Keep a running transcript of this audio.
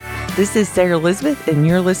This is Sarah Elizabeth, and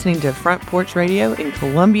you're listening to Front Porch Radio in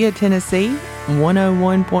Columbia, Tennessee,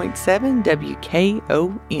 101.7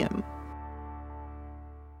 WKOM.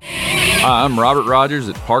 Hi, I'm Robert Rogers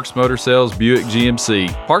at Parks Motor Sales Buick GMC.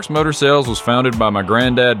 Parks Motor Sales was founded by my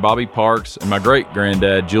granddad, Bobby Parks, and my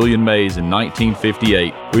great-granddad, Julian Mays, in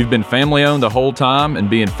 1958. We've been family-owned the whole time, and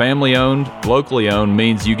being family-owned, locally-owned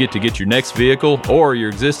means you get to get your next vehicle or your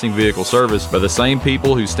existing vehicle serviced by the same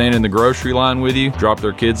people who stand in the grocery line with you, drop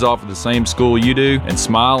their kids off at the same school you do, and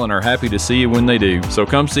smile and are happy to see you when they do. So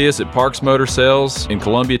come see us at Parks Motor Sales in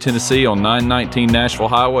Columbia, Tennessee on 919 Nashville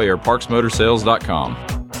Highway or parksmotorsales.com.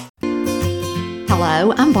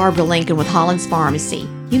 Hello, I'm Barbara Lincoln with Holland's Pharmacy.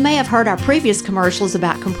 You may have heard our previous commercials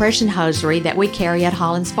about compression hosiery that we carry at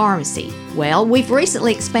Holland's Pharmacy. Well, we've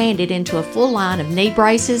recently expanded into a full line of knee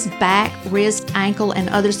braces, back, wrist, ankle, and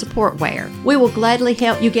other support wear. We will gladly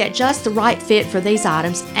help you get just the right fit for these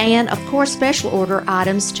items and, of course, special order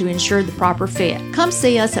items to ensure the proper fit. Come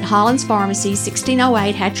see us at Holland's Pharmacy,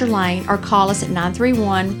 1608 Hatcher Lane, or call us at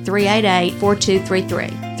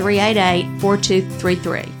 931-388-4233.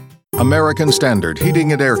 388-4233. American Standard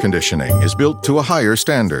Heating and Air Conditioning is built to a higher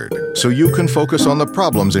standard, so you can focus on the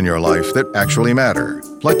problems in your life that actually matter,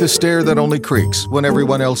 like the stair that only creaks when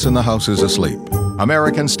everyone else in the house is asleep.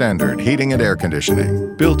 American Standard Heating and Air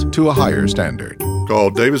Conditioning, built to a higher standard. Call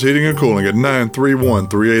Davis Heating and Cooling at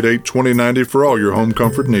 931-388-2090 for all your home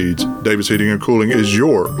comfort needs. Davis Heating and Cooling is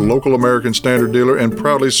your local American Standard dealer and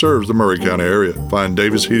proudly serves the Maury County area. Find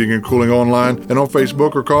Davis Heating and Cooling online and on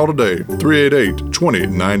Facebook or call today,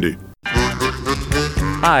 388-2090.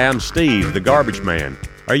 Hi, I'm Steve, the Garbage Man.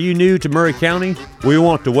 Are you new to Maury County? We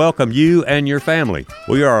want to welcome you and your family.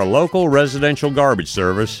 We are a local residential garbage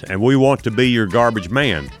service, and we want to be your garbage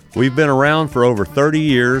man. We've been around for over 30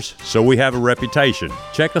 years, so we have a reputation.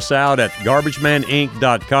 Check us out at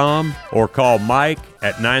garbagemaninc.com or call Mike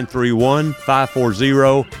at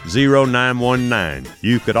 931-540-0919.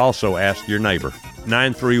 You could also ask your neighbor.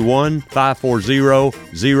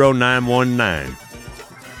 931-540-0919.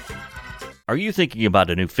 Are you thinking about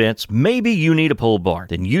a new fence? Maybe you need a pole barn.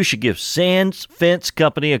 Then you should give Sands Fence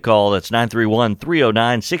Company a call. That's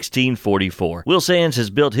 931-309-1644. Will Sands has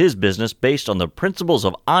built his business based on the principles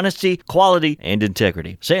of honesty, quality, and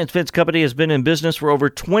integrity. Sands Fence Company has been in business for over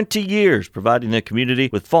 20 years, providing the community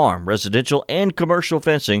with farm, residential, and commercial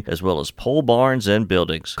fencing, as well as pole barns and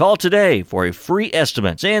buildings. Call today for a free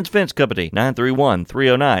estimate. Sands Fence Company,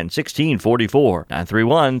 931-309-1644.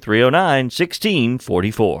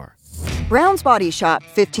 931-309-1644. Brown's Body Shop,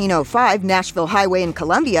 1505 Nashville Highway in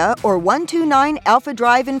Columbia or 129 Alpha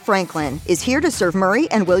Drive in Franklin, is here to serve Maury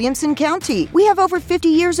and Williamson County. We have over 50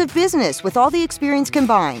 years of business with all the experience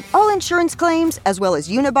combined. All insurance claims, as well as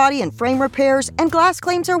unibody and frame repairs and glass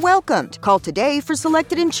claims are welcomed. Call today for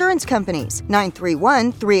selected insurance companies.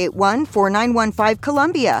 931-381-4915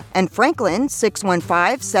 Columbia and Franklin,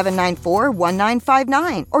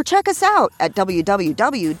 615-794-1959. Or check us out at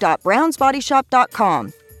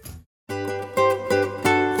www.brownsbodyshop.com.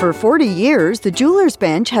 For 40 years, the Jewelers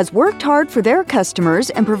Bench has worked hard for their customers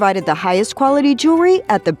and provided the highest quality jewelry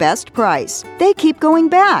at the best price. They keep going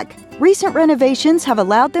back. Recent renovations have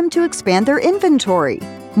allowed them to expand their inventory.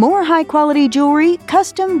 More high-quality jewelry,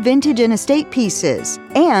 custom vintage and estate pieces,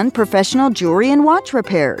 and professional jewelry and watch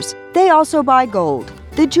repairs. They also buy gold.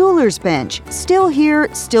 The Jewelers Bench, still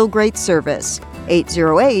here, still great service.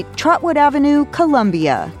 808 Trotwood Avenue,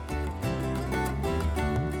 Columbia.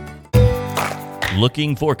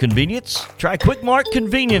 Looking for convenience? Try Quick Mart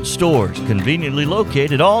Convenience Stores, conveniently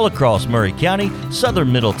located all across Maury County,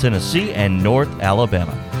 southern Middle Tennessee, and North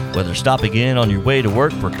Alabama. Whether stopping in on your way to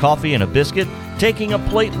work for coffee and a biscuit, taking a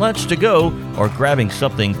plate lunch to go, or grabbing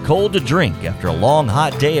something cold to drink after a long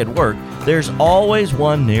hot day at work, there's always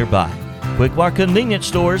one nearby. Quick Mart Convenience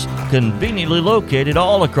Stores, conveniently located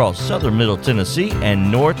all across southern Middle Tennessee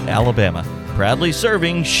and North Alabama. Proudly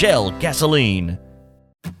serving Shell gasoline.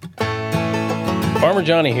 Farmer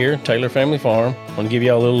Johnny here, Taylor Family Farm. I want to give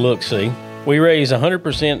y'all a little look-see. We raise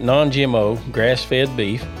 100% non-GMO, grass-fed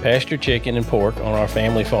beef, pasture chicken, and pork on our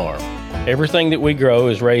family farm. Everything that we grow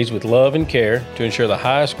is raised with love and care to ensure the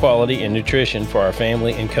highest quality and nutrition for our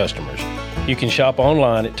family and customers. You can shop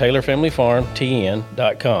online at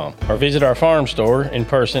TaylorFamilyFarmTN.com or visit our farm store in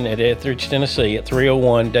person at Etheridge, Tennessee at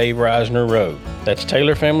 301 Dave Reisner Road. That's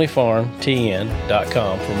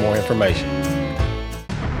TaylorFamilyFarmTN.com for more information.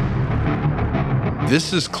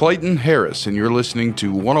 This is Clayton Harris, and you're listening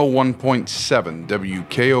to 101.7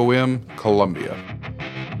 WKOM Columbia.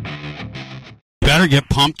 You better get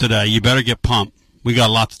pumped today. You better get pumped. We got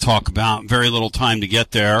a lot to talk about. Very little time to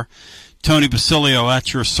get there. Tony Basilio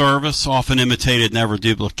at your service, often imitated, never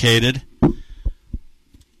duplicated.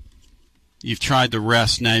 You've tried the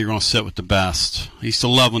rest, now you're going to sit with the best. I used to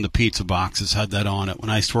love when the pizza boxes had that on it. When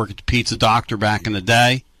I used to work at the Pizza Doctor back in the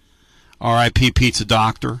day, R.I.P. Pizza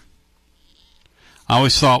Doctor. I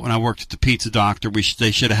always thought when I worked at the Pizza Doctor,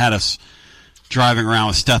 they should have had us driving around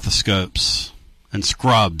with stethoscopes and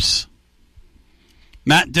scrubs.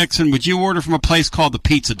 Matt Dixon, would you order from a place called the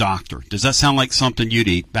Pizza Doctor? Does that sound like something you'd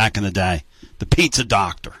eat back in the day? The Pizza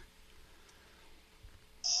Doctor.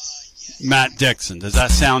 Matt Dixon, does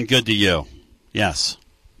that sound good to you? Yes.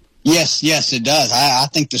 Yes, it does. I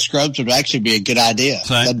think the scrubs would actually be a good idea.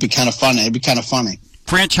 That'd be kind of funny.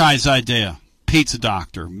 Franchise idea, Pizza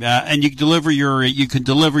Doctor, and you can deliver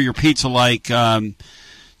your pizza like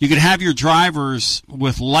you could have your drivers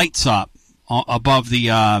with lights up above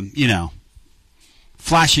the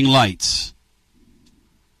flashing lights.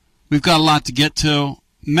 We've got a lot to get to.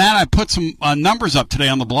 Matt, I put some numbers up today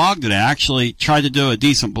on the blog today. I actually tried to do a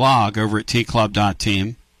decent blog over at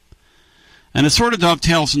tclub.team. And it sort of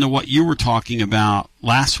dovetails into what you were talking about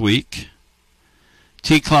last week.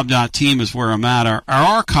 tclub.team is where I'm at. Our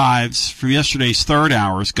archives from yesterday's third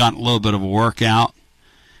hour has gotten a little bit of a workout.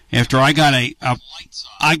 After I got a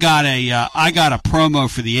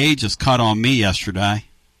promo for the ages cut on me yesterday.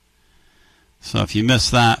 So if you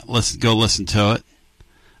missed that, go listen to it.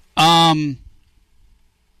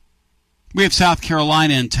 We have South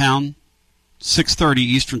Carolina in town, 6:30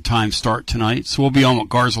 Eastern Time start tonight. So we'll be on with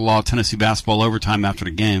Garza Law, Tennessee basketball overtime after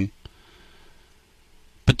the game.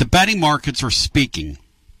 But the betting markets are speaking.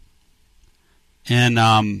 And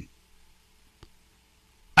I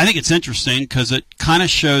think it's interesting because it kind of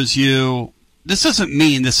shows you, this doesn't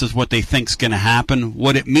mean this is what they think is going to happen.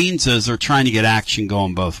 What it means is they're trying to get action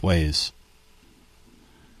going both ways.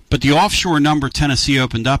 But the offshore number Tennessee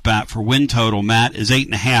opened up at for win total, Matt, is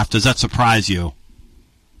 8.5. Does that surprise you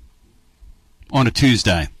on a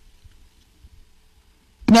Tuesday?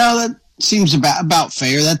 No, that seems about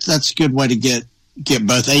fair. That's a good way to get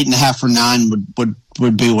both 8.5 or 9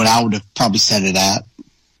 would be what I would have probably set it at.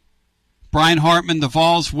 Brian Hartman, the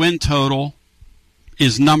Vols win total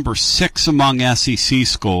is number 6 among SEC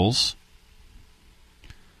schools.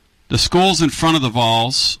 The schools in front of the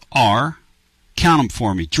Vols are, count them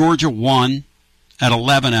for me, Georgia 1 at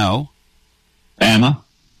 11-0. Bama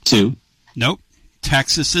 2. Nope.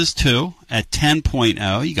 Texas is 2 at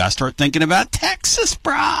 10.0. You got to start thinking about Texas,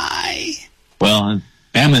 Bry. Well,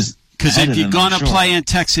 Bama's, because if you're going to play in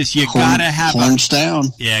Texas, you got to have horns down.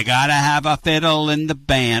 You got to have a fiddle in the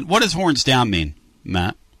band. What does horns down mean,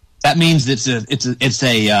 Matt? That means it's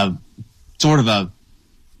a sort of a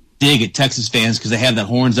dig at Texas fans because they have the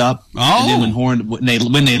horns up. Oh. And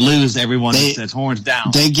then when they lose, everyone says horns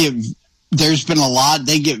down. There's been a lot.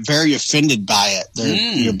 They get very offended by it.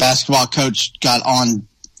 Your basketball coach got on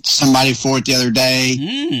somebody for it the other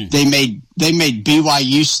day. They made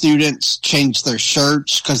BYU students change their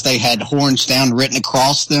shirts because they had horns down written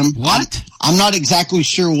across them. What? I'm not exactly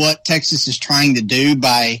sure what Texas is trying to do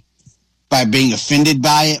by being offended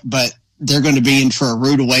by it, but they're going to be in for a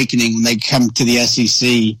rude awakening when they come to the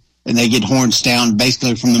SEC and they get horns down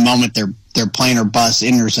basically from the moment their plane or bus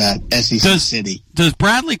enters that SEC city. Does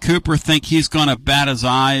Bradley Cooper think he's going to bat his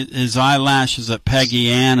eyelashes at Peggy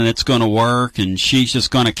Ann and it's going to work and she's just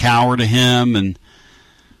going to cower to him and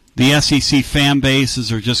the SEC fan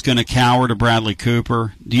bases are just going to cower to Bradley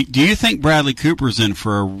Cooper? Do you think Bradley Cooper's in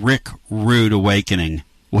for a Rick Rude awakening?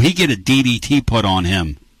 Will he get a DDT put on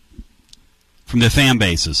him from the fan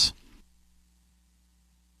bases?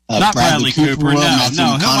 Not Bradley Cooper. No. Who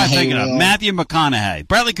am I thinking of? Matthew McConaughey.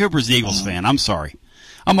 Bradley Cooper's the Eagles fan. I'm sorry.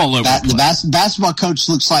 I'm all over the place. The basketball coach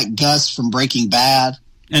looks like Gus from Breaking Bad.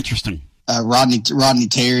 Interesting. Rodney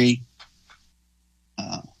Terry.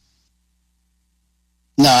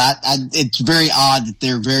 It's very odd that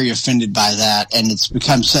they're very offended by that, and it's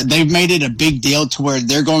become they've made it a big deal to where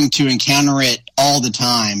they're going to encounter it all the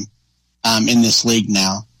time in this league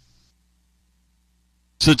now.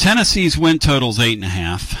 So Tennessee's win total's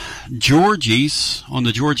 8.5. Georgie's on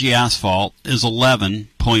the Georgie asphalt is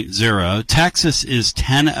 11.0. Texas is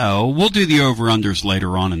 10-0. We'll do the over-unders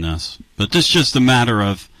later on in this, but this is just a matter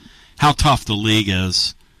of how tough the league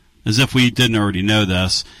is, as if we didn't already know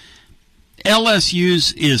this.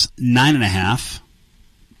 LSU's is 9.5.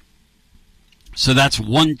 So that's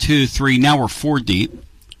 1, 2, 3. Now we're 4 deep.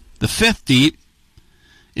 The 5th deep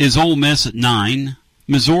is Ole Miss at 9.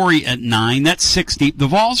 Missouri at 9. That's 6 deep. The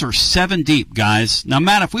Vols are 7 deep, guys. Now,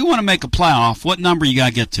 Matt, if we want to make a playoff, what number you got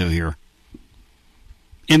to get to here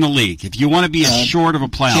in the league? If you want to be short of a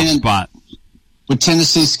playoff spot. With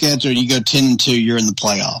Tennessee's schedule, you go 10-2, you're in the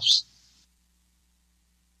playoffs.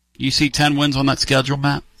 You see 10 wins on that schedule,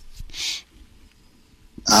 Matt?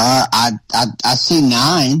 I see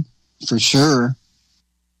 9. for sure.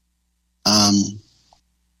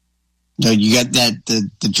 You got that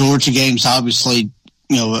the Georgia game's obviously,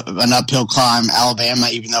 an uphill climb. Alabama,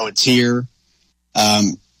 even though it's here, I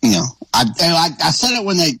said it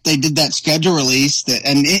when they did that schedule release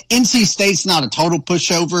and NC State's not a total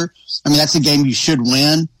pushover. I mean, that's a game you should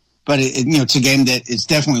win, but it's a game that is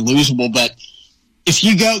definitely losable. But if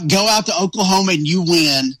you go out to Oklahoma and you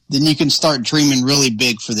win, then you can start dreaming really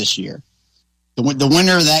big for this year. The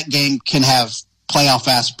winner of that game can have playoff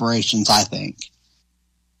aspirations, I think.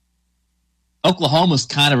 Oklahoma's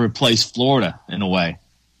kind of replaced Florida in a way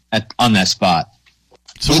on that spot.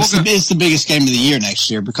 So it's the biggest game of the year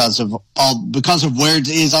next year because of where it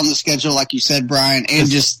is on the schedule, like you said, Brian, and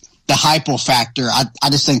just the hype factor. I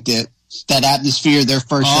just think that atmosphere, their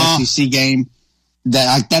first SEC game,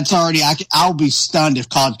 that's already. I'll be stunned if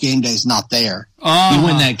College Game Day is not there. You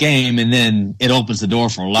win that game, and then it opens the door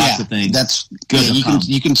for lots of things. That's good.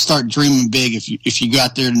 You can start dreaming big if you go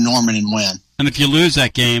out there to Norman and win. And if you lose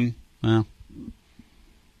that game, well,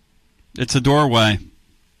 it's a doorway.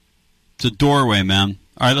 It's a doorway, man.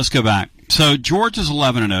 All right, let's go back. So Georgia's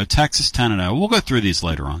 11-0, Texas 10-0. We'll go through these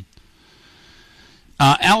later on.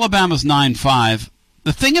 Alabama's 9-5.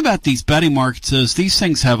 The thing about these betting markets is these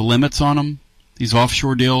things have limits on them, these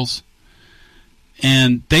offshore deals,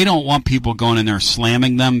 and they don't want people going in there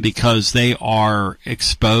slamming them because they are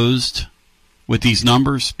exposed with these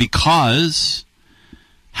numbers because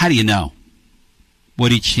how do you know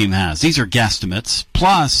what each team has? These are guesstimates.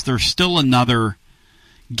 Plus, there's still another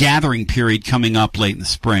gathering period coming up late in the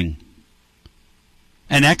spring.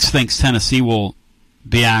 And X thinks Tennessee will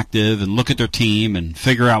be active and look at their team and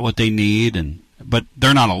figure out what they need, but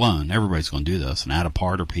they're not alone. Everybody's going to do this and add a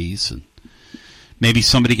part or piece, and maybe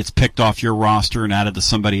somebody gets picked off your roster and added to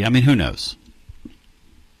somebody. I mean, who knows?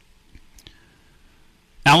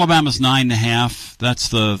 Alabama's 9.5. That's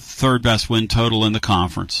the third best win total in the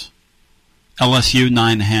conference. LSU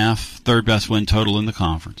 9.5, third best win total in the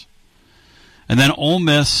conference. And then Ole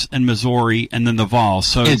Miss and Missouri, and then the Vols.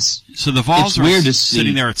 So the Vols are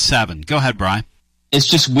sitting there at 7. Go ahead, Bri. It's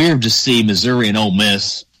just weird to see Missouri and Ole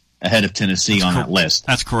Miss ahead of Tennessee on that list.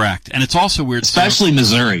 That's correct. And it's also weird. Especially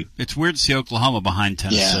Missouri. It's weird to see Oklahoma behind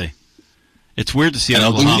Tennessee. Yeah. It's weird to see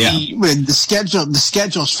Oklahoma. The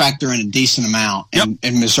schedules factor in a decent amount. And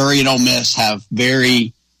Missouri and Ole Miss have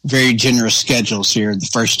very, very generous schedules here the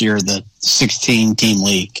first year of the 16-team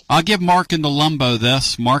league. I'll give Mark in the Lumbo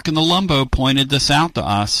this. Mark in the Lumbo pointed this out to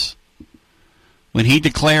us when he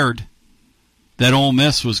declared that Ole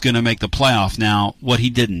Miss was going to make the playoff. Now, what he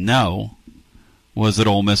didn't know was that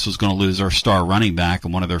Ole Miss was going to lose their star running back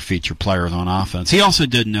and one of their featured players on offense. He also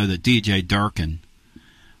didn't know that DJ Durkin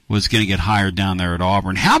was going to get hired down there at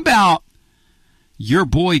Auburn. How about your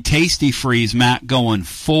boy Tasty Freeze, Matt, going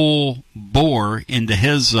full bore into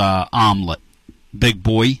his omelet, big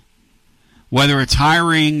boy? Whether it's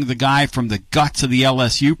hiring the guy from the guts of the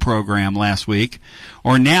LSU program last week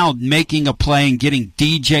or now making a play and getting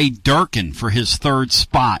DJ Durkin for his third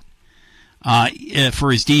spot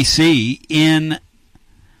for his DC in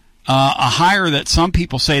a hire that some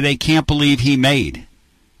people say they can't believe he made.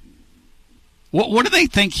 What do they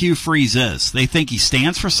think Hugh Freeze is? They think he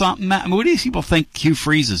stands for something, Matt? I mean, what do these people think Hugh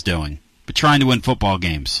Freeze is doing? But trying to win football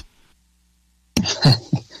games.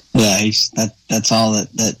 Yeah, that's all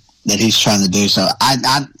that he's trying to do. So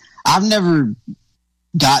I've never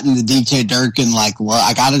gotten the DJ Durkin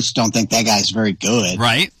I just don't think that guy's very good.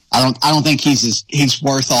 Right. I don't think he's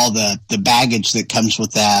worth all the baggage that comes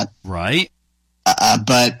with that. Right.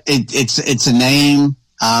 But it's a name,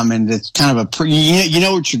 and it's kind of you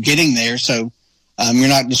know what you're getting there. So you're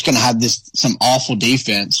not just going to have some awful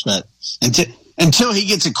defense, but until he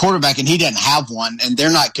gets a quarterback and he doesn't have one, and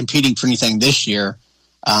they're not competing for anything this year.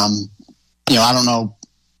 I don't know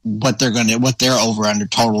what their over under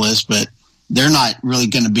total is, but they're not really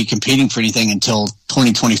going to be competing for anything until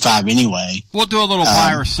 2025 anyway. We'll do a little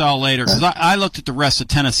buy or sell later because I looked at the rest of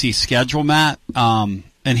Tennessee's schedule, Matt, and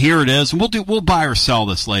here it is. And we'll buy or sell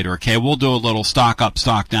this later. Okay, we'll do a little stock up,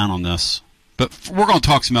 stock down on this. But we're going to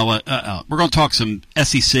talk some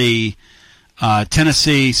SEC,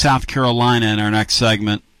 Tennessee, South Carolina in our next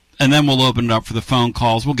segment, and then we'll open it up for the phone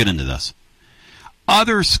calls. We'll get into this.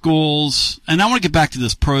 Other schools, and I want to get back to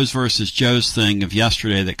this pros versus Joes thing of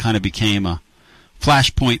yesterday that kind of became a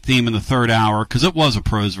flashpoint theme in the third hour because it was a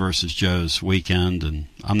pros versus Joes weekend, and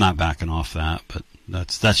I'm not backing off that, but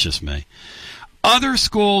that's just me. Other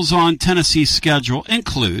schools on Tennessee's schedule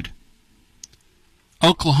include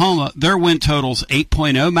Oklahoma. Their win total's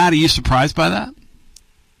 8.0. Matt, are you surprised by that?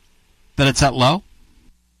 That it's that low?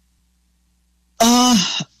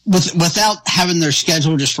 Without having their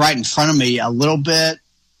schedule just right in front of me a little bit,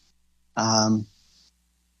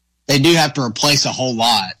 They do have to replace a whole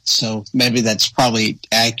lot, so maybe that's probably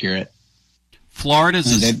accurate.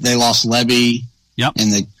 They lost Levy, yep,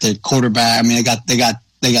 and the quarterback. I mean,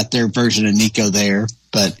 they got their version of Nico there,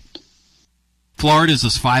 but Florida's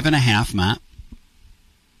is 5.5, Matt.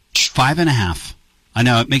 5.5. I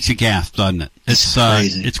know it makes you gasp, doesn't it? It's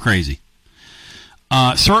crazy. It's crazy.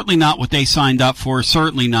 Certainly not what they signed up for.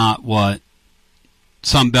 Certainly not what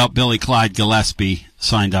Sunbelt Billy Clyde Gillespie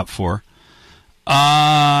signed up for.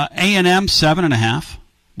 A&M 7.5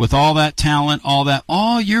 with all that talent,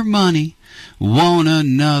 all your money. Want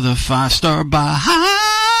another 5-star buy?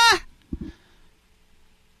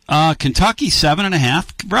 Kentucky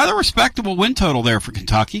 7.5, rather respectable win total there for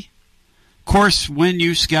Kentucky. Of course, when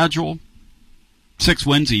you schedule 6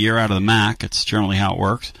 wins a year out of the MAC, it's generally how it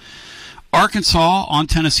works. Arkansas on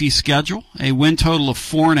Tennessee's schedule, a win total of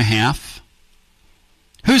 4.5.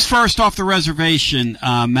 Who's first off the reservation,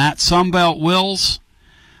 Matt? Sunbelt Wills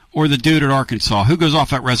or the dude at Arkansas? Who goes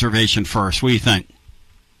off that reservation first? What do you think?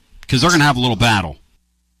 Because they're going to have a little battle.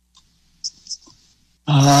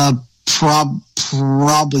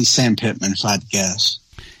 Probably Sam Pittman, if I'd guess.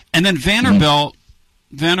 And then Vanderbilt,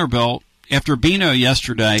 after Bino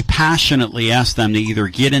yesterday passionately asked them to either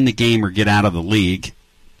get in the game or get out of the league,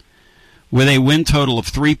 with a win total of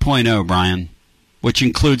 3.0, Brian, which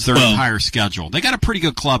includes their entire schedule. They got a pretty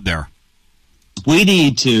good club there. We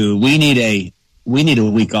need a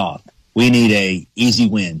week off. We need a easy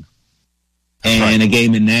win. And a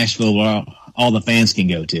game in Nashville where all the fans can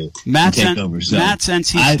go to. Matt's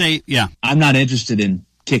NC State, yeah. I'm not interested in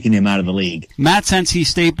kicking him out of the league. Matt's NC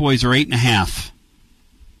State boys are 8.5.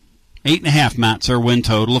 8.5, Matt's their win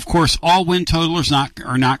total. Of course, all win totalers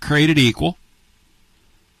are not created equal.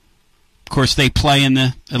 Of course, they play in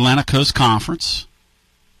the Atlantic Coast Conference.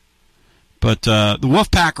 But the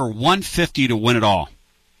Wolfpack are 150 to win it all.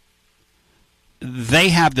 They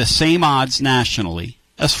have the same odds nationally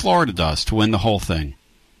as Florida does to win the whole thing.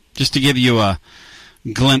 Just to give you a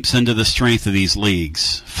glimpse into the strength of these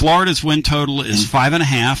leagues. Florida's win total is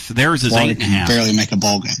 5.5. Theirs is 8.5. Can barely make a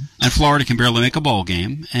bowl game. And Florida can barely make a bowl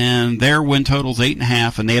game. And their win total is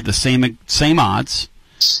 8.5, and they have the same odds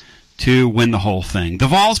to win the whole thing. The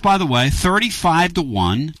Vols, by the way, 35 to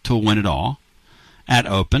 1 to win it all at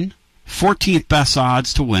Open. 14th best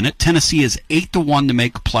odds to win it. Tennessee is 8 to 1 to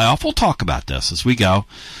make a playoff. We'll talk about this as we go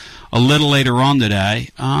a little later on today.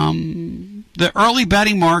 The early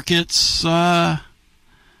betting markets,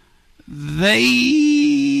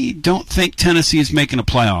 they don't think Tennessee is making a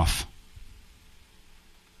playoff.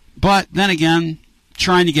 But then again,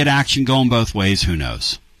 trying to get action going both ways, who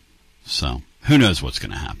knows? So, who knows what's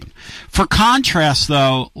going to happen. For contrast,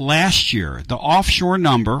 though, last year, the offshore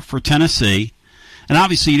number for Tennessee, and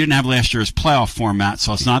obviously you didn't have last year's playoff format,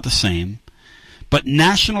 so it's not the same. But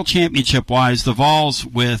national championship-wise, the Vols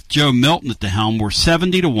with Joe Milton at the helm were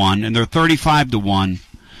 70 to 1, and they're 35 to 1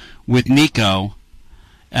 with Nico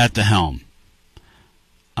at the helm.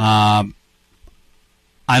 I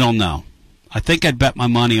don't know. I think I'd bet my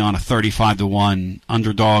money on a 35 to 1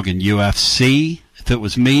 underdog in UFC if it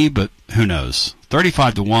was me, but who knows?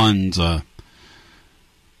 35 to 1's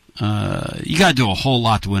you got to do a whole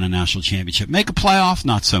lot to win a national championship. Make a playoff,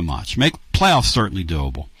 not so much. Make playoffs certainly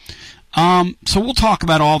doable. So we'll talk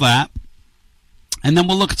about all that, and then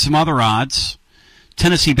we'll look at some other odds.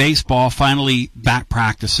 Tennessee baseball finally back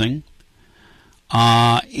practicing,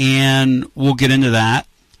 and we'll get into that.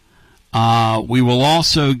 We will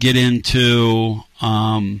also get into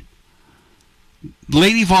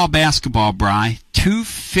Lady Vol basketball, Bri,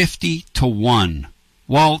 250 to 1.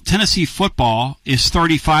 While Tennessee football is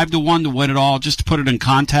 35 to 1 to win it all, just to put it in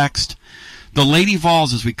context, the Lady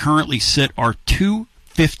Vols, as we currently sit, are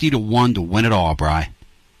 250 to 1 to win it all, Bri.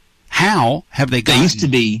 How have they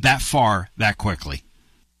gotten that far that quickly?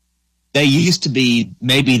 They used to be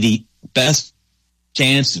maybe the best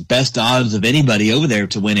chance, best odds of anybody over there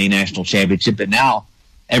to win a national championship, but now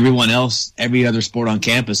everyone else, every other sport on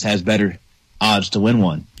campus has better odds to win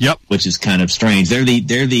one. Yep, which is kind of strange. They're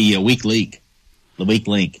the weak league, the weak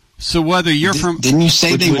link. So whether you're didn't you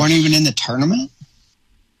say they weren't even in the tournament?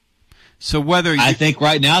 So whether I think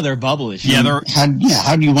right now they're bubble-ish. Yeah, how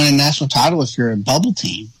do you win a national title if you're a bubble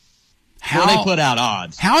team? How they put out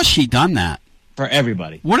odds? How has she done that for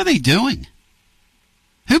everybody? What are they doing?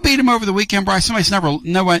 Who beat them over the weekend, Bryce? Somebody's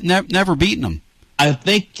never beaten them. I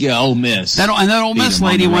think Ole Miss. That Ole Miss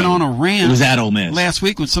lady went on a rant. It was at Ole Miss last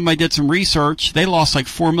week when somebody did some research. They lost like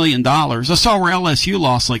 $4 million. I saw where LSU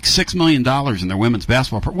lost like $6 million in their women's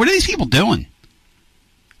basketball. What are these people doing?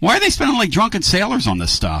 Why are they spending like drunken sailors on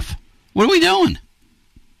this stuff? What are we doing?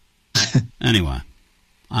 Anyway,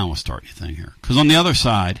 I don't want to start anything here. Because on the other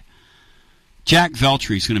side, Jack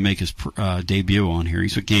Veltry's going to make his debut on here.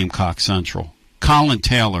 He's with Gamecock Central. Colin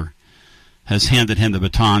Taylor has handed him the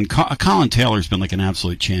baton. Colin Taylor's been like an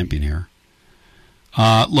absolute champion here.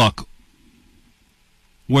 Look,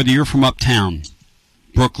 whether you're from uptown,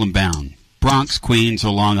 Brooklyn bound, Bronx, Queens,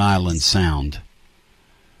 or Long Island Sound,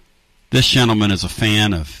 this gentleman is a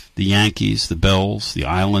fan of the Yankees, the Bills, the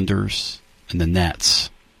Islanders, and the Nets.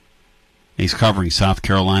 He's covering South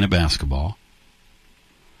Carolina basketball.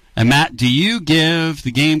 And Matt, do you give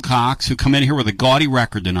the Gamecocks, who come in here with a gaudy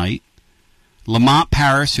record tonight, Lamont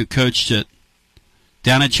Paris, who coached it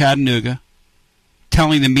down at Chattanooga,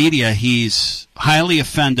 telling the media he's highly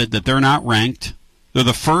offended that they're not ranked, they're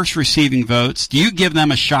the first receiving votes, do you give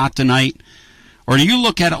them a shot tonight? Or do you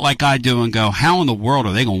look at it like I do and go, how in the world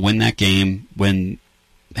are they going to win that game when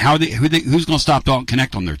who's going to stop Dalton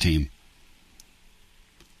Connect on their team?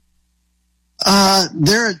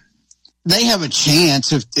 They have a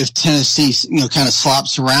chance if Tennessee, kind of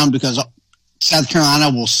slops around, because South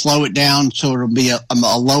Carolina will slow it down, so it'll be a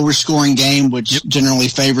lower scoring game, which generally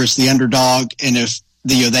favors the underdog. And if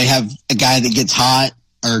they have a guy that gets hot,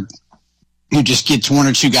 or who just gets one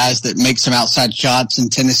or two guys that make some outside shots,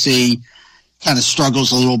 and Tennessee kind of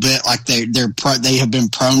struggles a little bit, like they have been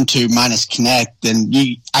prone to minus Connect, then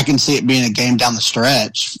I can see it being a game down the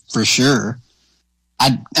stretch for sure.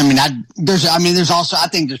 There's also, I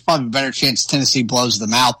think there's probably a better chance Tennessee blows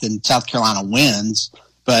them out than South Carolina wins,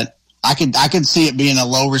 but I could see it being a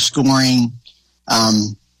lower scoring,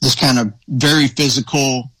 this kind of very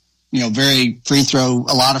physical, very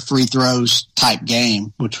a lot of free throws type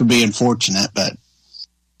game, which would be unfortunate, but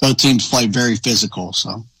both teams play very physical.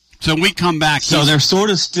 So we come back. So they're sort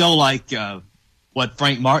of still like what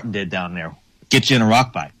Frank Martin did down there. Get you in a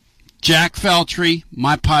rock fight. Jack Veltry,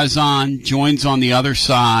 my paisan, joins on the other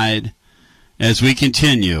side as we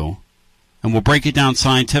continue, and we'll break it down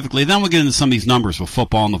scientifically. Then we'll get into some of these numbers with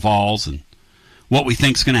football and the Vols and what we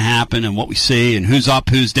think's going to happen and what we see and who's up,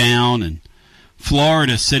 who's down. And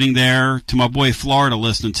Florida sitting there, to my boy Florida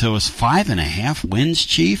listening to us, 5.5 wins,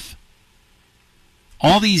 Chief.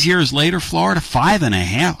 All these years later, Florida,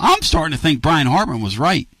 5.5. I'm starting to think Brian Hartman was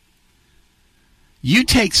right. You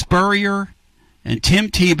take Spurrier and Tim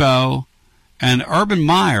Tebow and Urban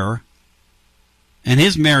Meyer and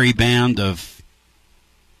his merry band of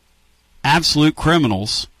absolute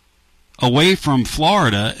criminals away from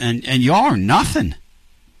Florida, and y'all are nothing.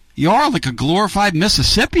 Y'all are like a glorified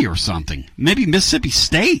Mississippi or something. Maybe Mississippi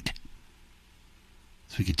State.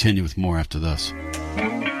 So we continue with more after this.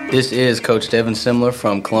 This is Coach Devin Simler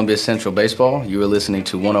from Columbia Central Baseball. You are listening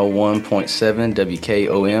to 101.7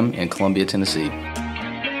 WKOM in Columbia, Tennessee.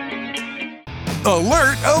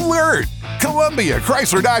 Alert, alert! Columbia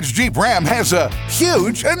Chrysler Dodge Jeep Ram has a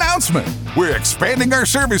huge announcement. We're expanding our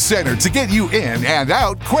service center to get you in and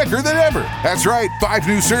out quicker than ever. That's right, 5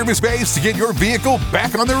 new service bays to get your vehicle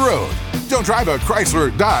back on the road. Don't drive a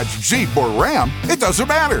Chrysler, Dodge, Jeep, or Ram. It doesn't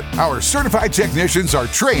matter. Our certified technicians are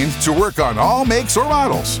trained to work on all makes or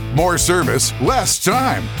models. More service, less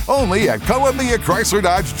time. Only at Columbia Chrysler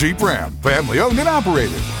Dodge Jeep Ram. Family owned and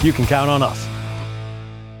operated. You can count on us.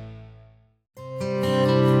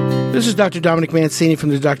 This is Dr. Dominic Mancini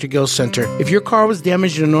from the Dr. Gill Center. If your car was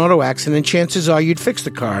damaged in an auto accident, chances are you'd fix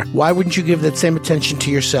the car. Why wouldn't you give that same attention to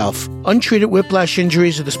yourself? Untreated whiplash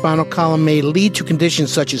injuries of the spinal column may lead to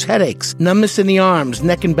conditions such as headaches, numbness in the arms,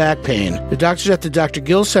 neck and back pain. The doctors at the Dr.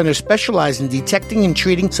 Gill Center specialize in detecting and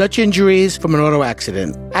treating such injuries from an auto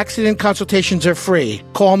accident. Accident consultations are free.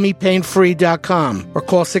 Call mepainfree.com or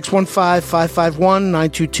call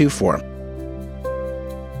 615-551-9224.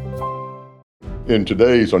 In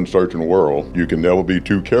today's uncertain world, you can never be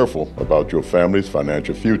too careful about your family's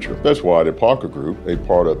financial future. That's why the Parker Group, a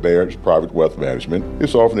part of Baird's Private Wealth Management,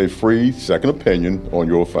 is offering a free second opinion on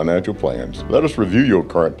your financial plans. Let us review your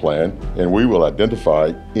current plan, and we will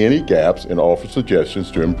identify any gaps and offer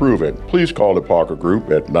suggestions to improve it. Please call the Parker Group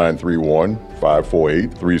at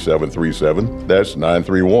 931-548-3737. That's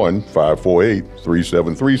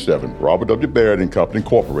 931-548-3737. Robert W. Baird & Company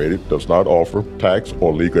Incorporated does not offer tax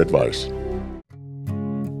or legal advice.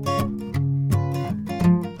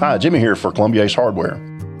 Hi, Jimmy here for Columbia Ace Hardware.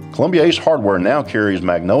 Columbia Ace Hardware now carries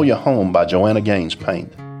Magnolia Home by Joanna Gaines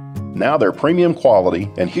paint. Now their premium quality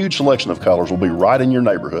and huge selection of colors will be right in your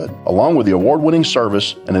neighborhood. Along with the award-winning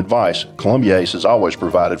service and advice Columbia Ace has always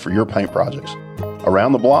provided for your paint projects.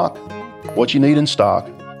 Around the block, what you need in stock,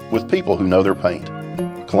 with people who know their paint.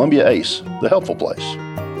 Columbia Ace, the helpful place.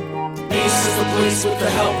 Ace is the place with the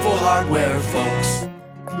helpful hardware, folks.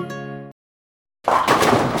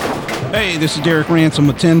 Hey, this is Derek Ransom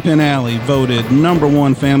with 10 Pin Alley, voted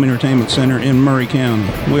 #1 family entertainment center in Murray County.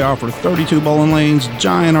 We offer 32 bowling lanes,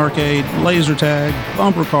 giant arcade, laser tag,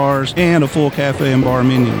 bumper cars, and a full cafe and bar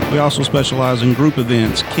menu. We also specialize in group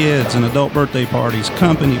events, kids and adult birthday parties,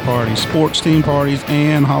 company parties, sports team parties,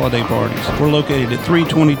 and holiday parties. We're located at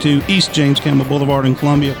 322 East James Campbell Boulevard in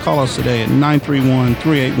Columbia. Call us today at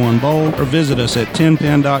 931-381-BOWL or visit us at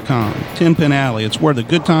 10pin.com. 10 Pin Alley, it's where the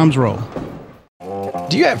good times roll.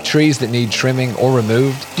 Do you have trees that need trimming or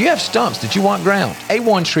removed? Do you have stumps that you want ground?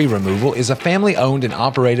 A1 Tree Removal is a family-owned and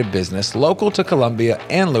operated business local to Columbia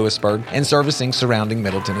and Lewisburg and servicing surrounding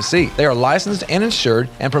Middle Tennessee. They are licensed and insured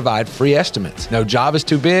and provide free estimates. No job is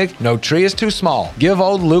too big, no tree is too small. Give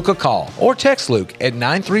old Luke a call or text Luke at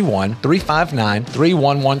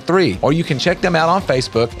 931-359-3113, or you can check them out on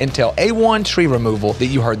Facebook and tell A1 Tree Removal that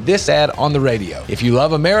you heard this ad on the radio. If you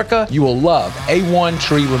love America, you will love A1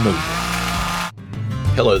 Tree Removal.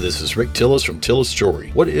 Hello, this is Rick Tillis from Tillis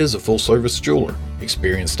Jewelry. What is a full-service jeweler?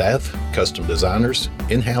 Experienced staff, custom designers,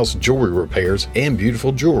 in-house jewelry repairs, and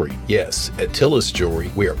beautiful jewelry. Yes, at Tillis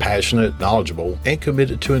Jewelry, we are passionate, knowledgeable, and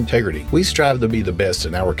committed to integrity. We strive to be the best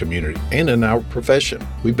in our community and in our profession.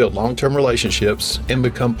 We build long-term relationships and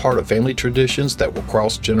become part of family traditions that will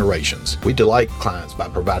cross generations. We delight clients by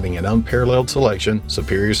providing an unparalleled selection,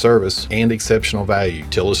 superior service, and exceptional value.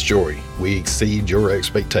 Tillis Jewelry, we exceed your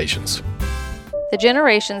expectations. The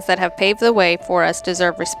generations that have paved the way for us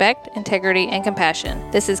deserve respect, integrity, and compassion.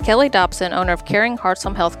 This is Kelly Dobson, owner of Caring Hearts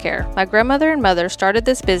Home Healthcare. My grandmother and mother started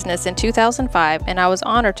this business in 2005, and I was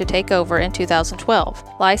honored to take over in 2012.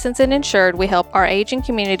 Licensed and insured, we help our aging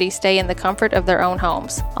community stay in the comfort of their own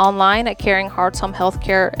homes. Online at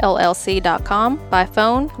caringheartshomehealthcarellc.com, by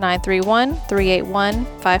phone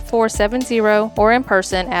 931-381-5470, or in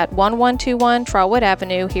person at 1121 Trotwood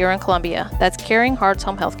Avenue here in Columbia. That's Caring Hearts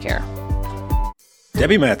Home Healthcare.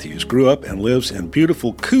 Debbie Matthews grew up and lives in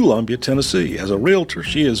beautiful Columbia, Tennessee. As a realtor,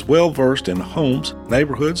 she is well-versed in homes,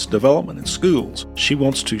 neighborhoods, development, and schools. She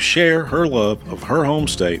wants to share her love of her home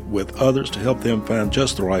state with others to help them find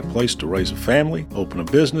just the right place to raise a family, open a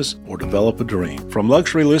business, or develop a dream. From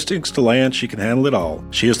luxury listings to land, she can handle it all.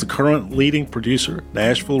 She is the current leading producer,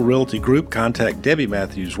 Nashville Realty Group. Contact Debbie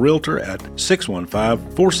Matthews Realtor at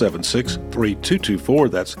 615-476-3224.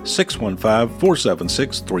 That's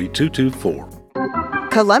 615-476-3224.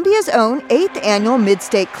 Columbia's own 8th annual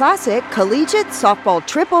Mid-State Classic Collegiate Softball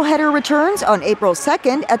Triple Header returns on April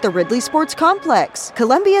 2nd at the Ridley Sports Complex.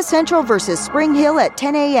 Columbia Central versus Spring Hill at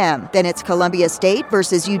 10 a.m. Then it's Columbia State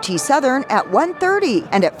versus UT Southern at 1:30.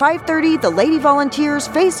 And at 5:30, the Lady Volunteers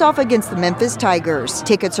face off against the Memphis Tigers.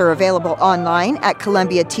 Tickets are available online at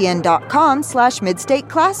columbiatn.com/Mid-State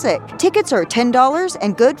Classic. Tickets are $10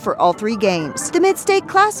 and good for all 3 games. The Mid-State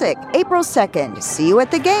Classic, April 2nd. See you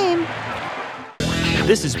at the game.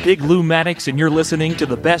 This is Big Lou Maddox, and you're listening to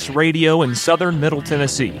the best radio in southern Middle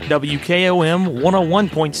Tennessee. WKOM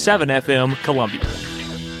 101.7 FM, Columbia.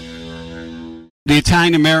 The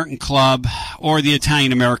Italian American Club, or the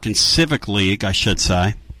Italian American Civic League, I should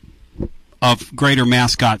say, of Greater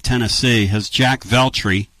Mascot, Tennessee, has Jack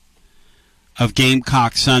Veltri of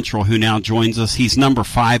Gamecock Central, who now joins us. He's number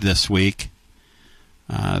 5 this week.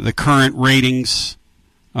 The current ratings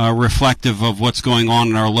reflective of what's going on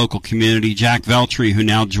in our local community. Jack Veltri, who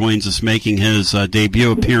now joins us, making his debut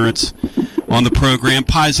appearance on the program.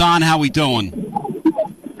 Paisan, how we doing?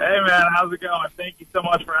 Hey, man, how's it going? Thank you so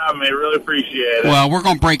much for having me. Really appreciate it. Well, we're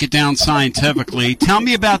going to break it down scientifically. Tell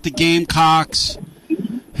me about the Gamecocks,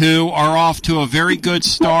 who are off to a very good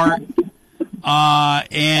start,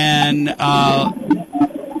 and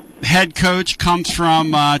head coach comes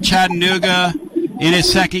from Chattanooga. In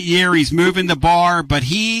his second year, he's moving the bar, but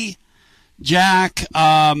Jack,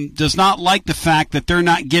 does not like the fact that they're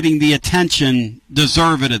not getting the attention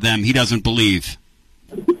deserved of them, he doesn't believe.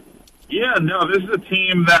 Yeah, no, this is a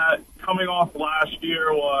team that, coming off last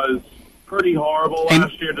year, was pretty horrible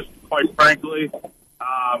last year, just quite frankly.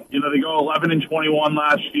 They go 11-21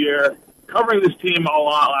 last year. Covering this team a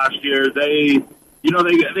lot last year, they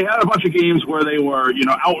had a bunch of games where they were,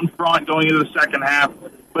 out in front going into the second half,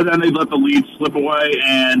 but then they let the lead slip away,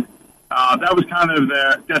 and that was kind of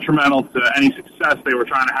detrimental to any success they were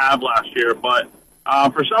trying to have last year. But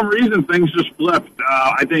for some reason, things just flipped.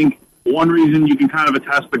 I think one reason you can kind of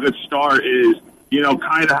attest the good start is,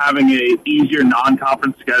 kind of having a easier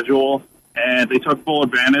non-conference schedule, and they took full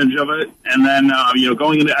advantage of it. And then,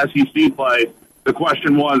 going into SEC play, the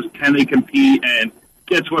question was, can they compete and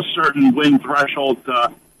get to a certain win threshold to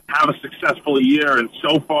have a successful year? And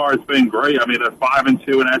so far it's been great. I mean, they're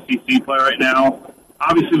 5-2 in SEC play right now.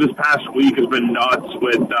 Obviously this past week has been nuts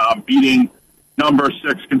with beating number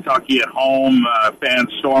 6 Kentucky at home,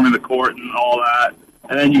 fans storming the court and all that.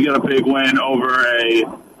 And then you get a big win over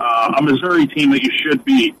a Missouri team that you should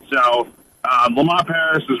beat. So Lamont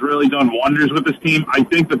Paris has really done wonders with this team. I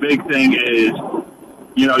think the big thing is,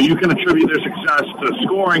 you can attribute their success to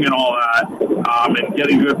scoring and all that, and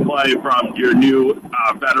getting good play from your new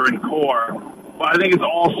veteran core. But I think it's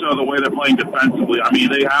also the way they're playing defensively. I mean,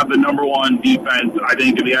 they have the number 1 defense, I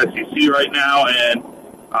think, in the SEC right now, and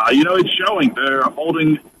it's showing. They're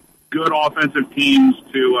holding good offensive teams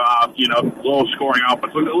to low scoring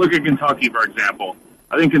outputs. Look at Kentucky, for example.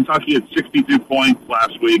 I think Kentucky had 62 points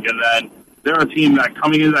last week, and then they're a team that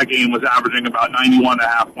coming into that game was averaging about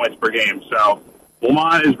 91.5 points per game. So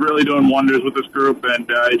Lamont is really doing wonders with this group, and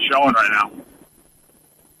it's showing right now.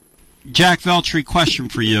 Jack Veltri, question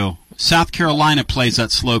for you. South Carolina plays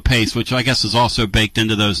that slow pace, which I guess is also baked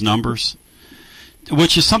into those numbers,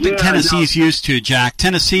 which is something Tennessee's used to, Jack.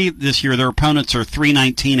 Tennessee this year, their opponents are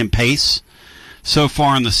 319 in pace so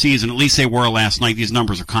far in the season. At least they were last night. These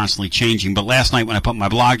numbers are constantly changing. But last night when I put my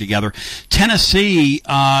blog together, Tennessee,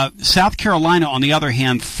 South Carolina, on the other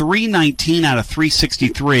hand, 319 out of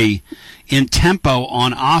 363 in tempo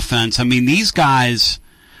on offense. I mean, these guys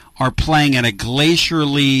are playing at a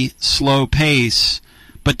glacially slow pace,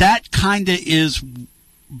 but that kind of is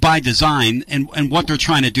by design and what they're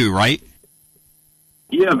trying to do, right?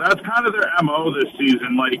 Yeah, that's kind of their MO this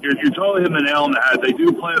season. Like, you're totally hitting the nail on the head. They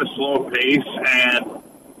do play at a slow pace, and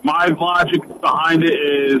my logic behind it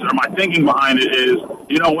is, or my thinking behind it is,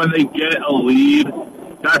 when they get a lead,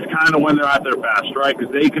 that's kind of when they're at their best, right?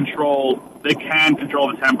 Because they can control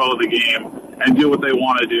the tempo of the game and do what they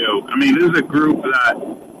want to do. I mean, this is a group that,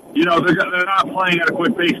 they're not playing at a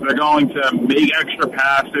quick pace. They're going to make extra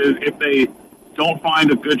passes. If they don't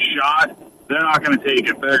find a good shot, they're not going to take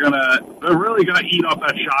it. They're really gonna eat up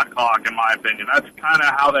that shot clock, in my opinion. That's kind of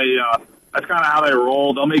how they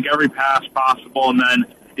roll. They'll make every pass possible, and then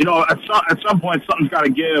at some point something's got to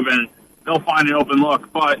give, and they'll find an open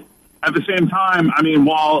look. But at the same time, I mean,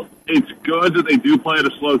 while it's good that they do play at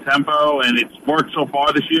a slow tempo and it's worked so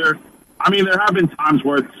far this year, I mean, there have been times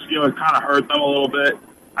where it's it kind of hurt them a little bit.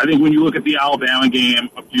 I think when you look at the Alabama game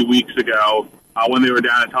a few weeks ago when they were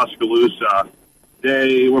down in Tuscaloosa,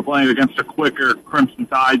 they were playing against a quicker Crimson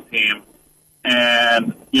Tide team.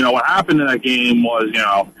 And, what happened in that game was,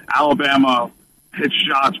 Alabama hit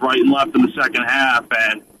shots right and left in the second half.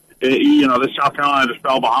 And, the South Carolina just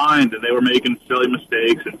fell behind, and they were making silly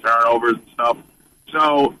mistakes and turnovers and stuff.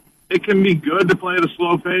 So it can be good to play at a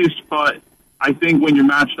slow pace, but I think when you're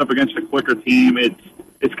matched up against a quicker team,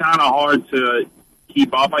 it's kind of hard to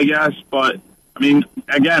keep up, I guess. But, I mean,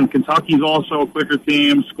 again, Kentucky's also a quicker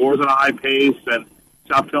team, scores at a high pace, and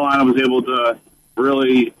South Carolina was able to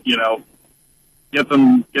really,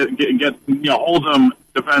 hold them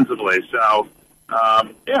defensively. So,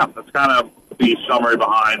 that's kind of the summary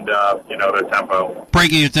behind, their tempo.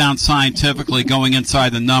 Breaking it down scientifically, going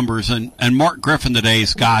inside the numbers, and Mark Griffin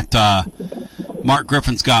today's got Mark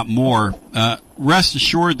Griffin's got more. Rest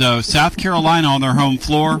assured, though, South Carolina on their home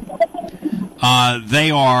floor,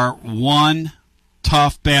 they are one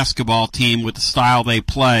tough basketball team with the style they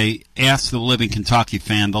play. Ask the living Kentucky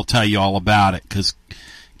fan; they'll tell you all about it. Because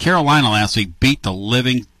Carolina last week beat the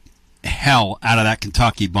living hell out of that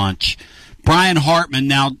Kentucky bunch. Brian Hartman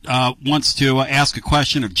now wants to ask a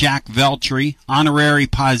question of Jack Veltri, honorary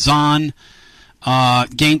Paisan,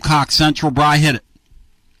 Gamecock Central. Bri, hit it.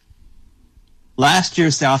 Last year,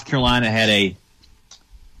 South Carolina had a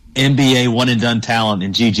NBA one-and-done talent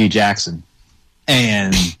in G.G. Jackson,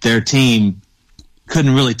 and their team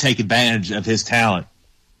couldn't really take advantage of his talent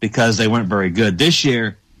because they weren't very good. This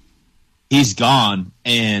year, he's gone,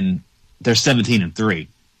 and they're 17-3.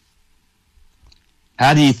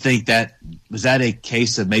 How do you think that was that a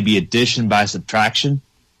case of maybe addition by subtraction?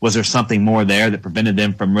 Was there something more there that prevented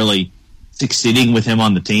them from really succeeding with him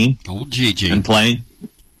on the team? Old Gigi and playing.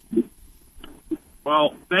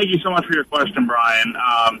 Well, thank you so much for your question, Brian.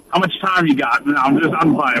 How much time you got? No,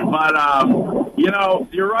 I'm playing,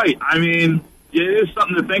 but you're right. I mean, it is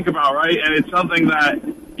something to think about, right? And it's something that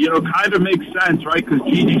kind of makes sense, right? Because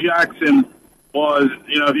G.G. Jackson was,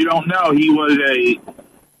 if you don't know, he was a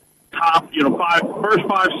top, first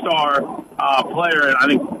five-star player in, I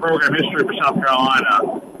think, program history for South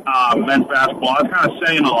Carolina men's basketball. That's kind of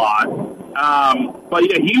saying a lot. But,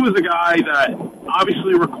 yeah, he was a guy that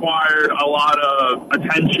obviously required a lot of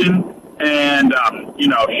attention and,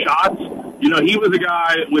 shots. He was a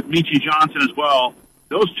guy with Michi Johnson as well.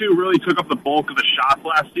 Those two really took up the bulk of the shots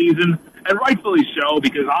last season, and rightfully so,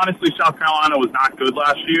 because honestly South Carolina was not good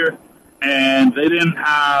last year. And they didn't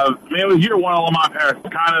have, it was year one of Lamont Paris,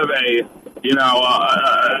 kind of a you're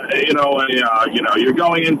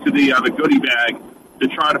going into the goodie bag to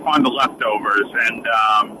try to find the leftovers. And,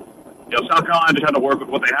 South Carolina just had to work with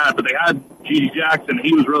what they had, but they had Gigi Jackson.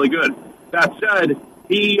 He was really good. That said,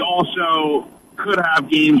 he also could have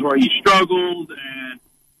games where he struggled, and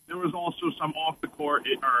there was also some off the court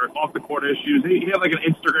issues. He had like an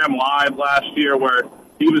Instagram Live last year where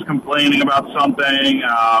he was complaining about something,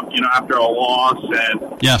 after a loss,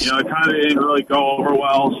 and yes. It kind of didn't really go over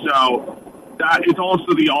well. So that is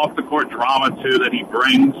also the off the court drama too that he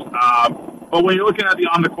brings. But when you're looking at the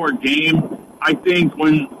on the court game, I think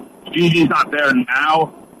when Gigi's not there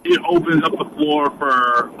now, it opens up the floor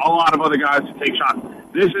for a lot of other guys to take shots.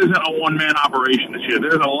 This isn't a one-man operation this year.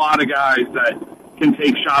 There's a lot of guys that can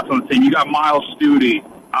take shots on the team. You got Miles Studi,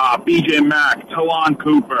 B.J. Mack, Talon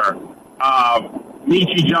Cooper,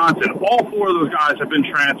 Michi Johnson. All four of those guys have been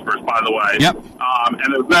transfers, by the way. Yep.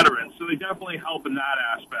 And they're veterans, so they definitely help in that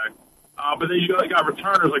aspect. But then you got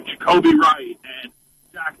returners like Jacoby Wright and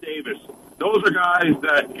Zach Davis. Those are guys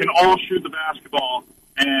that can all shoot the basketball,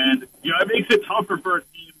 and it makes it tougher for a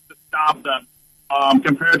team to stop them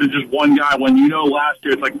compared to just one guy. When last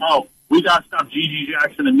year it's like, oh, we got to stop Gigi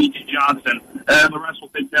Jackson and Michi Johnson, and then the rest will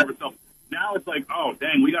take care of itself. Now it's like, oh,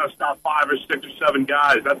 dang, we got to stop 5 or 6 or 7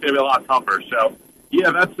 guys. That's going to be a lot tougher. So,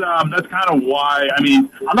 yeah, that's kind of why. I mean,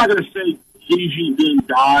 I'm not going to say Gigi being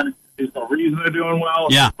gone is the reason they're doing well.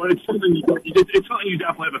 Yeah. But it's something you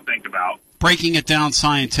definitely have to think about. Breaking it down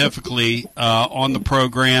scientifically on the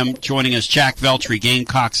program, joining us, Jack Veltri,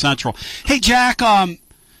 Gamecock Central. Hey, Jack,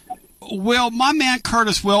 will my man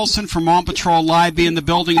Curtis Wilson from On Patrol Live be in the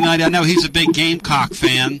building tonight? I know he's a big Gamecock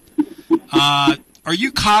fan. Are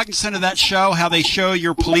you cognizant of that show, how they show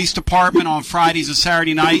your police department on Fridays and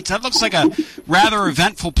Saturday nights? That looks like a rather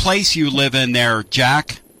eventful place you live in there,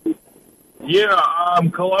 Jack. Yeah,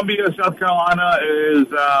 Columbia, South Carolina is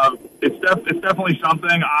it's definitely something.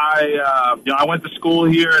 I went to school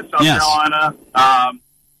here at South Carolina. I've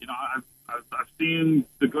seen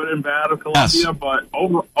the good and bad of Columbia, but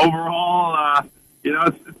overall,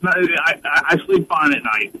 it's not. I sleep fine at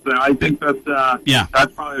night, so I think that's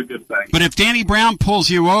probably a good thing. But if Danny Brown pulls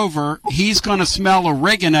you over, he's going to smell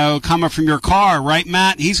oregano coming from your car, right,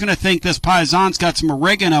 Matt? He's going to think this Paisan's got some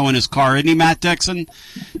oregano in his car, isn't he, Matt Dixon?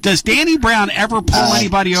 Does Danny Brown ever pull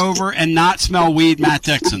anybody over and not smell weed, Matt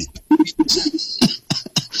Dixon?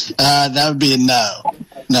 That would be a no.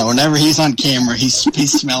 No, whenever he's on camera, he's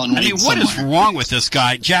smelling weed. I mean, what is wrong with this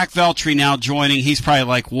guy? Jack Veltri now joining. He's probably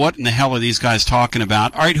like, what in the hell are these guys talking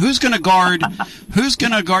about? All right, who's going to guard?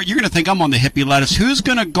 You're going to think I'm on the hippie lettuce. Who's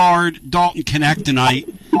going to guard Dalton Connect tonight?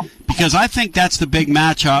 Because I think that's the big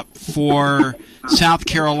matchup for South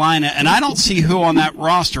Carolina, and I don't see who on that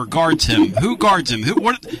roster guards him. Who guards him?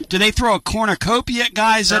 What do they throw a cornucopia at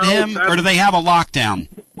guys at him, or do they have a lockdown?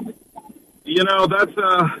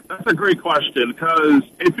 That's a great question, because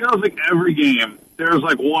it feels like every game there's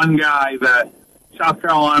like one guy that South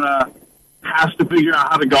Carolina has to figure out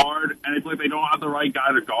how to guard, and it's like they don't have the right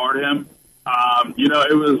guy to guard him.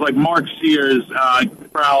 It was like Mark Sears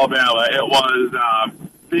for Alabama. It was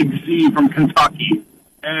Big Z from Kentucky.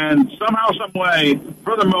 And somehow, some way,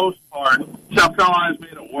 for the most part, South Carolina's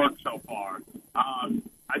made it work so far.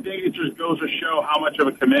 I think it just goes to show how much of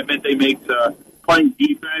a commitment they make to playing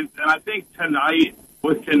defense. And I think tonight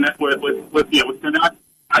with Connect,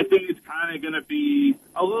 I think it's kind of going to be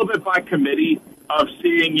a little bit by committee of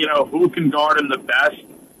seeing, who can guard him the best.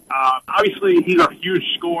 Obviously, he's a huge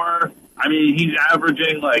scorer. I mean, he's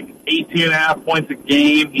averaging like 18.5 points a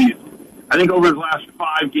game. I think over his last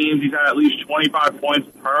 5 games, he's had at least 25 points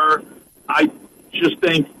per. I just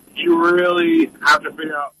think you really have to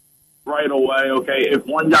figure out right away, okay, if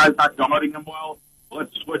one guy's not guarding him well,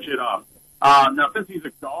 let's switch it up. Now, since he's a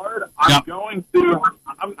guard, I'm going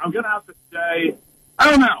to have to say, I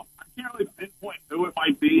don't know. I can't really pinpoint who it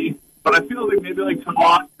might be, but I feel like maybe like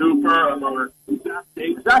Talon Cooper or Zach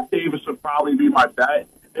Davis. Zach Davis would probably be my bet,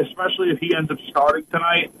 especially if he ends up starting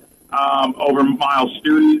tonight over Miles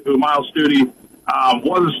Studi, who Miles Studi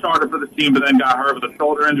was a starter for the team but then got hurt with a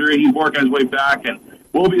shoulder injury. He's working his way back and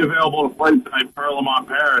will be available to play tonight for Lamont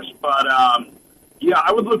Paris. But,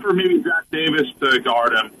 I would look for maybe Zach Davis to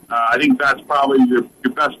guard him. I think that's probably your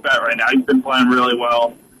best bet right now. He's been playing really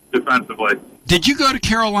well defensively. Did you go to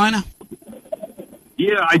Carolina?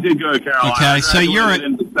 Yeah, I did go to Carolina. Okay, so you're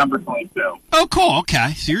in December 22. Oh, cool.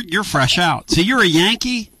 Okay, so you're fresh out. So you're a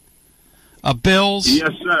Yankee, a Bills,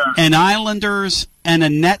 yes, sir, an Islanders, and a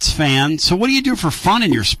Nets fan. So what do you do for fun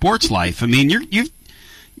in your sports life? I mean, you've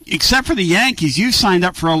except for the Yankees, you've signed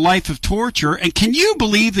up for a life of torture. And can you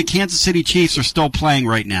believe the Kansas City Chiefs are still playing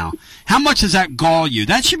right now? How much does that gall you?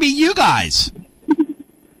 That should be you guys.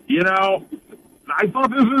 you know, I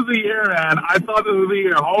thought this was the year, man. I thought this was the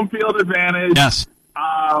year. Home field advantage. Yes.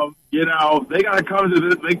 You know, they got to come to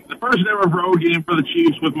this. The first ever road game for the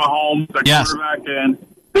Chiefs with Mahomes, their quarterback, and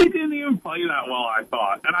they didn't even play that well, I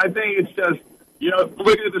thought. And I think it's just, you know,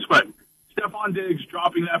 look at it this way. Stephon Diggs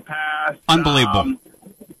dropping that pass. Unbelievable.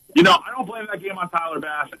 You know, I don't blame that game on Tyler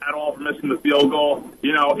Bass at all for missing the field goal.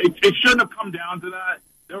 You know, it shouldn't have come down to that.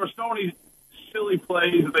 There were so many silly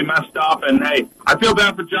plays that they messed up. And, hey, I feel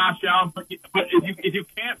bad for Josh Allen, but if you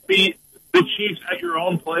can't beat the Chiefs at your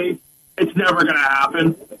own place, it's never going to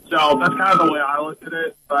happen. So that's kind of the way I look at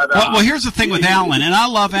it. But, well, here's the thing with Allen, and I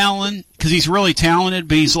love Allen because he's really talented,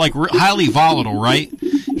 but he's like highly volatile, right?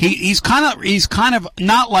 He's kind of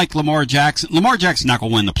not like Lamar Jackson. Lamar Jackson's not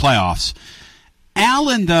going to win the playoffs.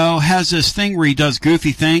 Allen, though, has this thing where he does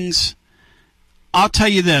goofy things. I'll tell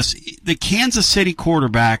you this. The Kansas City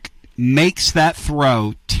quarterback makes that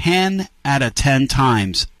throw 10 out of 10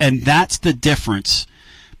 times, and that's the difference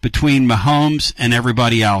between Mahomes and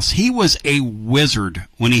everybody else. He was a wizard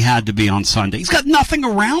when he had to be on Sunday. He's got nothing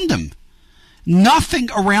around him. Nothing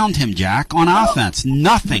around him, Jack, on offense.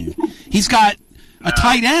 Nothing. He's got a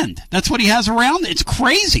tight end. That's what he has around. It's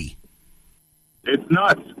crazy. It's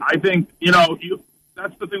nuts. I think, you know,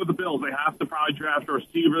 that's the thing with the Bills. They have to probably draft a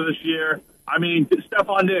receiver this year. I mean,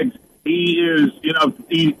 Stephon Diggs, he is, you know,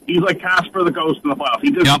 he's like Casper the Ghost in the playoffs. He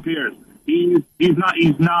disappears. Yep.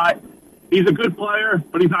 He's a good player,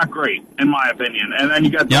 but he's not great, in my opinion. And then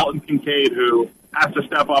you got Dalton Kincaid, who has to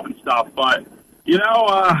step up and stuff. But, you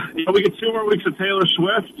know, we get 2 more weeks of Taylor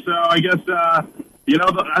Swift, so I guess, you know,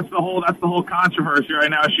 that's the whole controversy right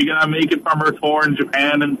now. Is she gonna make it from her tour in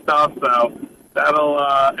Japan and stuff? So that'll.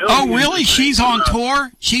 Oh, really? She's on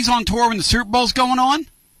tour. She's on tour when the Super Bowl's going on.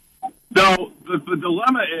 So the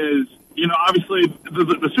dilemma is, you know, obviously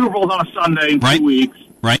the Super Bowl's on a Sunday in 2 weeks.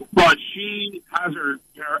 Right. But she has her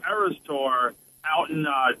Eras tour out in,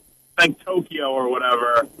 I think, Tokyo or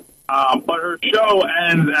whatever. But her show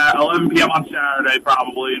ends at 11 p.m. on Saturday,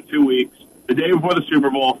 probably, in 2 weeks, the day before the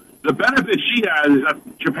Super Bowl. The benefit she has is that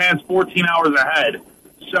Japan's 14 hours ahead.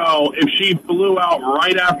 So if she flew out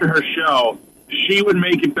right after her show, she would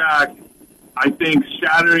make it back, I think,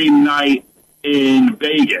 Saturday night in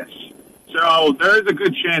Vegas. So there's a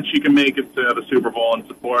good chance she can make it to the Super Bowl and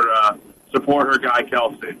support her guy,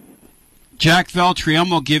 Kelsey. Jack Veltri, I'm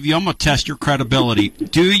going to test your credibility.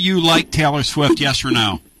 Do you like Taylor Swift, yes or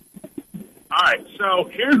no? All right, so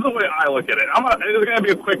here's the way I look at it. It's going to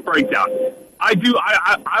be a quick breakdown.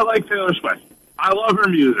 I like Taylor Swift. I love her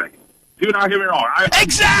music. Do not get me wrong.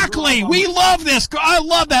 Exactly! We love this girl. I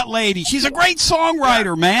love that lady. She's a great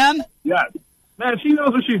songwriter, man. Yes. Man, she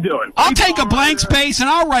knows what she's doing. I'll take a blank space and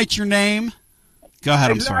I'll write your name. Go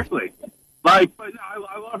ahead, exactly. I'm sorry. But no,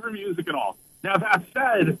 I love her music and all. Now, that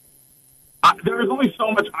said, there is only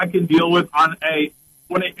so much I can deal with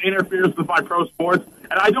when it interferes with my pro sports.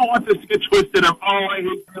 And I don't want this to get twisted of, I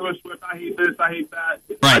hate Taylor Swift, I hate this, I hate that.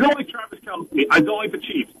 Right. I don't like Travis Kelce. I don't like the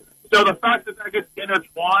Chiefs. So the fact that gets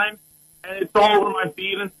intertwined and it's all over my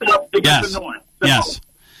feed and stuff, it gets annoying. So, yes.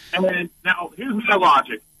 And then, now, here's my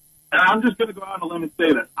logic. And I'm just going to go out on a limb and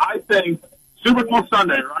say this. I think Super Bowl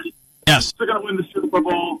Sunday, right? Yes. They're going to win the Super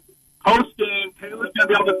Bowl. Post game, Taylor's going to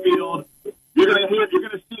be on the field. You're going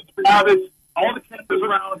to see Travis, all the campers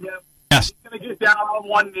around him. Yes. He's going to get down on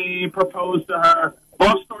one knee, propose to her.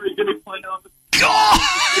 Love Story's going to be playing on the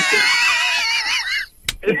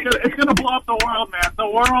It's going to blow up the world, man. The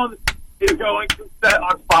world is going to set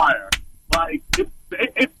on fire. Like,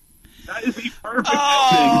 that is the perfect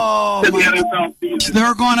ending to the NFL season.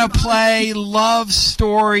 They're going to play Love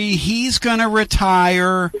Story. He's going to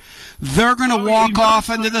retire. They're going to walk off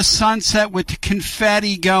into the sunset with the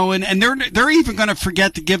confetti going, and they're even going to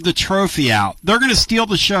forget to give the trophy out. They're going to steal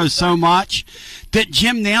the show so much that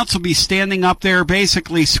Jim Nantz will be standing up there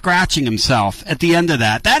basically scratching himself at the end of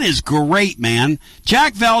that. That is great, man.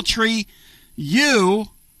 Jack Veltri, you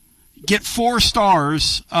get 4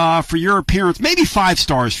 stars for your appearance, maybe 5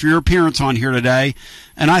 stars for your appearance on here today,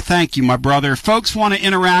 and I thank you, my brother. If folks want to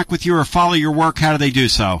interact with you or follow your work, how do they do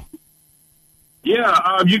so?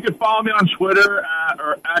 Yeah, you can follow me on Twitter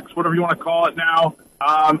or X, whatever you want to call it now,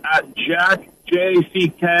 at Jack,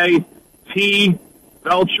 J-C-K-T,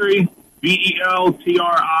 Veltri,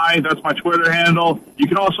 V-E-L-T-R-I. That's my Twitter handle. You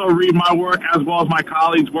can also read my work as well as my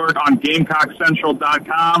colleagues' work on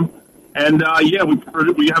GamecockCentral.com. And,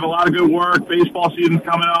 we have a lot of good work. Baseball season's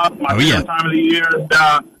coming up, my favorite time of the year.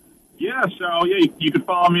 Yeah, so you can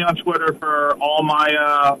follow me on Twitter for all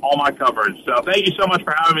my coverage. So thank you so much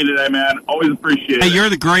for having me today, man. Always appreciate it. Hey, you're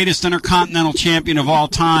the greatest intercontinental champion of all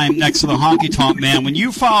time next to the honky tonk man. When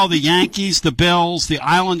you follow the Yankees, the Bills, the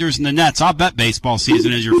Islanders, and the Nets, I'll bet baseball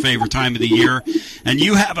season is your favorite time of the year. And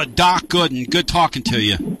you have a Doc Gooden. Good talking to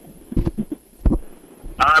you. All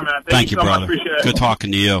right, man. Thank you so brother. much. Appreciate it. Good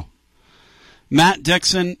talking to you. Matt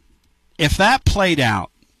Dixon, if that played out,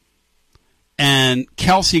 and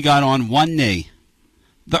Kelsey got on one knee,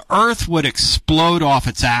 the earth would explode off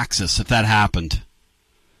its axis if that happened.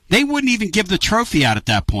 They wouldn't even give the trophy out at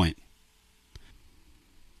that point.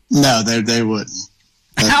 No, they wouldn't.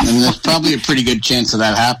 There's probably a pretty good chance of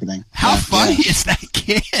that happening. How funny is that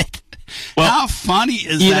kid? How funny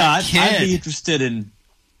is that kid? I'd be interested in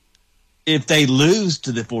if they lose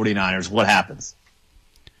to the 49ers, what happens?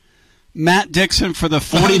 Matt Dixon, for the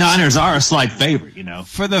 49ers are a slight favorite,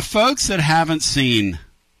 For the folks that haven't seen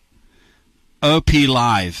OP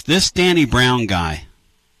live, this Danny Brown guy,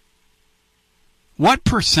 what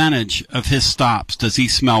percentage of his stops does he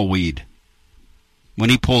smell weed when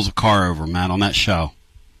he pulls a car over, Matt, on that show?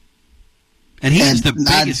 And he is the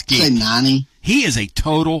biggest geek. I'd say 90. He is a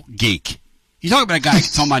total geek. You talk about a guy that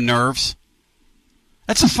gets on my nerves.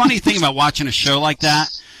 That's the funny thing about watching a show like that.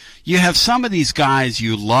 You have some of these guys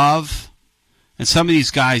you love, and some of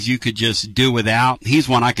these guys you could just do without. He's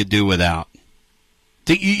one I could do without.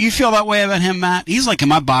 Do you feel that way about him, Matt? He's like in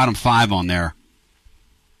my bottom 5 on there.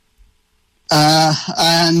 No.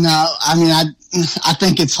 I mean, I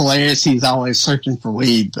think it's hilarious. He's always searching for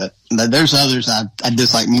weed, but there's others I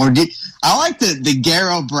dislike more. I like the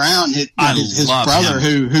Garrow Brown, his brother,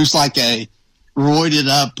 who's like a roided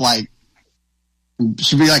up, like,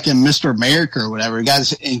 should be like in Mr. America or whatever. The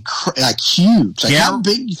guy's like huge. Like, how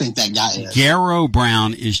big do you think that guy is? Garrow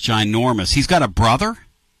Brown is ginormous. He's got a brother?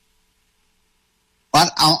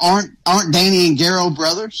 But aren't Danny and Garrow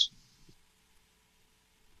brothers?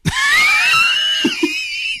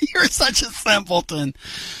 You're such a simpleton.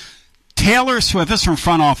 Taylor Swift, this is from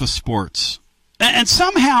Front Office Sports. And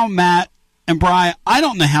somehow, Matt and Brian, I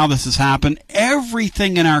don't know how this has happened.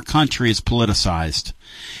 Everything in our country is politicized.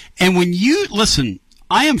 And when you, listen,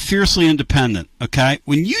 I am fiercely independent, okay?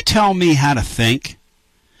 When you tell me how to think,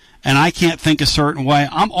 and I can't think a certain way,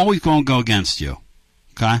 I'm always going to go against you,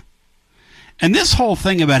 okay? And this whole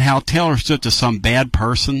thing about how Taylor Swift is some bad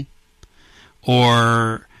person,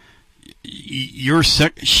 or you're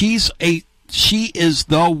sick, she is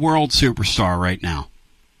the world superstar right now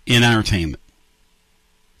in entertainment.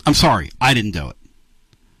 I'm sorry, I didn't do it.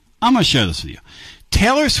 I'm going to share this with you.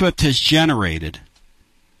 Taylor Swift has generated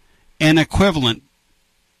an equivalent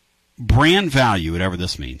brand value, whatever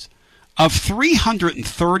this means, of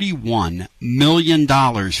 $331 million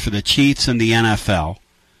for the Chiefs and the NFL,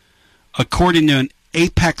 according to an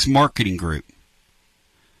Apex marketing group.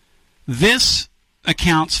 This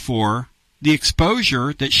accounts for the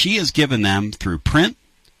exposure that she has given them through print,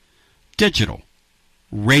 digital,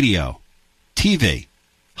 radio, TV,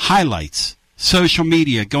 highlights, social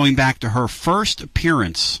media, going back to her first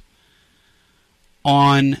appearance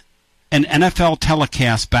on an NFL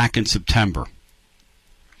telecast back in September.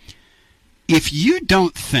 If you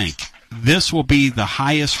don't think this will be the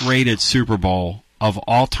highest rated Super Bowl of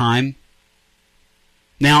all time,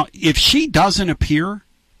 now, if she doesn't appear,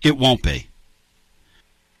 it won't be.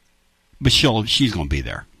 But she's going to be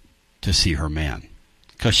there to see her man,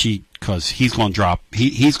 because he's going to drop.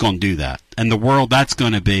 He's going to do that, and the world that's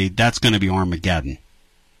going to be Armageddon.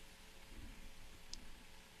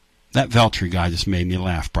 That Veltri guy just made me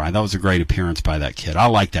laugh, Brian. That was a great appearance by that kid. I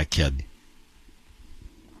like that kid.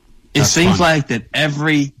 It seems like that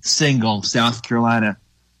every single South Carolina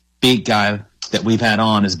beat guy that we've had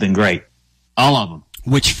on has been great. All of them.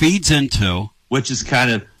 Which feeds into... Which is kind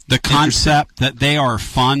of... the concept that they are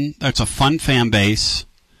fun. That's a fun fan base.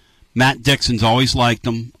 Matt Dixon's always liked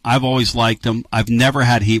them. I've always liked them. I've never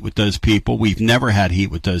had heat with those people. We've never had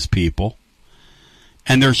heat with those people.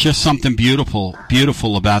 And there's just something beautiful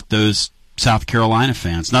about those South Carolina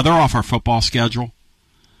fans. Now, they're off our football schedule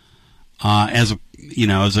as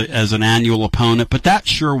an annual opponent, but that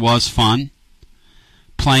sure was fun.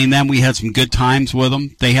 Playing them, we had some good times with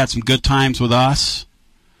them. They had some good times with us.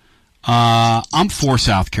 I'm for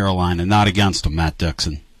South Carolina, not against them, Matt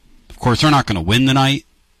Dixon. Of course, they're not going to win tonight.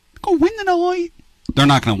 They're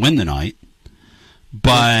not going to win tonight.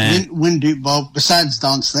 But besides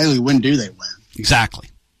Don Staley, when do they win? Exactly.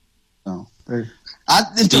 So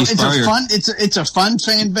it's a fun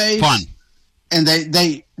fan base. Fun. And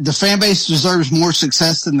the fan base deserves more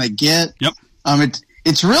success than they get. Yep.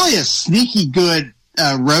 It's really a sneaky good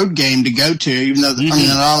road game to go to, even though they're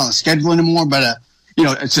not on the schedule anymore. But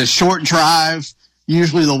it's a short drive.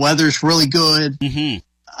 Usually the weather's really good. Mm-hmm.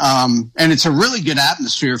 And it's a really good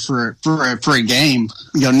atmosphere for a game.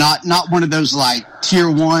 Not one of those like tier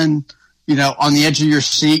one, on the edge of your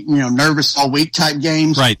seat, nervous all week type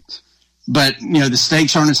games. Right. But, the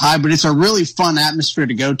stakes aren't as high, but it's a really fun atmosphere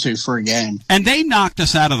to go to for a game. And they knocked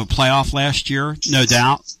us out of the playoff last year, no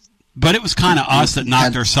doubt. But it was kind of us that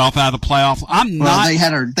knocked ourselves out of the playoff.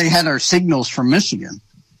 They had our signals from Michigan.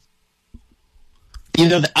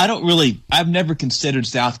 I've never considered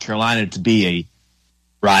South Carolina to be a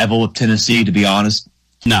rival of Tennessee, to be honest.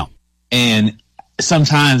 No. And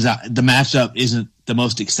sometimes the matchup isn't the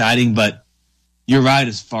most exciting, but you're right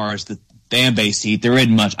as far as the fan base heat. There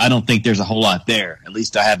isn't much. I don't think there's a whole lot there. At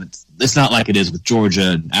least I haven't. It's not like it is with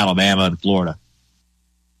Georgia and Alabama and Florida.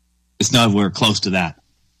 It's nowhere close to that.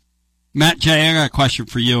 Matt J., I got a question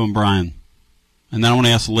for you and Brian. And then I want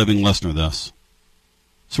to ask the living listener this.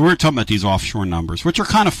 So we're talking about these offshore numbers, which are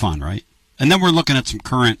kind of fun, right? And then we're looking at some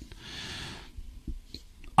current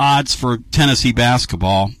odds for Tennessee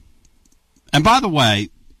basketball. And by the way,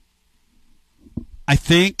 I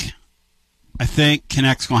think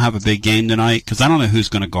Kinect's going to have a big game tonight because I don't know who's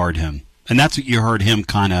going to guard him. And that's what you heard him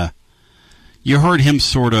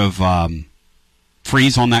sort of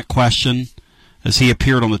freeze on that question as he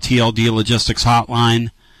appeared on the TLD Logistics Hotline.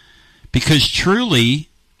 Because truly,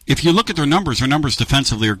 if you look at their numbers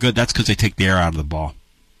defensively are good. That's because they take the air out of the ball.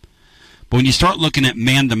 But when you start looking at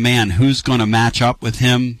man-to-man, who's going to match up with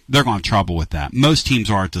him, they're going to have trouble with that. Most teams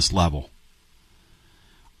are at this level.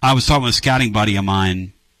 I was talking with a scouting buddy of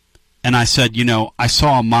mine, and I said, I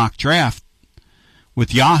saw a mock draft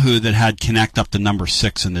with Yahoo that had Kinect up to number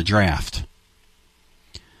 6 in the draft.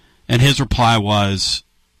 And his reply was,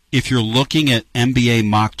 if you're looking at NBA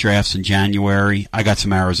mock drafts in January, I got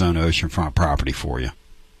some Arizona oceanfront property for you.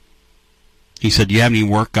 He said, you haven't even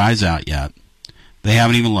worked guys out yet. They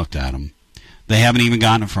haven't even looked at them. They haven't even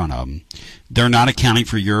gotten in front of them. They're not accounting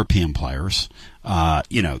for European players.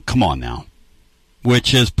 Come on now.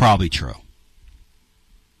 Which is probably true.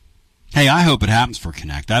 Hey, I hope it happens for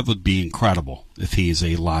Kinect. That would be incredible if he's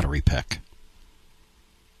a lottery pick.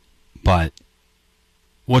 But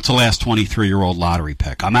what's the last 23-year-old lottery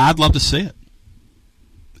pick? I'd love to see it.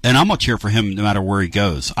 And I'm going to cheer for him no matter where he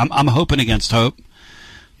goes. I'm hoping against hope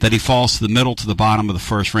that he falls to the middle to the bottom of the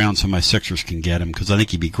first round so my Sixers can get him, because I think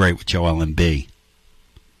he'd be great with Joel Embiid.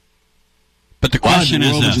 But the question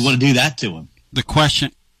is this. Why would you want to do that to him? The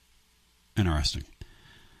question... Interesting.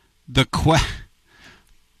 Good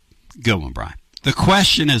one, Brian. The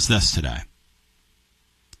question is this today.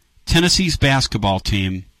 Tennessee's basketball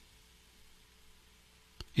team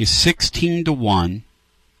is 16-1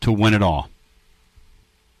 to win it all.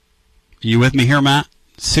 Are you with me here, Matt?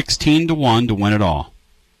 16-1 to win it all.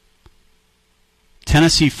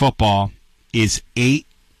 Tennessee football is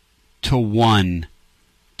 8-1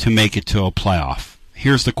 to make it to a playoff.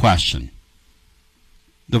 Here's the question.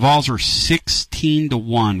 The Vols are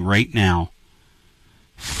 16-1 right now.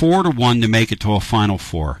 4-1 to make it to a Final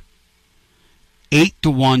Four.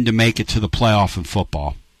 8-1 to make it to the playoff in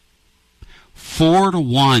football.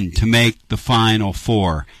 4-1 to make the Final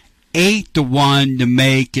Four. 8-1 to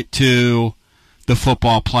make it to the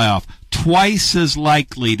football playoff. Twice as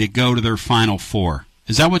likely to go to their Final Four.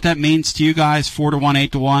 Is that what that means to you guys? 4-1,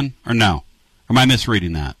 8-1? Or no? Or am I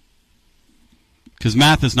misreading that? Because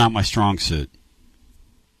math is not my strong suit.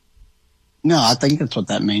 No, I think that's what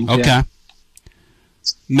that means. Okay. Yeah.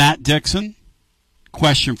 Matt Dixon,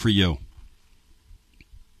 question for you.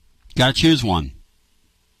 Got to choose one.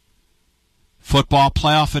 Football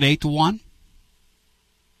playoff at 8-1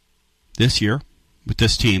 this year with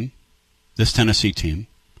this team, this Tennessee team,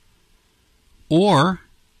 or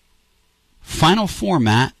Final Four,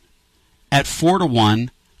 Matt, at 4-1.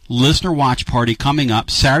 Listener watch party coming up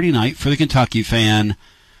Saturday night for the Kentucky fan.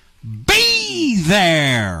 Be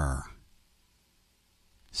there.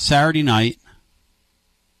 Saturday night,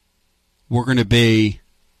 we're going to be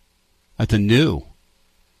at the new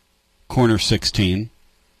Corner 16,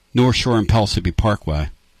 North Shore and Pellissippi Parkway.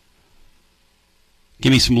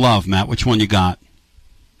 Give me some love, Matt. Which one you got?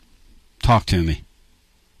 Talk to me.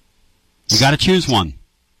 You got to choose one.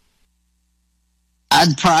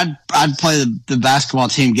 I'd play the basketball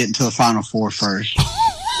team getting to the Final Four first.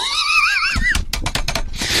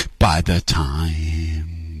 By the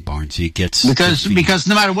time Barnesy gets... Because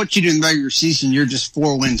no matter what you do in the regular season, you're just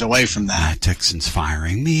 4 wins away from that. Matt Dixon's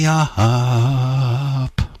firing me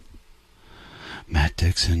up. Matt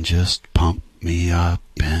Dixon just pumped me up,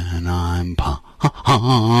 and I'm pumped.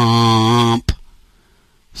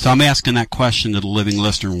 So I'm asking that question to the living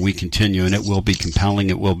listener when we continue, and it will be compelling,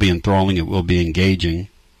 it will be enthralling, it will be engaging.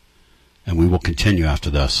 and we will continue after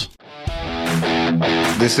this.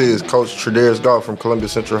 This is Coach Tredaris Goff from Columbia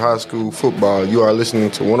Central High School football. You are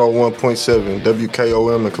listening to 101.7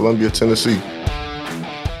 WKOM in Columbia, Tennessee.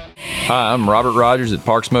 Hi, I'm Robert Rogers at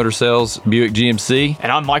Parks Motor Sales Buick GMC.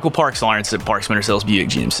 And I'm Michael Parks Lawrence at Parks Motor Sales Buick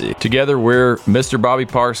GMC. Together, we're Mr. Bobby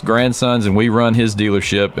Parks' grandsons, and we run his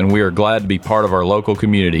dealership, and we are glad to be part of our local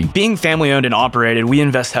community. Being family-owned and operated, we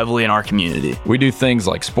invest heavily in our community. We do things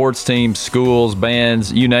like sports teams, schools,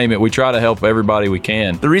 bands, you name it. We try to help everybody we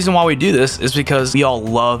can. The reason why we do this is because we all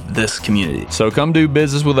love this community. So come do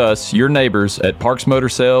business with us, your neighbors, at Parks Motor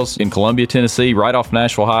Sales in Columbia, Tennessee, right off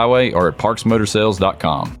Nashville Highway, or at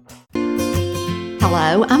parksmotorsales.com.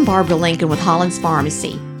 Hello, I'm Barbara Lincoln with Holland's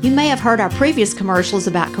Pharmacy. You may have heard our previous commercials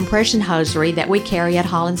about compression hosiery that we carry at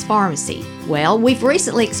Holland's Pharmacy. Well, we've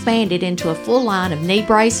recently expanded into a full line of knee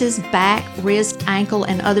braces, back, wrist, ankle,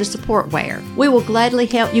 and other support wear. We will gladly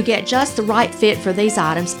help you get just the right fit for these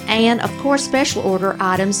items and, of course, special order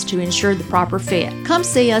items to ensure the proper fit. Come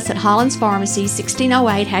see us at Holland's Pharmacy,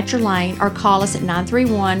 1608 Hatcher Lane, or call us at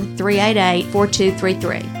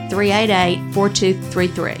 931-388-4233.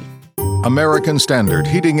 388-4233. American Standard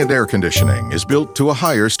Heating and Air Conditioning is built to a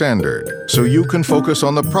higher standard, so you can focus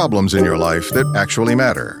on the problems in your life that actually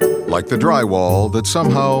matter, like the drywall that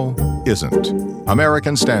somehow isn't.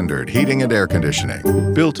 American Standard Heating and Air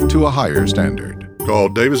Conditioning, built to a higher standard. Call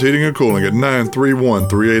Davis Heating and Cooling at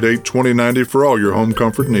 931-388-2090 for all your home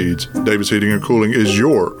comfort needs. Davis Heating and Cooling is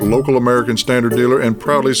your local American Standard dealer and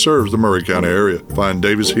proudly serves the Murray County area. Find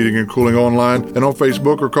Davis Heating and Cooling online and on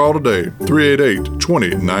Facebook or call today,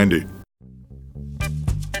 388-2090.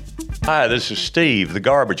 Hi, this is Steve, the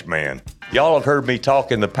garbage man. Y'all have heard me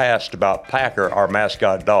talk in the past about Packer, our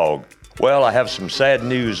mascot dog. Well, I have some sad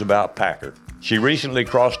news about Packer. She recently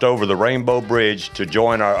crossed over the Rainbow Bridge to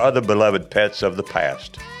join our other beloved pets of the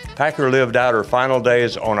past. Packer lived out her final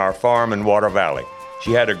days on our farm in Water Valley.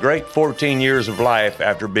 She had a great 14 years of life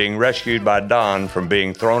after being rescued by Don from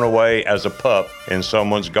being thrown away as a pup in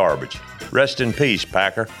someone's garbage. Rest in peace,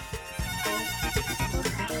 Packer.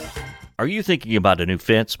 Are you thinking about a new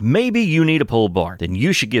fence? Maybe you need a pole barn. Then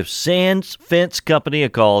you should give Sands Fence Company a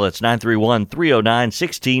call. That's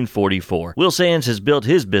 931-309-1644. Will Sands has built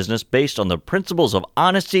his business based on the principles of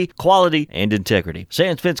honesty, quality, and integrity.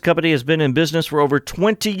 Sands Fence Company has been in business for over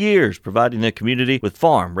 20 years, providing the community with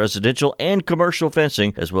farm, residential, and commercial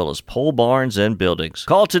fencing, as well as pole barns and buildings.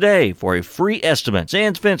 Call today for a free estimate.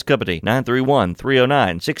 Sands Fence Company,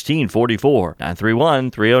 931-309-1644.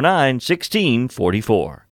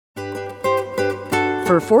 931-309-1644.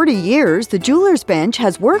 For 40 years, the Jewelers Bench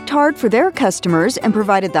has worked hard for their customers and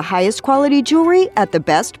provided the highest quality jewelry at the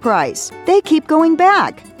best price. They keep going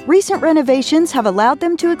back. Recent renovations have allowed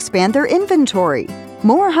them to expand their inventory.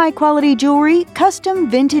 More high-quality jewelry, custom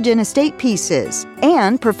vintage and estate pieces,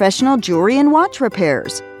 and professional jewelry and watch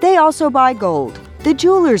repairs. They also buy gold. The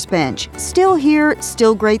Jewelers Bench, still here,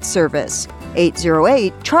 still great service.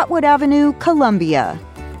 808 Trotwood Avenue, Columbia.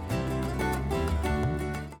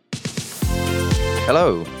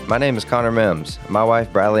 Hello, my name is Connor Mims. My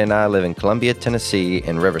wife Bradley and I live in Columbia, Tennessee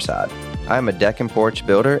in Riverside. I am a deck and porch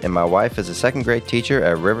builder and my wife is a second grade teacher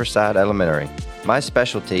at Riverside Elementary. My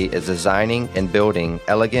specialty is designing and building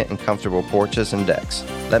elegant and comfortable porches and decks.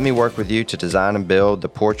 Let me work with you to design and build the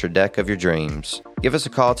porch or deck of your dreams. Give us a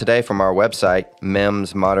call today from our website,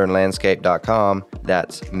 mimsmodernlandscape.com.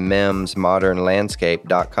 That's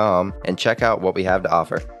mimsmodernlandscape.com, and check out what we have to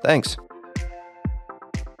offer. Thanks.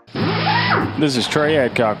 This is Trey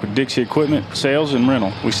Adcock with Dixie Equipment Sales and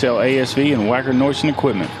Rental. We sell ASV and Wacker Neuson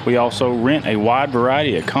equipment. We also rent a wide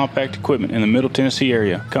variety of compact equipment in the Middle Tennessee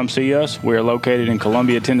area. Come see us. We are located in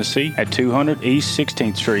Columbia, Tennessee at 200 East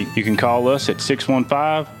 16th Street. You can call us at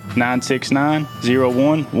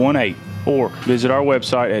 615-969-0118 or visit our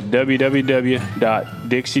website at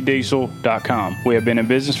www.dixiediesel.com. We have been in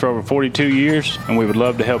business for over 42 years and we would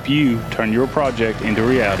love to help you turn your project into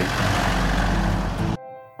reality.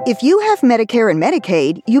 If you have Medicare and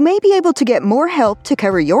Medicaid, you may be able to get more help to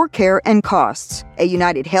cover your care and costs. A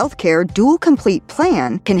United Healthcare Dual Complete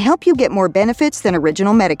Plan can help you get more benefits than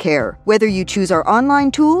original Medicare. Whether you choose our online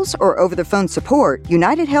tools or over-the-phone support,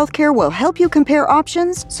 United Healthcare will help you compare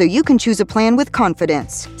options so you can choose a plan with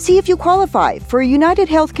confidence. See if you qualify for a United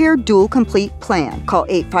Healthcare Dual Complete Plan. Call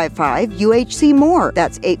 855-UHC-MORE.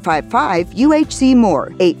 That's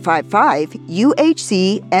 855-UHC-MORE.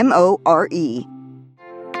 855-UHC-MORE.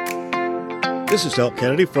 This is Elk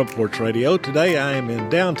Kennedy from Porch Radio. Today I am in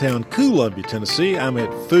downtown Columbia, Tennessee. I'm at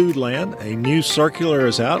Foodland. A new circular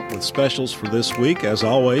is out with specials for this week. As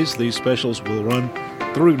always, these specials will run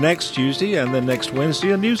through next Tuesday, and then next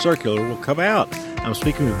Wednesday a new circular will come out. I'm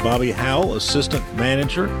speaking with Bobby Howell, assistant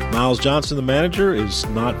manager. Miles Johnson, the manager, is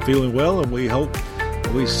not feeling well, and we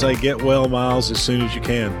say get well, Miles, as soon as you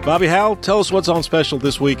can. Bobby Howell, tell us what's on special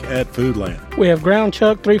this week at Foodland. We have ground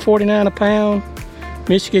chuck, $3.49 a pound.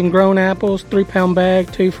 Michigan grown apples, 3-pound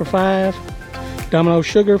bag, 2 for $5. Domino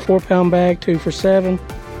sugar, 4-pound bag, 2 for $7.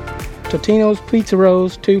 Totino's pizza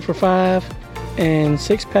rolls, 2 for $5. And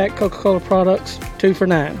 6-pack Coca-Cola products, 2 for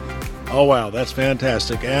 $9. Oh, wow, that's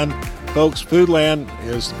fantastic. And, folks, Foodland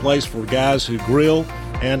is the place for guys who grill,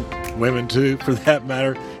 and women too, for that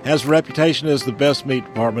matter. Has a reputation as the best meat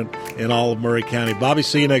department in all of Murray County. Bobby,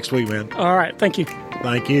 see you next week, man. All right, thank you.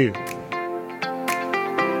 Thank you.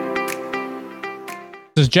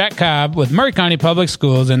 This is Jack Cobb with Murray County Public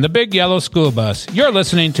Schools and the Big Yellow School Bus. You're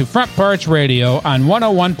listening to Front Porch Radio on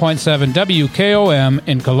 101.7 WKOM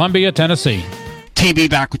in Columbia, Tennessee. TB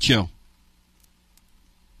back with you.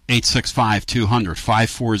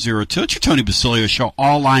 865-200-5402. It's your Tony Basilio show.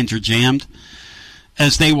 All lines are jammed,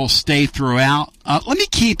 as they will stay throughout. Let me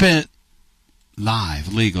keep it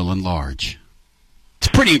live, legal, and large. It's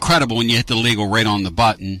pretty incredible when you hit the legal right on the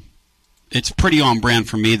button. It's pretty on brand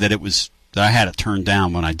for me that I had it turned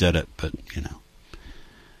down when I did it, but,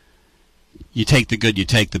 you take the good, you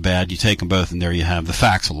take the bad, you take them both, and there you have the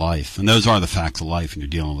facts of life. And those are the facts of life, and you're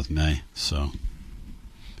dealing with me. So, all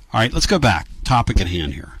right, let's go back. Topic at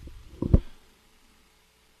hand here.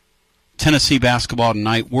 Tennessee basketball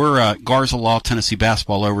tonight. We're Garza Law, Tennessee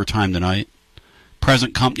basketball overtime tonight.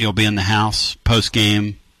 Present company will be in the house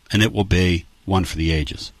post-game, and it will be one for the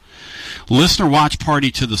ages. Listener watch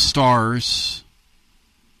party to the Stars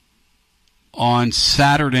on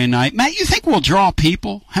Saturday night. Matt, you think we'll draw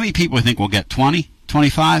people? How many people do you think we'll get? 20?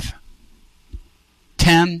 25?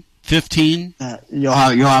 10? 15? You'll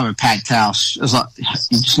have a packed house. You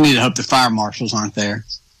just need to hope the fire marshals aren't there.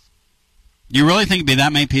 You really think it'd be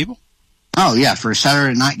that many people? Oh, yeah. For a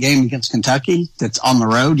Saturday night game against Kentucky that's on the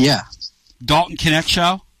road, yeah. Dalton Connect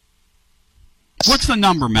show? What's the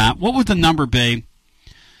number, Matt? What would the number be?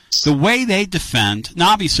 The way they defend,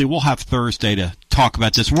 now obviously we'll have Thursday to talk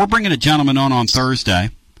about this. We're bringing a gentleman on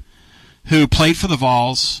Thursday who played for the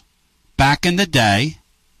Vols back in the day,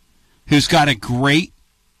 who's got a great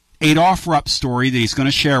Adolph Rupp story that he's going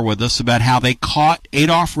to share with us about how they caught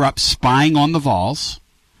Adolph Rupp spying on the Vols,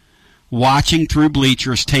 watching through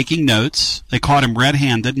bleachers, taking notes. They caught him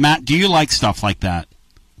red-handed. Matt, do you like stuff like that?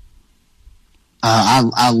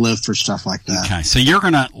 I live for stuff like that. Okay, so you're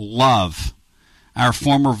going to love our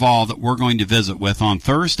former Vol that we're going to visit with on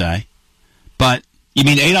Thursday. But you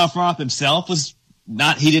mean Adolph Rupp himself was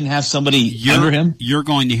not? He didn't have somebody under him. You're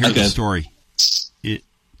going to hear the story.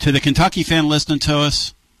 To the Kentucky fan listening to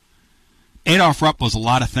us, Adolph Rupp was a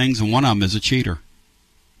lot of things, and one of them is a cheater.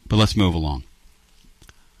 But let's move along.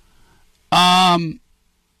 And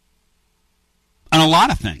a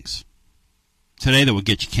lot of things today that would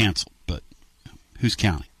get you canceled, but who's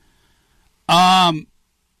counting?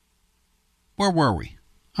 Where were we?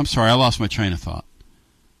 I'm sorry, I lost my train of thought.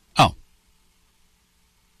 Oh.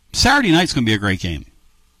 Saturday night's going to be a great game.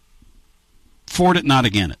 For it, not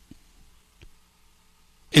again it.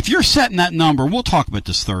 If you're setting that number, we'll talk about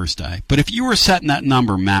this Thursday, but if you were setting that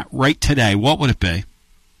number, Matt, right today, what would it be?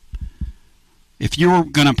 If you were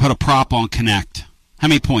going to put a prop on Connect, how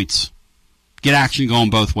many points? Get action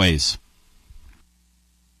going both ways.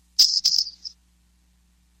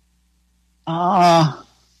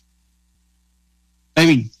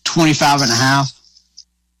 Maybe 25.5.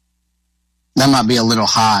 That might be a little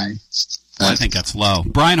high. I think that's low.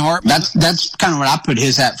 Brian Hartman. That's kind of what I put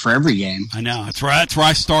his at for every game. I know. That's where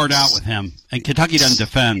I started out with him. And Kentucky doesn't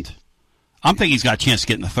defend. I'm thinking he's got a chance to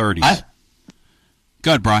get in the 30s.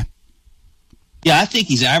 Go ahead, Brian. Yeah, I think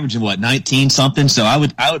he's averaging, 19 something. So I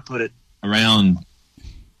would put it around.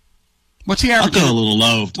 What's the average? I'll go a little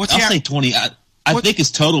low. I'll say 20. I think his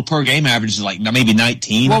total per game average is maybe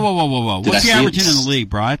 19. Whoa. What's the averaging in the league,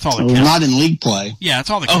 Brian? That's all that counts. Not in league play. Yeah, that's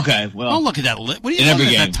all that counts. Okay, well. Don't look at that. What are you talking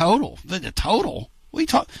about? That total? The total? What are you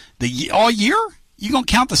talking? All year? You going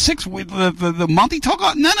to count the 6, the month he talk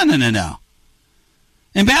about? No.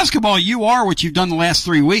 In basketball, you are what you've done the last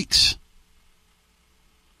 3 weeks.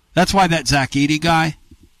 That's why that Zach Edey guy,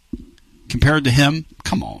 compared to him,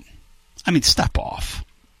 come on. I mean, step off.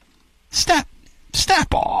 Step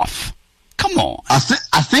off. Come on. I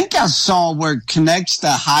think I saw where Connect's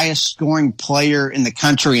the highest scoring player in the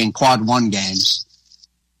country in Quad 1 games.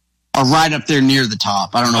 Or right up there near the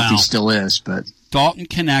top. I don't know if he still is, but Dalton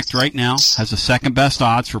Connect right now has the second best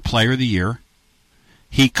odds for Player of the Year.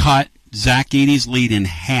 He cut Zach Edey's lead in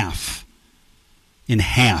half in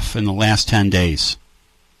the last 10 days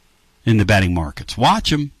in the betting markets.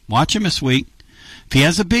 Watch him this week. If he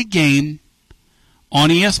has a big game, on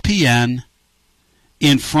ESPN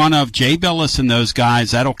in front of Jay Billis and those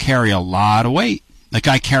guys, that'll carry a lot of weight. That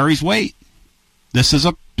guy carries weight. This is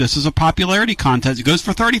a popularity contest. It goes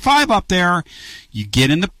for 35 up there.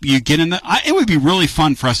 It would be really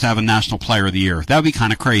fun for us to have a National Player of the Year. That would be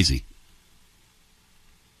kind of crazy.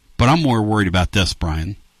 But I'm more worried about this,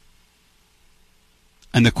 Brian.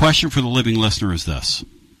 And the question for the living listener is this.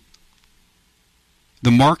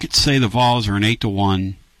 The markets say the Vols are an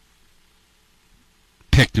 8-1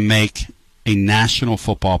 pick to make a National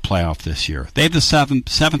Football Playoff this year. They have the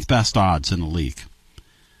seventh best odds in the league.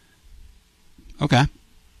 Okay,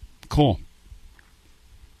 cool.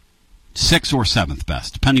 6th or 7th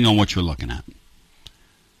best, depending on what you're looking at.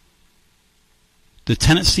 The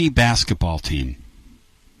Tennessee basketball team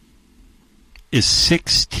is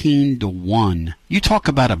 16-1. You talk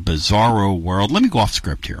about a bizarro world. Let me go off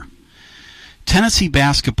script here. Tennessee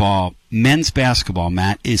basketball, men's basketball,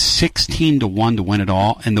 Matt, is 16-1 to win it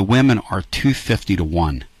all, and the women are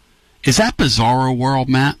 250-1. Is that bizarro world,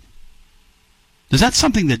 Matt? Is that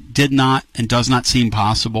something that did not and does not seem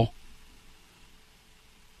possible?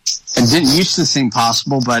 It didn't used to seem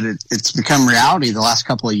possible, but it's become reality the last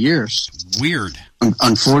couple of years. Weird.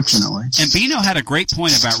 Unfortunately. And Bino had a great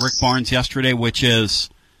point about Rick Barnes yesterday, which is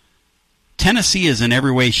Tennessee is in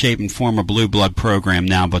every way, shape, and form a blue blood program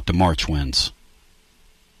now, but the March wins.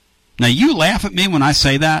 Now, you laugh at me when I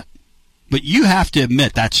say that, but you have to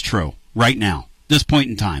admit that's true right now, this point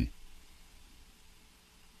in time.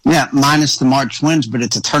 Yeah, minus the March wins, but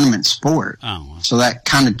it's a tournament sport. Oh, well. So that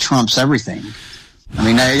kind of trumps everything.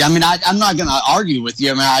 I'm not going to argue with you.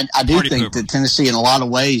 I mean, I do think that Tennessee, in a lot of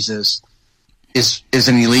ways, is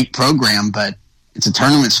an elite program, but it's a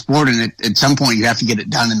tournament sport, and at some point you have to get it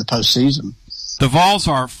done in the postseason. The Vols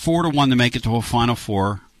are 4-1 to make it to a Final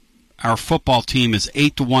Four. Our football team is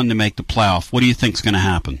 8-1 to make the playoff. What do you think is going to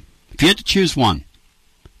happen? If you had to choose one,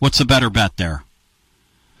 what's the better bet there?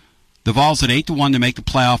 The Vols at 8-1 to make the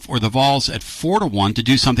playoff, or the Vols at 4-1 to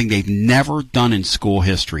do something they've never done in school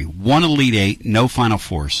history. One Elite Eight, no Final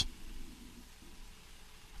Fours.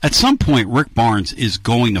 At some point, Rick Barnes is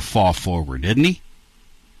going to fall forward, isn't he?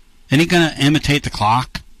 Isn't he going to imitate the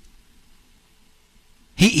clock?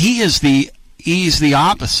 He's the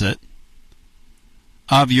opposite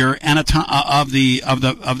of your of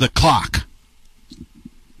the clock.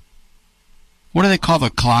 What do they call the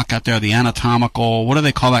clock out there? The anatomical. What do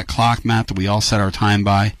they call that clock, Matt, that we all set our time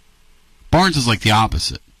by? Barnes is like the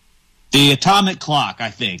opposite. The atomic clock,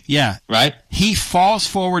 I think. Yeah. Right? He falls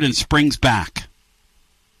forward and springs back.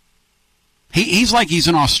 He's like he's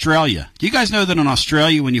in Australia. Do you guys know that in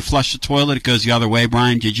Australia, when you flush the toilet, it goes the other way,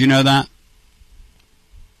 Brian? Did you know that?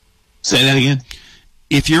 Say that again.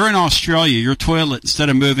 If you're in Australia, your toilet, instead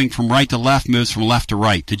of moving from right to left, moves from left to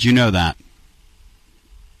right. Did you know that?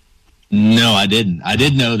 No, I didn't. I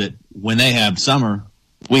did know that when they have summer,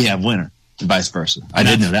 we have winter, and vice versa. I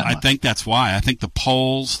did know that much. I think that's why. I think the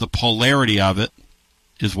polarity of it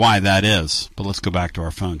is why that is. But let's go back to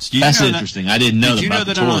our phones. That's interesting. I didn't know that. Did you know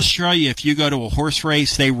that in Australia, if you go to a horse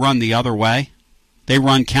race, they run the other way? They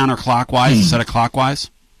run counterclockwise instead of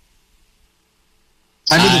clockwise?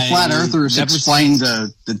 How did the flat earthers explain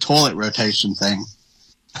the toilet rotation thing?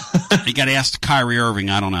 You got to ask Kyrie Irving.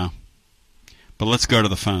 I don't know. But let's go to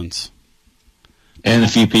the phones. And a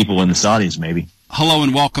few people in the Saudis, maybe. Hello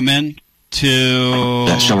and welcome in to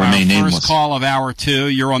that shall our remain first nameless. Call of hour 2.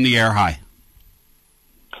 You're on the air. Hi.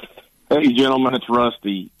 Hey, gentlemen, it's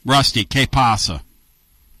Rusty. Rusty, que pasa?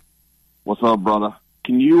 What's up, brother?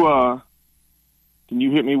 Can you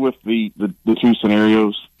hit me with the two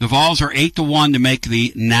scenarios? The Vols are 8-1 to make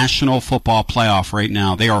the National Football Playoff right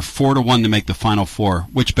now. They are 4-1 to make the Final Four.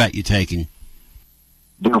 Which bet you taking?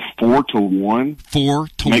 They're 4-1?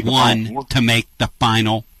 4-1 to make the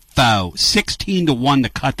Final Four. 16-1 to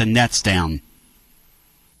cut the nets down.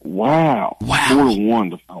 Wow.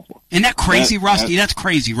 4-1 to Final Four. Isn't that crazy, Rusty? That's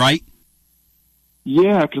crazy, right?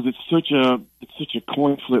 Yeah, because it's such a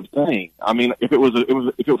coin flip thing. I mean, if it was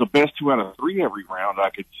a best 2 out of 3 every round,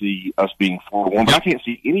 I could see us being 4-1. But I can't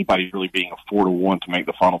see anybody really being a 4-1 to make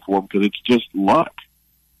the Final Four because it's just luck.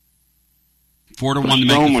 4-1 to make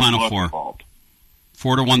the Final Four. Involved.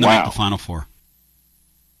 4-1 to make the Final Four.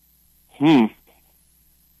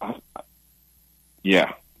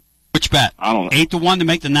 Yeah. Which bet? I don't know. 8-1 to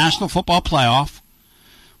make the National Football Playoff,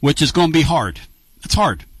 which is going to be hard. It's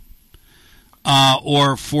hard.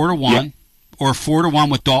 Or 4-1, or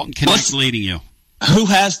 4-1 with Dalton Knecht leading you. Who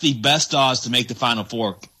has the best odds to make the Final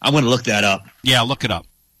Four? I'm going to look that up. Yeah, look it up.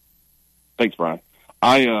 Thanks, Brian.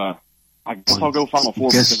 I guess I'll go Final Four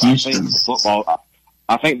because I think the football.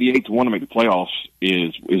 I think the 8-1 to make the playoffs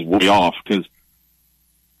is way off because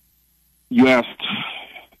you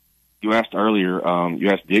asked earlier. You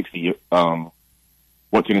asked Dixie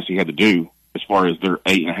what Tennessee had to do as far as their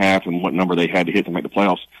 8.5 and what number they had to hit to make the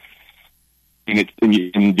playoffs.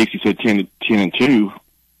 And Dixie said 10-2,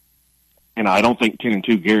 and I don't think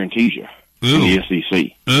 10-2 guarantees you in the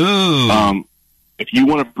SEC. Ooh. If you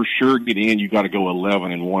want to for sure get in, you got to go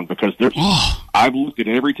 11-1 because there's. I've looked at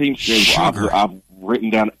every team's schedule. I've written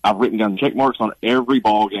down check marks on every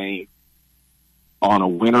ball game, on a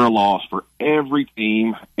win or a loss for every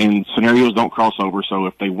team, and scenarios don't cross over. So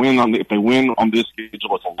if they win on this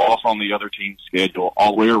schedule, it's a loss on the other team's schedule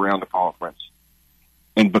all the way around the conference.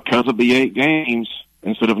 And because of the 8 games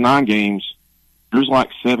instead of 9 games, there's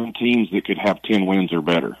like 7 teams that could have 10 wins or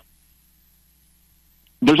better.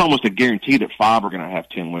 There's almost a guarantee that 5 are going to have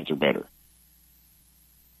 10 wins or better.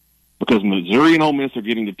 Because Missouri and Ole Miss are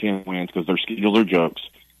getting to 10 wins because their schedules are jokes.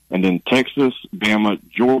 And then Texas, Bama,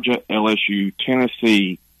 Georgia, LSU,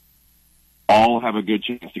 Tennessee all have a good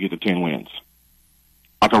chance to get to 10 wins.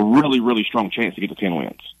 Like a really, really strong chance to get to 10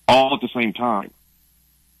 wins. All at the same time.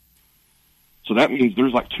 So that means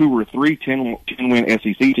there's like 2 or 3 10-win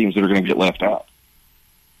SEC teams that are going to get left out.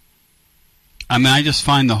 I mean, I just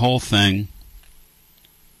find the whole thing...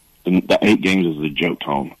 The 8 games is a joke,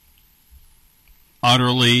 Tom.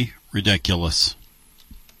 Utterly ridiculous.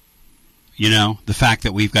 You know, the fact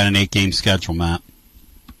that we've got an 8-game schedule, Matt.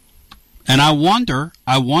 And I wonder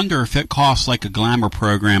if it costs like a glamour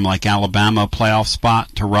program like Alabama a playoff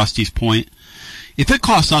spot, to Rusty's point. If it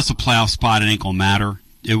costs us a playoff spot, it ain't going to matter.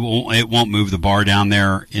 It won't move the bar down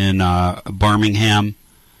there in Birmingham.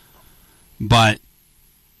 But,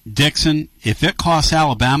 Dixon, if it costs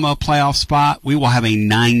Alabama a playoff spot, we will have a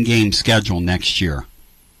 9-game schedule next year.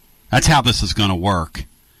 That's how this is going to work.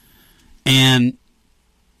 And,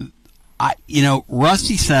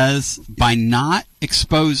 Rusty says by not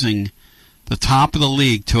exposing the top of the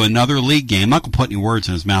league to another league game, I'm not going to put any words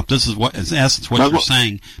in his mouth. This is what, in essence, what you're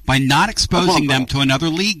saying. By not exposing them to another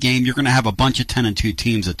league game, you're going to have a bunch of 10-2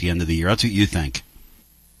 teams at the end of the year. That's what you think.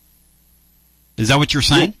 Is that what you're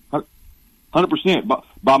saying? Yeah, 100%. But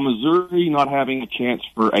by Missouri not having a chance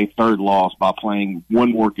for a third loss by playing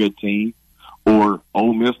one more good team, or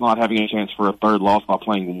Ole Miss not having a chance for a third loss by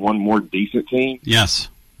playing one more decent team. Yes.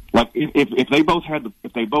 Like if they both had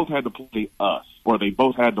to play us, or they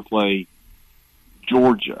both had to play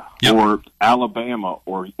Georgia, or Alabama,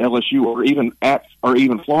 or LSU, or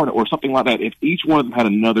even Florida, or something like that. If each one of them had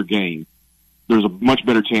another game, there's a much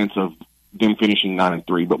better chance of them finishing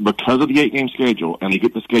 9-3. But because of the 8-game schedule, and they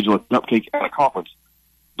get the schedule at cupcake at a conference,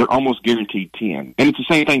 they're almost guaranteed 10. And it's the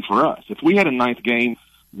same thing for us. If we had a 9th game,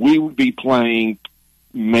 we would be playing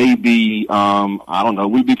maybe,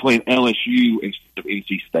 we'd be playing LSU instead of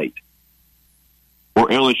NC State. Or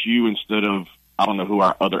LSU instead of, I don't know who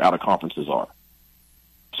our other out-of-conferences are.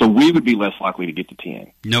 So we would be less likely to get to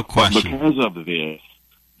 10. No question. But because of this,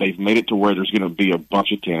 they've made it to where there's going to be a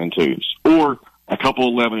bunch of 10-2s. Or a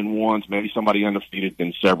couple 11-1s, maybe somebody undefeated,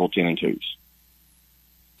 then several 10-2s.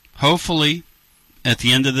 Hopefully, at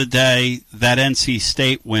the end of the day, that NC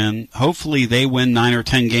State win, hopefully they win 9 or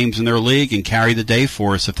 10 games in their league and carry the day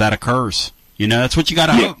for us if that occurs. You know, that's what you got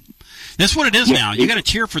to hope. That's what it is now. You got to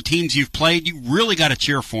cheer for teams you've played. You really got to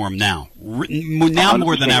cheer for them now. Now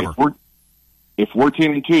more than ever. If we're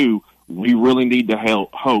 10-2, we really need to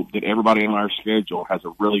hope that everybody on our schedule has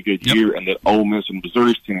a really good year, and that Ole Miss and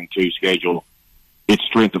Missouri's 10-2 schedule, its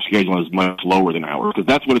strength of schedule is much lower than ours, because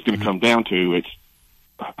that's what it's going to come down to. It's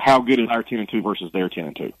how good is our 10-2 versus their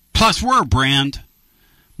 10-2. Plus, we're a brand.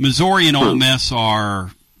 Missouri and Ole Miss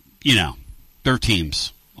are, they're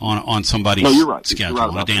teams on somebody's schedule,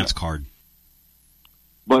 on a dance card.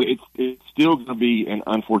 But it's still going to be an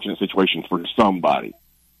unfortunate situation for somebody.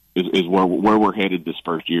 Is where we're headed this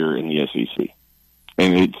first year in the SEC,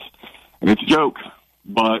 and it's a joke,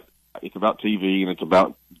 but it's about TV and it's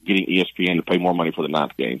about getting ESPN to pay more money for the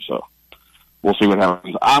 9th game. So we'll see what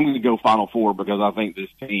happens. I'm going to go Final Four because I think this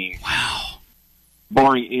team,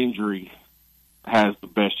 barring injury, has the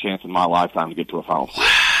best chance in my lifetime to get to a Final Four.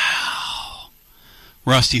 Wow,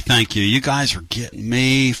 Rusty, thank you. You guys are getting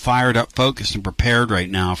me fired up, focused, and prepared right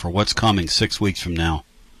now for what's coming 6 weeks from now.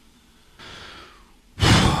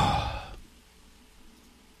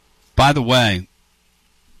 By the way,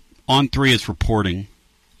 On3 is reporting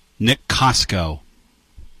Nick Costco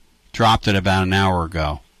dropped it about an hour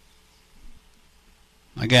ago.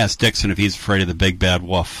 I guess Dixon, if he's afraid of the big bad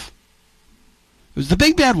wolf. Was the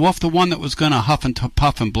big bad wolf the one that was going to huff and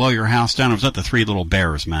puff and blow your house down, or was that the 3 little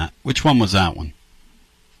bears, Matt? Which one was that one?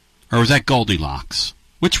 Or was that Goldilocks?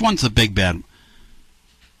 Which one's the big bad?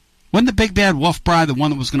 Wasn't the big bad wolf bride the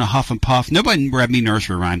one that was going to huff and puff? Nobody read me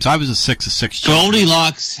nursery rhymes. I was a 6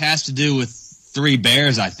 Goldilocks has to do with 3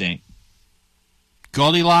 bears, I think.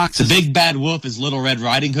 Goldilocks? The big bad wolf is Little Red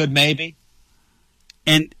Riding Hood, maybe?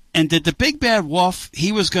 And did the big bad wolf,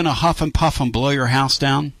 he was going to huff and puff and blow your house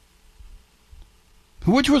down?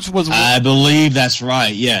 Which was I believe that's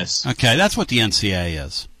right, yes. Okay, that's what the NCAA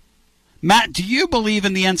is. Matt, do you believe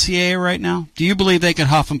in the NCAA right now? Do you believe they could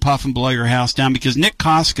huff and puff and blow your house down? Because Nick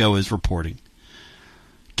Costco is reporting.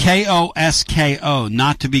 Kosko,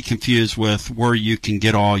 not to be confused with where you can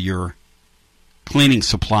get all your cleaning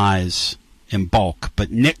supplies in bulk.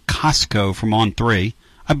 But Nick Costco from On3,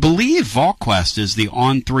 I believe VolQuest is the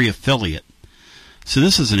On3 affiliate. So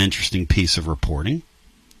this is an interesting piece of reporting.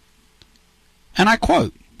 And I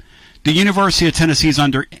quote, the University of Tennessee is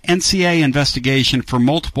under NCAA investigation for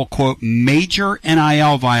multiple, quote, major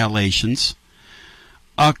NIL violations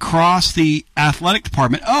across the athletic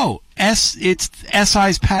department. Oh, it's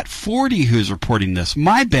SI's Pat Forty who's reporting this.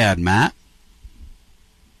 My bad, Matt.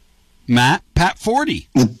 Pat Forty.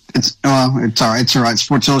 It's all right.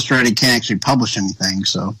 Sports Illustrated can't actually publish anything,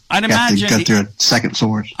 so I'd you have to imagine go through a second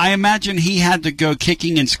source. I imagine he had to go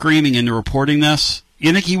kicking and screaming into reporting this.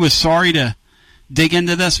 You think he was sorry to dig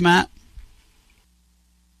into this, Matt?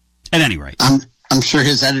 At any rate, I'm sure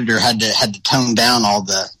his editor had to tone down all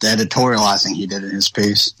the editorializing he did in his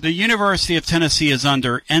piece. The University of Tennessee is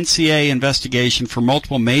under NCAA investigation for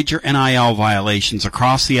multiple major NIL violations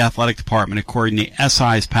across the athletic department, according to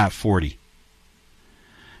SI's Pat Forty.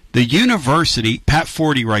 The university, Pat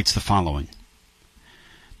Forty writes the following.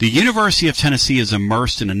 The University of Tennessee is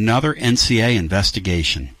immersed in another NCAA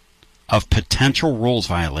investigation of potential rules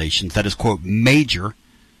violations that is, quote, major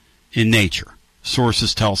in nature.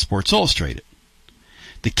 Sources tell Sports Illustrated.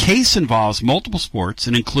 The case involves multiple sports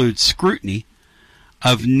and includes scrutiny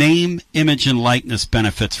of name, image, and likeness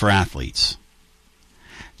benefits for athletes.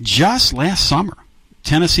 Just last summer,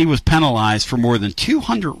 Tennessee was penalized for more than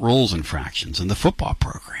 200 rules infractions in the football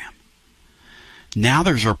program. Now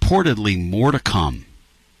there's reportedly more to come.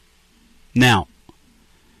 Now,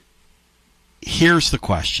 here's the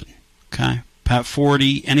question, okay? Pat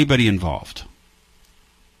Forty, anybody involved?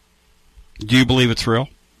 Do you believe it's real?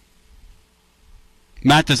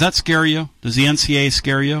 Matt, does that scare you? Does the NCAA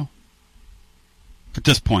scare you at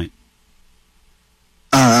this point?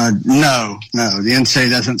 No. The NCAA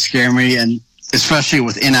doesn't scare me, and especially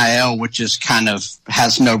with NIL, which is kind of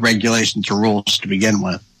has no regulations or rules to begin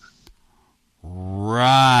with.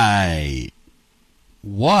 Right.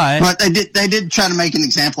 What? But they did try to make an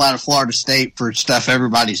example out of Florida State for stuff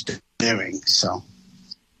everybody's doing. So.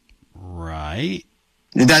 Right.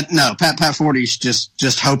 Pat Forty's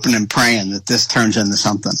just hoping and praying that this turns into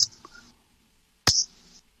something.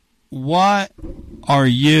 What are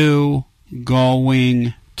you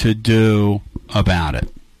going to do about it?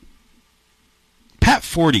 Pat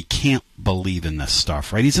Forty can't believe in this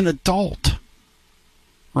stuff, right? He's an adult,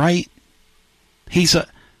 right? He's a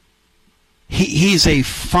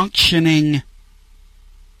functioning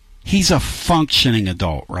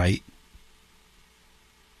adult, right?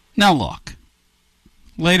 Now look.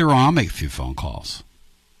 Later on, I'll make a few phone calls.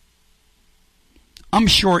 I'm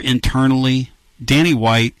sure internally, Danny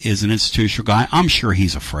White is an institutional guy. I'm sure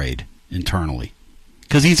he's afraid internally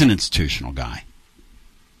because he's an institutional guy.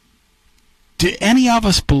 Do any of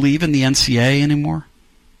us believe in the NCAA anymore?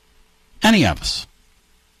 Any of us?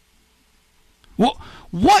 Well,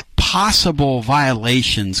 what possible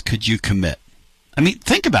violations could you commit? I mean,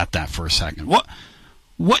 think about that for a second. What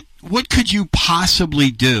could you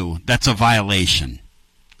possibly do that's a violation?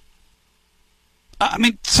 I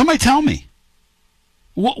mean, somebody tell me.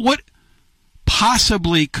 What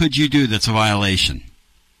possibly could you do that's a violation?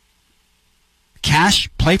 Cash,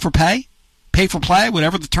 play for pay? Pay for play,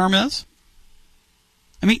 whatever the term is?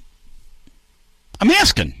 I mean, I'm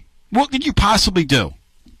asking, what could you possibly do?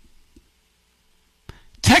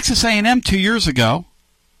 Texas A&M 2 years ago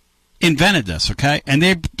invented this, okay? And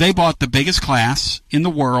they bought the biggest class in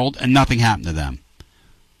the world and nothing happened to them.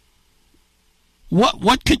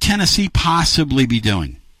 What could Tennessee possibly be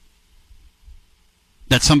doing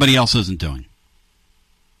that somebody else isn't doing?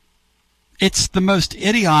 It's the most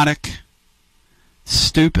idiotic,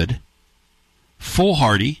 stupid,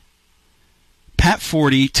 foolhardy, Pat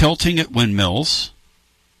Forty tilting at windmills.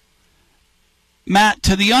 Matt,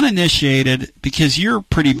 to the uninitiated, because you're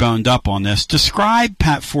pretty boned up on this, describe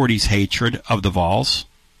Pat Forty's hatred of the Vols.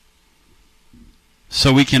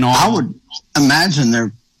 So we can all... I would imagine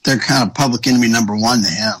they're kind of public enemy number one to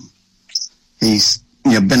him. He's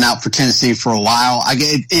been out for Tennessee for a while.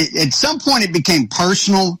 At some point it became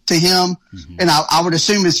personal to him, and I would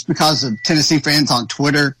assume it's because of Tennessee fans on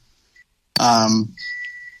Twitter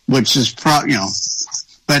which is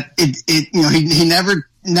but he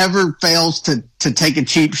never fails to take a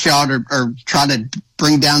cheap shot or try to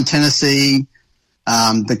bring down Tennessee.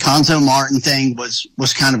 The Conzo Martin thing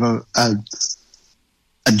was kind of a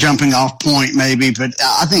jumping off point maybe, but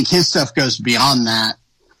I think his stuff goes beyond that.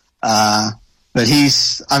 But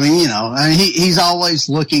he's always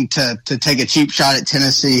looking to take a cheap shot at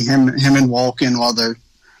Tennessee, him and Wolken while they're,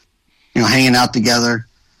 hanging out together.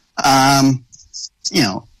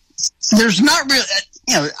 There's not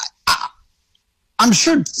really, I'm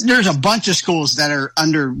sure there's a bunch of schools that are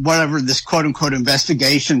under whatever this quote unquote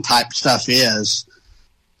investigation type stuff is.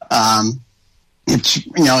 It's,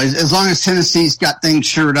 as long as Tennessee's got things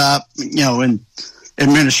shored up, and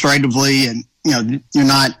administratively, and, you're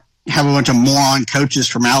not have a bunch of moron coaches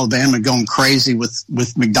from Alabama going crazy with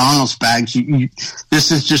McDonald's bags.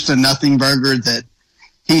 This is just a nothing burger that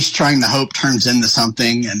he's trying to hope turns into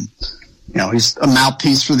something. And, he's a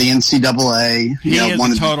mouthpiece for the NCAA,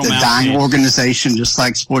 one of the dying organization, just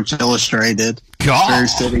like Sports Illustrated. God.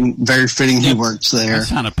 Very fitting he works there. That's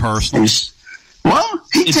kind of personal. He's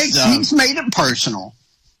made it personal.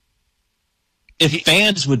 If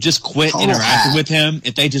fans would just quit interacting with him,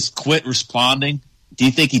 if they just quit responding, do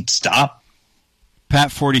you think he'd stop?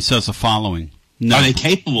 Pat Forty says the following. No, are they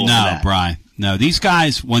capable of that? No, Bri. No, these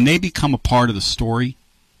guys, when they become a part of the story,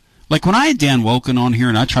 like when I had Dan Wolken on here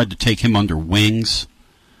and I tried to take him under wings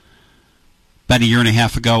about a year and a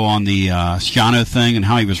half ago on the Shiano thing and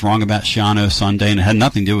how he was wrong about Shiano Sunday, and it had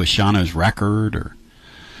nothing to do with Shiano's record or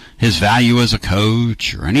his value as a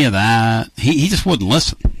coach or any of that. He just wouldn't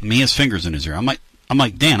listen. I mean, he has fingers in his ear. I'm like,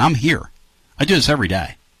 Dan, I'm here. I do this every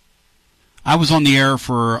day. I was on the air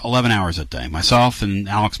for 11 hours that day. Myself and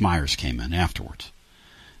Alex Myers came in afterwards.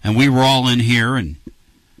 And we were all in here, and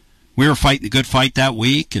we were fighting a good fight that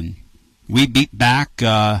week, and we beat back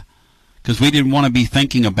because we didn't want to be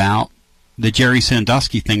thinking about the Jerry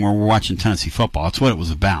Sandusky thing where we're watching Tennessee football. That's what it was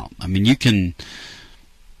about. I mean, you can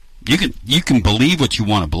believe what you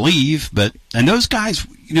want to believe, and those guys,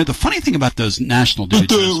 the funny thing about those national dudes,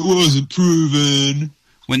 but that wasn't proven.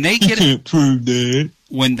 When they get can't prove that.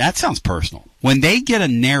 When that sounds personal. When they get a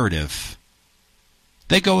narrative,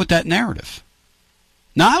 they go with that narrative.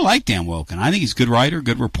 Now, I like Dan Wolken. I think he's a good writer,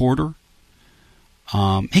 good reporter.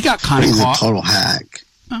 He got kind of caught. He's a total hack.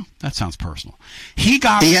 Oh, that sounds personal. He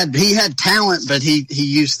had talent, but he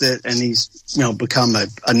used it, and he's become a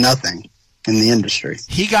nothing in the industry.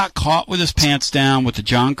 He got caught with his pants down with the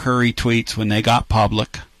John Curry tweets when they got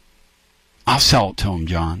public. I'll sell it to him,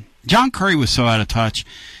 John. John Curry was so out of touch.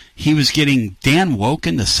 He was getting Dan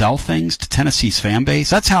Wolken to sell things to Tennessee's fan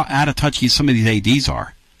base. That's how out of touch some of these ADs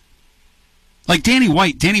are. Like Danny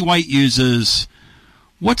White. Danny White uses,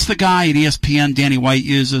 what's the guy at ESPN Danny White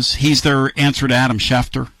uses? He's their answer to Adam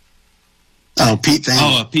Schefter. Oh, Pete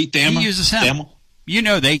Thamel. Oh, Pete Thamel. He uses him.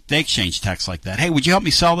 They exchange texts like that. Hey, would you help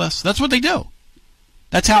me sell this? That's what they do.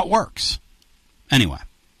 That's how it works. Anyway,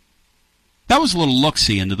 that was a little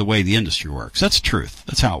look-see into the way the industry works. That's the truth.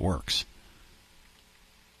 That's how it works.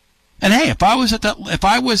 And hey, if I was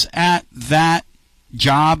at that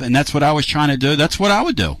job and that's what I was trying to do, that's what I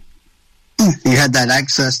would do. You had that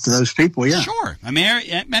access to those people, yeah. Sure. I mean,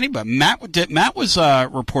 anybody. Matt was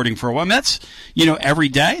reporting for a while. I mean, that's every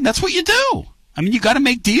day. That's what you do. I mean, you got to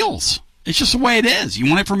make deals. It's just the way it is. You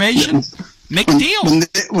want information? Make a deal.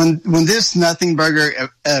 When this nothing burger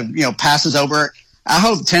passes over, I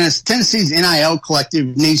hope Tennessee's NIL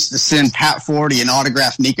collective needs to send Pat Forty an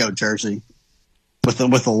autographed Nico jersey with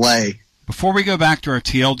a lay. Before we go back to our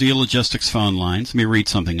TLD Logistics phone lines, let me read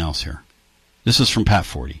something else here. This is from Pat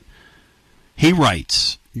Forty. He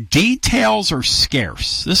writes, details are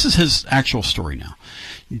scarce. This is his actual story now.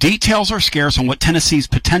 Details are scarce on what Tennessee's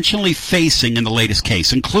potentially facing in the latest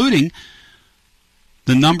case, including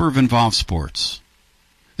the number of involved sports.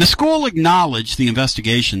 The school acknowledged the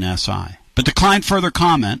investigation in SI, but declined further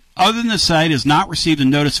comment, other than the site has not received a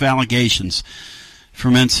notice of allegations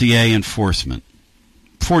from NCAA enforcement.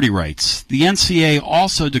 Forty writes, the NCAA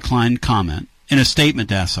also declined comment in a statement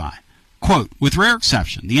to SI. Quote, with rare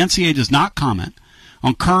exception, the NCAA does not comment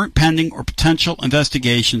on current, pending, or potential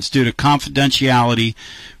investigations due to confidentiality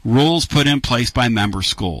rules put in place by member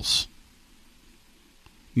schools.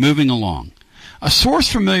 Moving along. A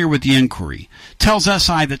source familiar with the inquiry tells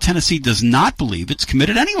SI that Tennessee does not believe it's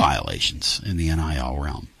committed any violations in the NIL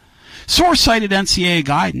realm. Source cited NCAA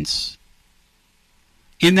guidance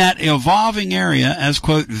in that evolving area as,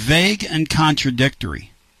 quote, vague and contradictory.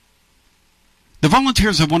 The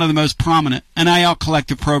Volunteers have one of the most prominent NIL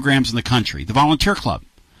collective programs in the country, the Volunteer Club,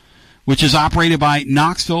 which is operated by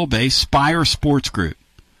Knoxville-based Spire Sports Group.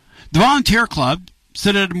 The Volunteer Club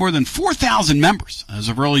said it had more than 4,000 members as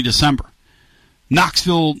of early December.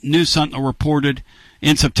 Knoxville News Sentinel reported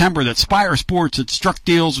in September that Spire Sports had struck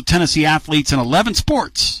deals with Tennessee athletes in 11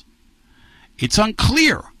 sports. It's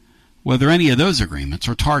unclear whether any of those agreements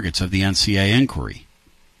are targets of the NCAA inquiry.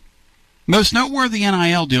 Most noteworthy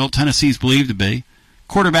NIL deal Tennessee's believed to be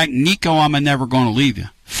quarterback Nico I'm Never Gonna Leave You,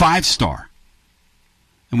 5-star.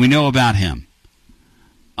 And we know about him.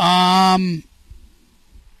 An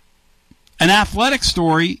athletic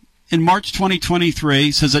story in March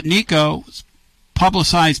 2023 says that Nico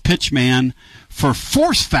publicized pitchman for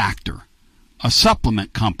Force Factor, a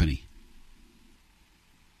supplement company.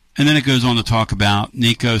 And then it goes on to talk about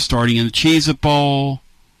Nico starting in the Cheez-It Bowl.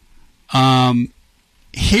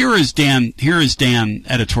 Here is Dan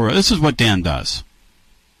editorial. This is what Dan does.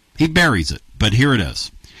 He buries it, but here it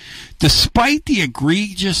is. Despite the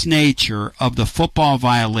egregious nature of the football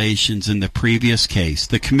violations in the previous case,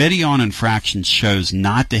 the Committee on Infractions chose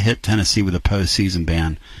not to hit Tennessee with a postseason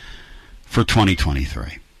ban for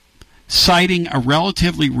 2023, citing a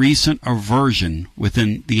relatively recent aversion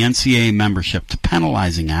within the NCAA membership to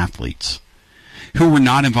penalizing athletes who were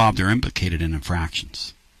not involved or implicated in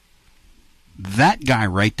infractions. That guy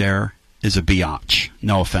right there is a biatch.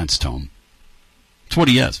 No offense to him. That's what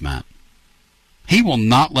he is, Matt. He will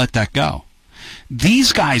not let that go.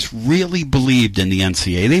 These guys really believed in the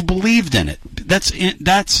NCAA. They believed in it. That's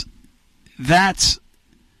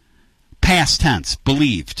past tense.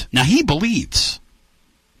 Believed. Now he believes.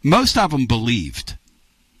 Most of them believed.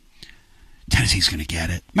 Tennessee's going to get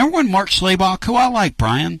it. Remember when Mark Schlabach, who I like,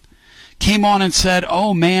 Brian, came on and said,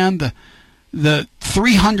 "Oh man, the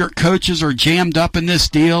 300 coaches are jammed up in this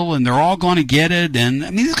deal, and they're all going to get it." And I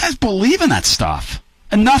mean, these guys believe in that stuff,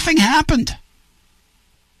 and nothing happened.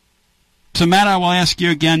 So, Matt, I will ask you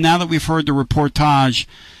again, now that we've heard the reportage,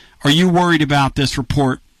 are you worried about this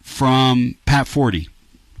report from Pat Forty?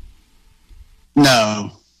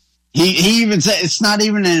 No. He even said it's not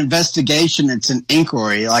even an investigation, it's an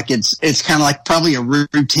inquiry. Like it's kind of like probably a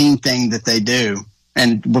routine thing that they do.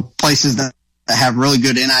 And with places that have really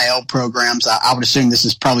good NIL programs, I would assume this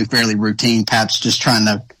is probably fairly routine. Pat's just trying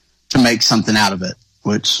to make something out of it,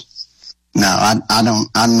 which, no,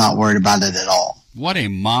 I'm not worried about it at all. What a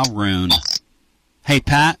maroon. Hey,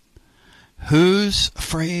 Pat, who's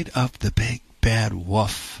afraid of the big bad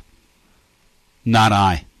wolf? Not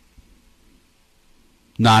I.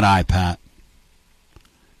 Not I, Pat.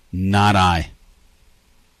 Not I.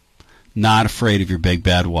 Not afraid of your big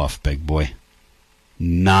bad wolf, big boy.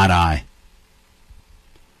 Not I.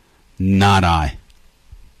 Not I.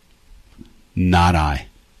 Not I.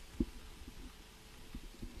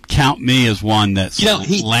 Count me as one that's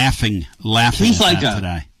laughing he's at like that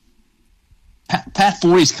today. Pat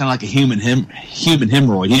Forty's kind of like a human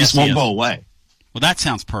hemorrhoid. He just won't go away. Well, that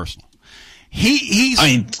sounds personal. He's. I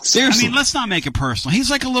mean, seriously. I mean, let's not make it personal.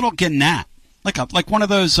 He's like a little gnat, like one of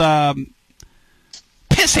those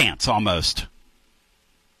piss ants almost.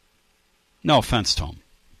 No offense to him.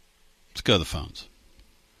 Let's go to the phones.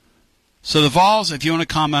 So the Vols, if you want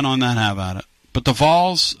to comment on that, have at it. But the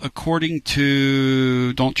Vols, according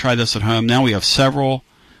to, don't try this at home, now we have several,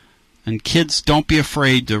 and kids, don't be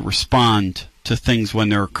afraid to respond to things when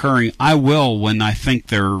they're occurring. I will when I think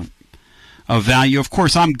they're of value. Of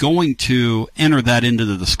course, I'm going to enter that into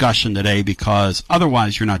the discussion today because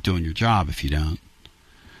otherwise you're not doing your job if you don't.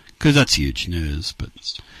 Because that's huge news. But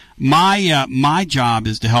my job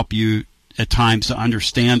is to help you at times to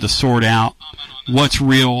understand, to sort out what's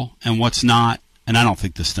real and what's not. And I don't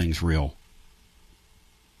think this thing's real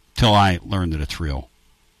till I learn that it's real.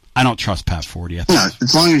 I don't trust Pat Forty. No,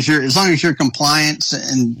 as long as you're compliant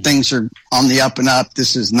and things are on the up and up,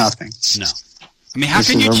 this is nothing. No. I mean, how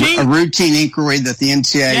can you change? A routine inquiry that the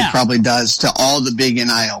NCAA probably does to all the big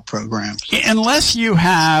NIL programs. Unless you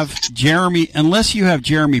have Jeremy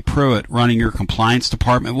Pruitt running your compliance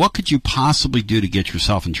department, what could you possibly do to get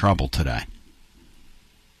yourself in trouble today?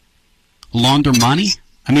 Launder money?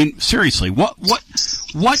 I mean, seriously, what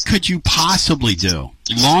could you possibly do?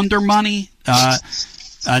 Launder money?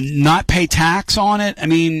 Not pay tax on it? I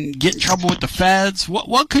mean, get in trouble with the feds?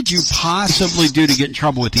 What could you possibly do to get in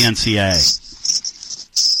trouble with the NCAA?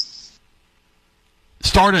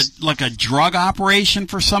 Start a drug operation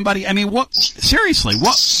for somebody? I mean, seriously,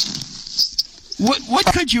 what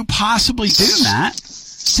could you possibly do, Matt?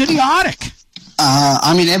 It's idiotic.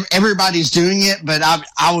 I mean, everybody's doing it, but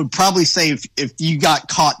I would probably say if you got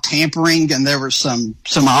caught tampering and there was some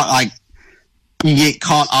like you get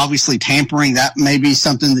caught obviously tampering, that may be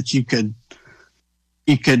something that you could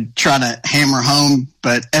try to hammer home,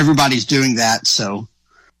 but everybody's doing that. So,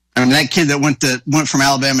 I mean, that kid that went from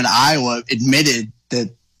Alabama to Iowa admitted that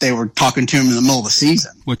they were talking to him in the middle of the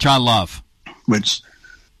season, which I love. But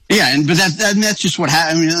that's just what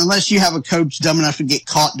happens. I mean, unless you have a coach dumb enough to get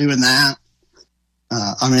caught doing that,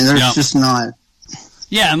 there's just not.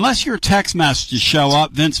 Yeah, unless your text messages show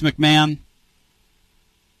up, Vince McMahon.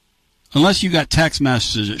 Unless you got text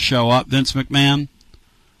messages that show up, Vince McMahon.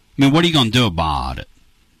 I mean, what are you going to do about it?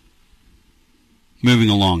 Moving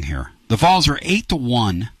along here. The Vols are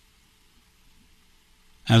 8-1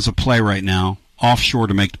 as a play right now, offshore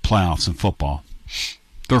to make the playoffs in football.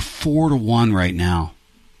 They're 4-1 right now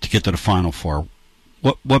to get to the Final Four.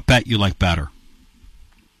 What bet you like better?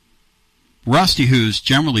 Rusty, who's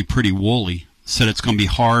generally pretty woolly, said it's going to be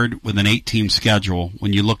hard with an 8-team schedule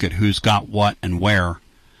when you look at who's got what and where.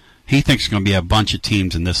 He thinks there's going to be a bunch of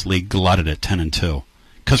teams in this league glutted at 10-2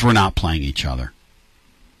 because we're not playing each other,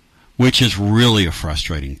 which is really a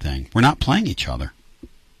frustrating thing. We're not playing each other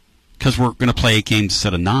because we're going to play 8 games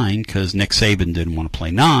instead of 9 because Nick Saban didn't want to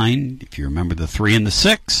play 9. If you remember the 3 and the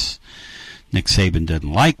 6, Nick Saban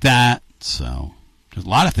didn't like that. So there's a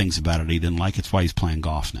lot of things about it he didn't like. It's why he's playing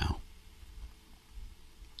golf now.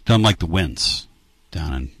 Doesn't like the winds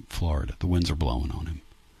down in Florida. The winds are blowing on him.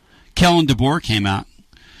 Kellen DeBoer came out,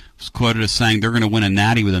 was quoted as saying they're going to win a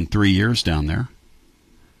natty within 3 years down there.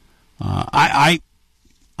 I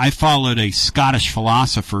followed a Scottish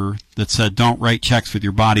philosopher that said, "Don't write checks with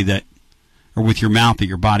your body or with your mouth that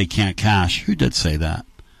your body can't cash." Who did say that?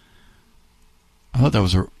 I thought that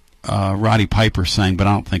was a Roddy Piper saying, but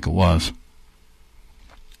I don't think it was.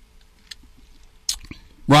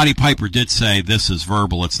 Roddy Piper did say this is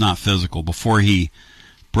verbal, it's not physical, before he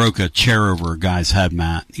broke a chair over a guy's head,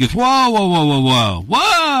 Matt. He goes, whoa, whoa, whoa, whoa, whoa,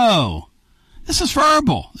 whoa! This is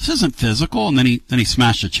verbal. This isn't physical. And then he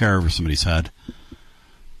smashed a chair over somebody's head.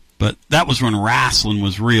 But that was when wrestling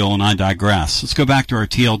was real, and I digress. Let's go back to our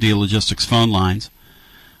TLD Logistics phone lines.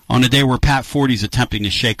 On a day where Pat Forty's attempting to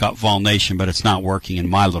shake up Vol Nation, but it's not working in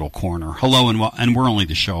my little corner. Hello, and we're only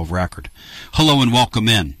the show of record. Hello, and welcome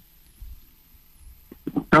in.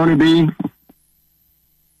 Tony B.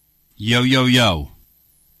 Yo, yo, yo.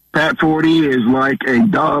 Pat Forty is like a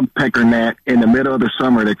dog pecker gnat in the middle of the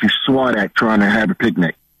summer that you swat at trying to have a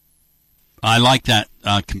picnic. I like that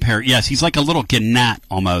compare. Yes, he's like a little gnat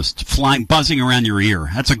almost, flying, buzzing around your ear.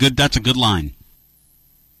 That's a good line.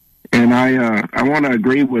 And I want to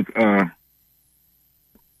agree with my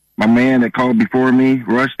man that called before me,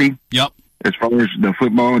 Rusty. Yep. As far as the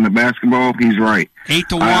football and the basketball, he's right.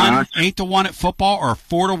 8-1, 8-1 at football, or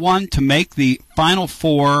 4-1 to make the Final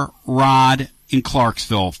Four. Rod in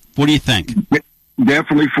Clarksville. What do you think?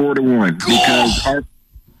 Definitely 4-1 because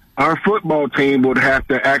our football team would have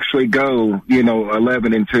to actually go,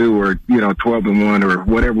 11-2 or 12-1 or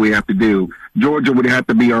whatever we have to do. Georgia would have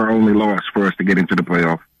to be our only loss for us to get into the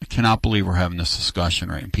playoff. I cannot believe we're having this discussion,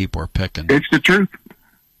 right? And people are picking. It's the truth.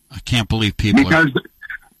 I can't believe people because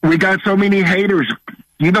we got so many haters.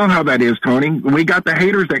 You know how that is, Tony. We got the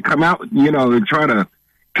haters that come out, and try to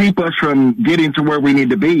keep us from getting to where we need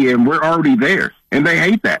to be, and we're already there. And they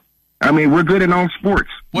hate that. I mean, we're good in all sports.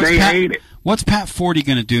 They hate it. What's Pat Forty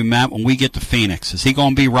going to do, Matt, when we get to Phoenix? Is he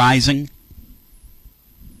going to be rising?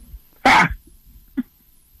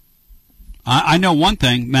 I know one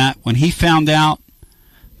thing, Matt. When he found out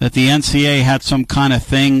that the NCAA had some kind of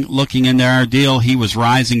thing looking into our deal, he was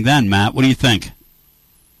rising then, Matt. What do you think?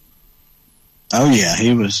 Oh, yeah.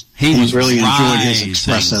 He was really enjoyed his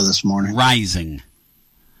espresso this morning. Rising.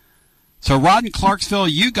 So, Rod in Clarksville,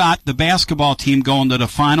 you got the basketball team going to the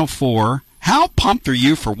Final Four. How pumped are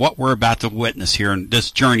you for what we're about to witness here in this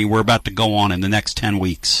journey we're about to go on in the next 10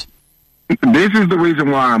 weeks? This is the reason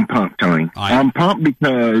why I'm pumped, Tony. I'm pumped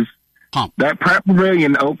because that Pratt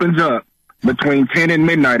Pavilion opens up between 10 and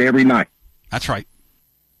midnight every night. That's right.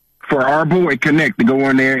 For our boy Connect to go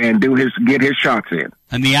in there and get his shots in.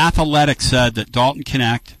 And the Athletic said that Dalton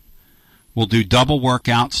Connect will do double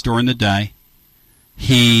workouts during the day.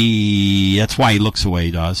 That's why he looks the way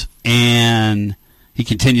he does. And he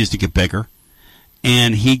continues to get bigger.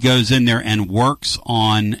 And he goes in there and works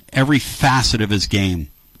on every facet of his game,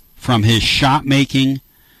 from his shot making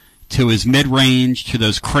to his mid-range to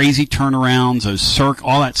those crazy turnarounds,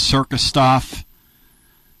 all that circus stuff.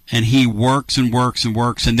 And he works and works and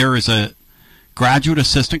works. And there is a graduate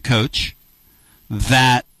assistant coach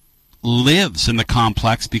that lives in the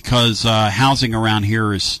complex because housing around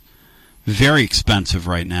here is very expensive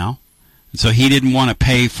right now. And so he didn't want to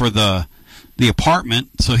pay for the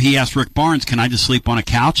apartment. So he asked Rick Barnes, can I just sleep on a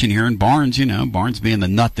couch in here? And Barnes, Barnes being the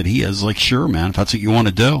nut that he is, like, sure, man, if that's what you want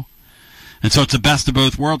to do. And so it's the best of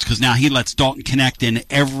both worlds because now he lets Dalton Connect in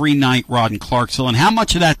every night, Rod, in Clarksville. And how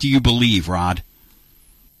much of that do you believe, Rod?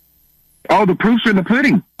 Oh, the proof's in the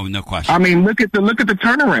pudding. Oh, no question. I mean, look at the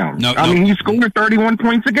turnaround. I mean, he's scoring 31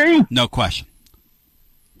 points a game. No question.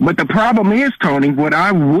 But the problem is, Tony, what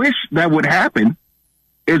I wish that would happen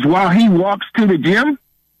is while he walks to the gym,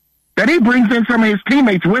 that he brings in some of his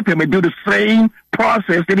teammates with him and do the same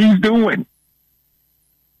process that he's doing.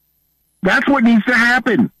 That's what needs to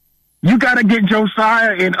happen. You got to get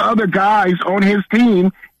Josiah and other guys on his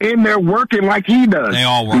team in there working like he does. They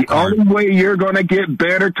all work hard. The only way you're going to get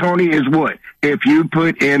better, Tony, is what? If you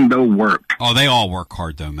put in the work. Oh, they all work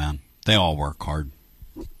hard, though, man. They all work hard.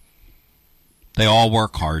 They all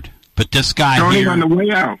work hard. But this guy Tony, here... on the way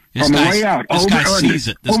out. This guy sees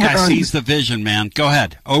it. This guy sees the vision, man. Go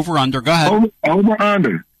ahead. Over, under. Go ahead. Over,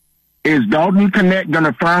 under. Is Dalton Connect going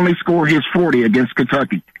to finally score his 40 against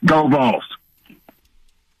Kentucky? Go Vols.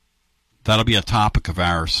 That'll be a topic of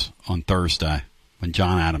ours on Thursday when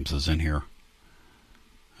John Adams is in here.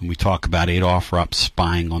 And we talk about Adolph Rupp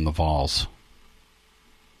spying on the Vols.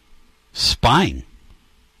 Spying?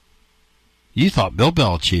 You thought Bill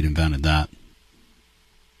Belichick invented that.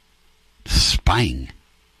 Spying.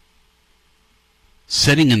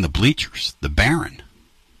 Sitting in the bleachers. The Baron.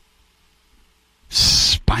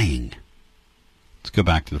 Spying. Let's go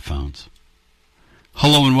back to the phones.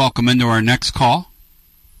 Hello and welcome into our next call.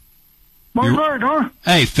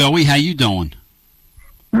 Hey, Philly, how you doing?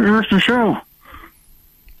 Here's the show.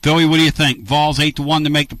 Philly, what do you think? Vols 8-1 to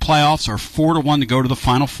make the playoffs or 4-1 to go to the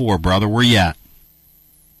Final Four, brother? Where you at?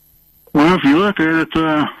 Well, if you look at it,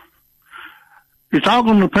 it's all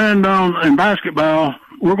going to depend on, in basketball,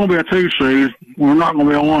 we're going to be a 2 seed. We're not going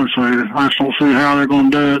to be a 1 seed. I just don't see how they're going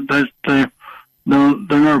to do it.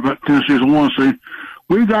 They never put Tennessee as a 1 seed.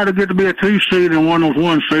 We've got to get to be a 2 seed and one of those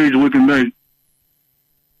 1 seeds we can beat.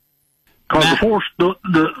 Because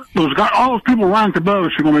those guys, all those people ranked above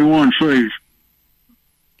us are going to be 1 seeds.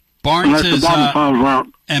 Barnes is,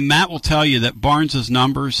 and Matt will tell you that Barnes'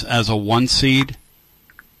 numbers as a 1 seed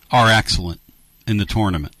are excellent in the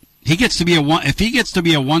tournament. He gets to be if he gets to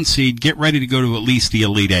be a 1 seed, get ready to go to at least the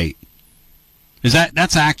Elite 8.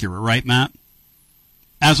 That's accurate, right, Matt?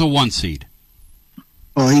 As a 1 seed.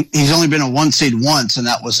 Well, he's only been a 1 seed once, and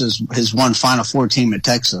that was his one Final Four team at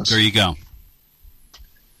Texas. There you go.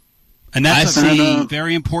 And that's a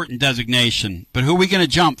very important designation. But who are we going to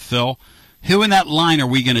jump, Phil? Who in that line are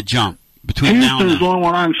we going to jump between now and then? Houston's the only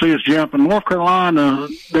one I can see is jumping. North Carolina,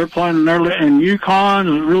 they're playing and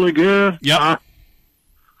UConn is really good. Yep.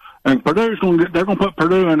 And Purdue's they're going to put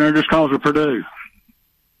Purdue in there just because of Purdue.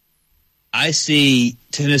 I see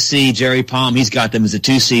Tennessee, Jerry Palm, he's got them as a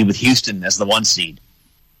 2 seed with Houston as the 1 seed.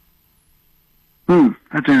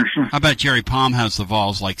 That's interesting. I bet Jerry Palm has the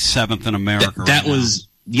Vols like 7th in America. That was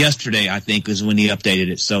yesterday, I think, was when he updated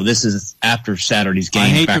it. So this is after Saturday's game. I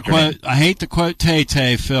hate to quote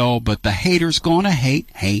Tay-Tay, Phil, but the haters going to hate.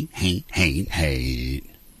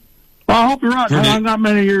 Well, I hope you're right. I ain't got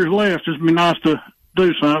many years left. It'd be nice to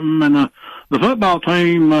do something. And the football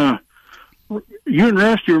team, you and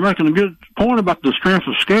Rusty were making a good point about the strength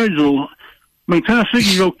of schedule. I mean, Tennessee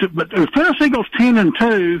can go, but if Tennessee goes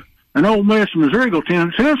 10-2, and Ole Miss and Missouri go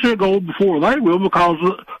 10, Tennessee will go before they will because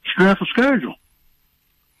of the strength of schedule.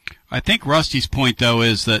 I think Rusty's point, though,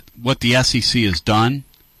 is that what the SEC has done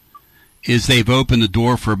is they've opened the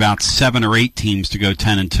door for about 7 or 8 teams to go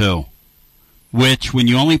 10-2, which when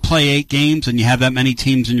you only play 8 games and you have that many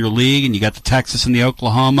teams in your league and you got the Texas and the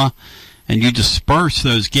Oklahoma and you disperse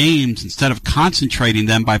those games instead of concentrating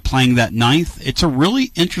them by playing that 9th, it's a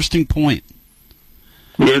really interesting point.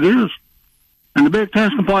 Yeah, it is. And the Big Ten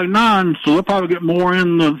can play 9, so they'll probably get more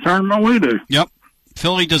in the tournament than we do. Yep.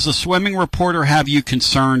 Philly, does the swimming reporter have you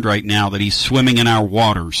concerned right now that he's swimming in our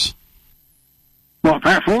waters? What,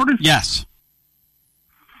 Pat Forty? Yes.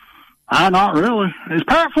 Not really. Is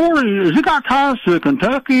Pat Forty, has he got ties to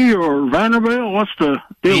Kentucky or Vanderbilt? What's the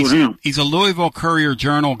deal with him? He's a Louisville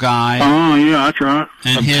Courier-Journal guy. Oh, yeah, that's right.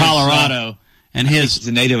 And From Colorado. And he's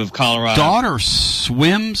a native of Colorado. Daughter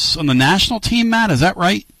swims on the national team, Matt. Is that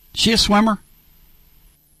right? Is she a swimmer?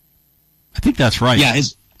 I think that's right. Yeah,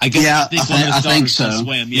 I think so.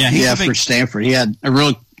 Swim. Yeah, for Stanford. He had a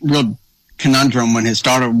real conundrum when his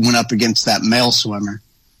daughter went up against that male swimmer.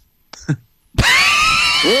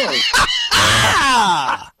 Really?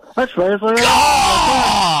 That's fair.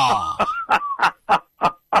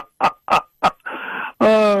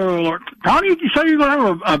 Lord. Tony, you say you're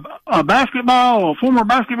going to have a former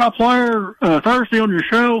basketball player Thursday on your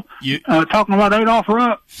show talking about Adolph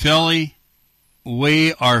Rupp? Philly,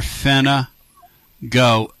 we are finna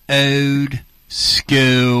go old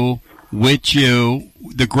school with you.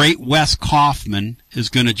 The great Wes Kaufman is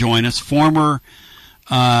going to join us, former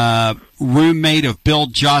roommate of Bill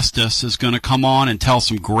Justice, is going to come on and tell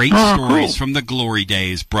some great stories from the glory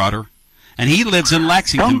days, brother. And he lives in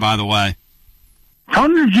Lexington, by the way.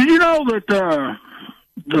 Tony, did you know that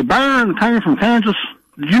the Baron came from Kansas?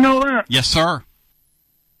 Did you know that? Yes, sir.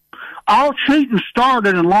 All cheating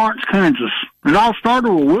started in Lawrence, Kansas. It all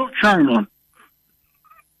started with Wilt Chamberlain.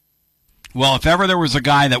 Well, if ever there was a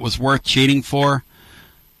guy that was worth cheating for,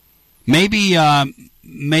 maybe our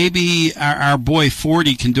boy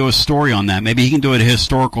 40 can do a story on that. Maybe he can do a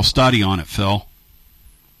historical study on it, Phil.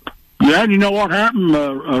 Yeah, and you know what happened?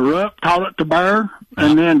 Rupp taught it to Bear,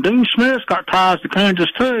 and then Dean Smith got ties to Kansas,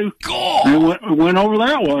 too. And went over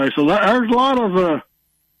that way. So there's a lot of,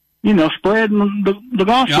 spreading the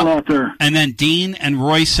gospel out there. And then Dean and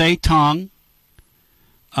Royce Tongue,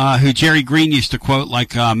 who Jerry Green used to quote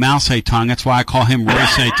like Mouse Tongue. That's why I call him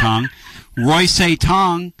Royce Tongue. Royce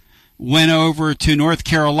Tongue went over to North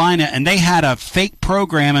Carolina, and they had a fake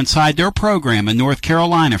program inside their program in North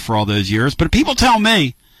Carolina for all those years. But people tell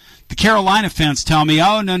me, the Carolina fans tell me,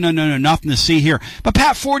 oh, no, nothing to see here. But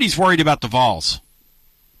Pat Forty's worried about the Vols.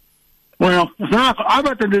 Well, I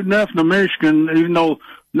bet they did nothing to Michigan, even though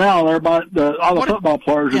now all the football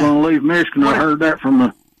players are going to leave Michigan. I heard that from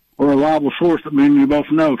a reliable source that me and you both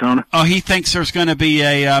know, Tony. Oh, he thinks there's going to be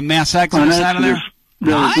a mass exodus out of there?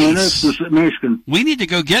 Nice. At Michigan. We need to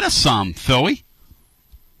go get us some, Philly.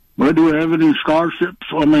 Well, do we have any scholarships?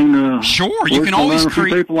 I mean, sure. You can always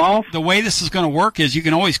create people off. The way this is going to work is you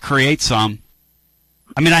can always create some.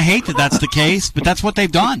 I mean, I hate that that's the case, but that's what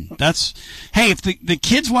they've done. If the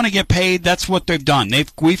kids want to get paid, that's what they've done.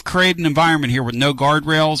 We've created an environment here with no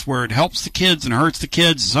guardrails where it helps the kids and hurts the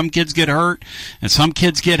kids. Some kids get hurt and some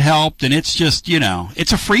kids get helped, and it's just,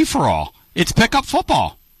 it's a free for all. It's pickup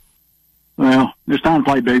football. Well, it's time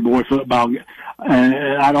to play big boy football. And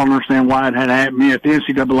I don't understand why it had to happen yet. The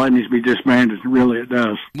NCAA needs to be disbanded. Really, it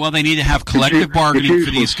does. Well, they need to have collective bargaining for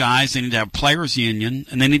these guys. They need to have players' union,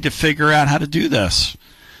 and they need to figure out how to do this.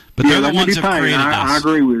 But they're the ones that have created this. I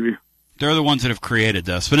agree with you. They're the ones that have created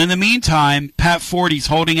this. But in the meantime, Pat Forty's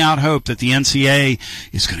holding out hope that the NCAA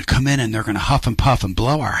is going to come in and they're going to huff and puff and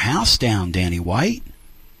blow our house down, Danny White.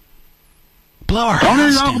 Blow our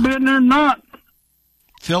house down. Been there not.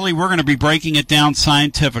 Philly, we're going to be breaking it down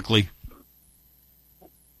scientifically.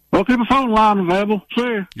 Well, keep a phone line available. See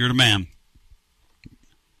you. You're the man.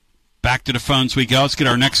 Back to the phones we go. Let's get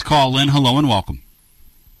our next call in. Hello and welcome.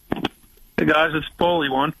 Hey, guys. It's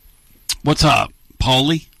Paulie one. What's up,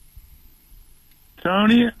 Paulie?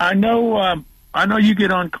 Tony, I know you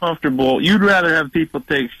get uncomfortable. You'd rather have people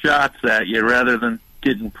take shots at you rather than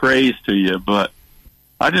getting praise to you, but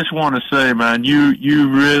I just want to say, man, you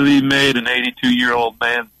really made an 82-year-old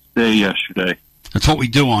man's day yesterday. That's what we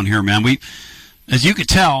do on here, man. As you could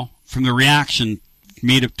tell from the reaction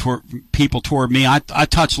people toward me, I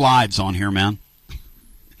touch lives on here, man.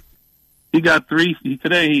 He got three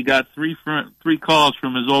calls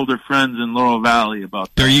from his older friends in Laurel Valley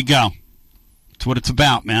about that. There you go. That's what it's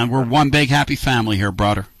about, man. We're one big happy family here,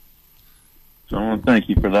 brother. So I want to thank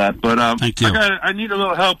you for that. But thank you. I need a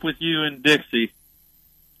little help with you and Dixie,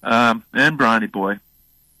 and Bronny Boy.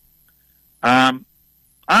 I'm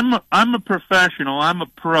a professional. I'm a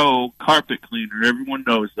pro carpet cleaner. Everyone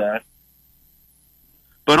knows that.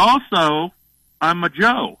 But also, I'm a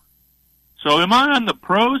Joe. So am I on the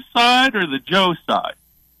pro side or the Joe side?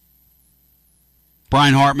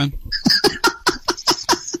 Brian Hartman.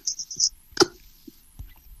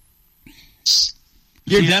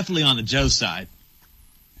 You're definitely on the Joe side.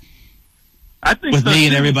 I think with so me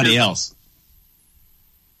and too, everybody else.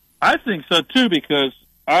 I think so too, because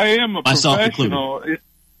I am a professional.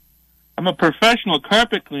 I'm a professional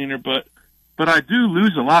carpet cleaner, but I do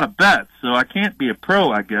lose a lot of bets, so I can't be a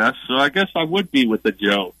pro, I guess. So I guess I would be with the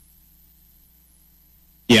Joe.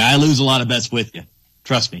 Yeah, I lose a lot of bets with you.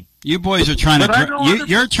 Trust me. You boys are trying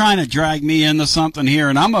you're trying to drag me into something here,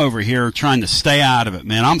 and I'm over here trying to stay out of it,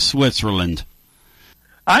 man. I'm Switzerland.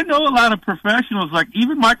 I know a lot of professionals, like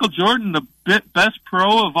even Michael Jordan, the best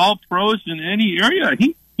pro of all pros in any area.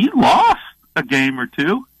 He lost a game or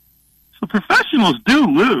two. So professionals do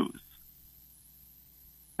lose.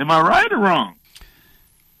 Am I right or wrong?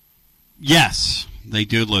 Yes, they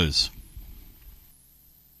do lose.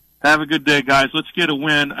 Have a good day, guys. Let's get a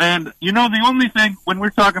win. And, the only thing, when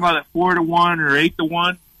we're talking about it 4-1 or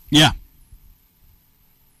 8-1. Yeah.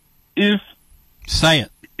 Say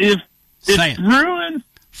it. If Bruins.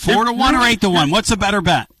 4-1 or 8-1? What's a better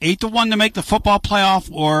bet? 8-1 to make the football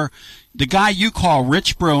playoff, or the guy you call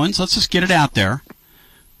Rich Bruins, let's just get it out there,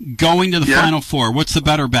 going to the Final Four. What's the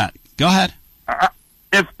better bet? Go ahead.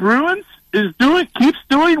 If Bruins keeps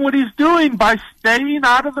doing what he's doing by staying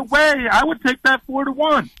out of the way. I would take that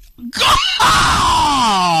 4-1.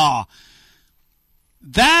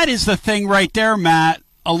 That is the thing right there, Matt,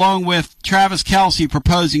 along with Travis Kelce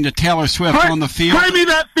proposing to Taylor Swift on the field. Play me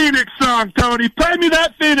that Phoenix song, Tony. Play me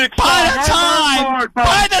that Phoenix song.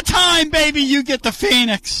 By the time, baby, you get the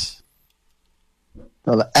Phoenix.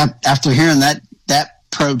 Well, after hearing that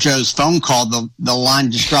Pro Joe's phone call, the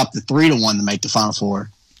line just dropped to 3-1 to make the Final Four.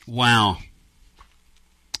 Wow.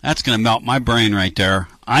 That's going to melt my brain right there.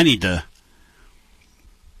 I need to...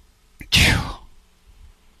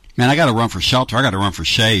 Man, I got to run for shelter. I got to run for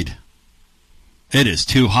shade. It is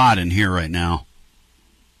too hot in here right now.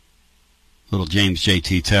 Little James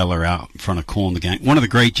J.T. Taylor out in front of Kool and the Gang. One of the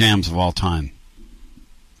great jams of all time.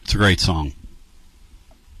 It's a great song.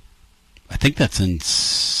 I think that's in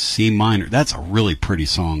C minor. That's a really pretty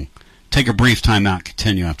song. Take a brief time out.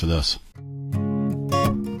 Continue after this.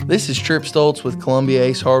 This is Trip Stoltz with Columbia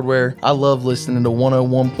Ace Hardware. I love listening to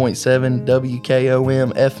 101.7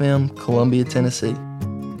 WKOM FM, Columbia, Tennessee.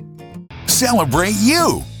 Celebrate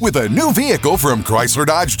you with a new vehicle from Chrysler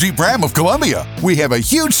Dodge Jeep Ram of Columbia. We have a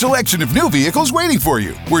huge selection of new vehicles waiting for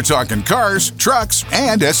you. We're talking cars, trucks,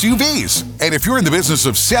 and SUVs. And if you're in the business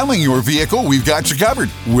of selling your vehicle, we've got you covered.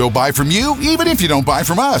 We'll buy from you even if you don't buy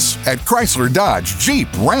from us. At Chrysler Dodge Jeep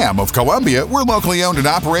Ram of Columbia, we're locally owned and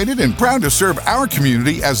operated and proud to serve our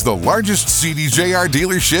community as the largest CDJR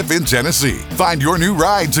dealership in Tennessee. Find your new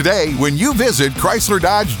ride today when you visit Chrysler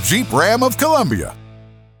Dodge Jeep Ram of Columbia.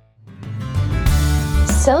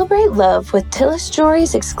 Celebrate love with Tillis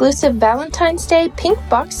Jewelry's exclusive Valentine's Day Pink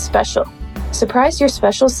Box Special. Surprise your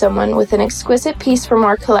special someone with an exquisite piece from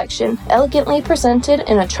our collection, elegantly presented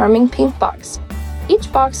in a charming pink box.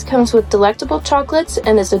 Each box comes with delectable chocolates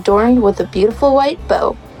and is adorned with a beautiful white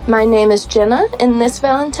bow. My name is Jenna, and this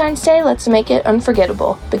Valentine's Day, let's make it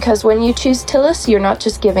unforgettable. Because when you choose Tillis, you're not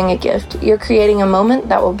just giving a gift, you're creating a moment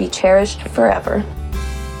that will be cherished forever.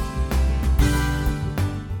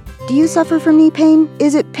 Do you suffer from knee pain?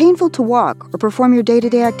 Is it painful to walk or perform your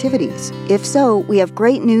day-to-day activities? If so, we have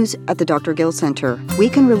great news at the Dr. Gill Center. We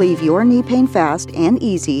can relieve your knee pain fast and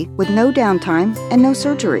easy with no downtime and no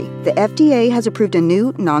surgery. The FDA has approved a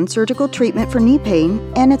new non-surgical treatment for knee pain,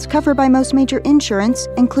 and it's covered by most major insurance,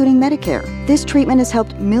 including Medicare. This treatment has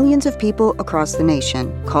helped millions of people across the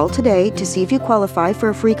nation. Call today to see if you qualify for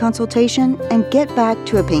a free consultation and get back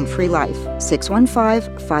to a pain-free life.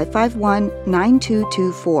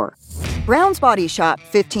 615-551-9224. Brown's Body Shop,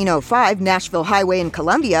 1505 Nashville Highway in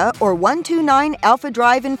Columbia or 129 Alpha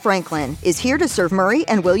Drive in Franklin, is here to serve Murray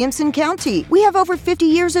and Williamson County. We have over 50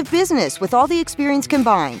 years of business with all the experience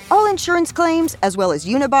combined. All insurance claims, as well as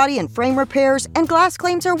unibody and frame repairs and glass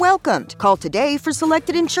claims are welcomed. Call today for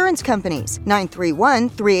selected insurance companies.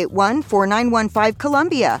 931-381-4915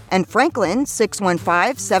 Columbia and Franklin,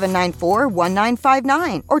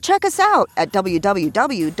 615-794-1959. Or check us out at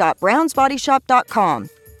www.brownsbodyshop.com.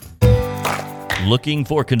 Looking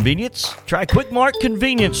for convenience? Try Quick Mart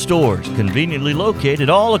Convenience Stores, conveniently located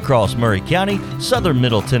all across Murray County, southern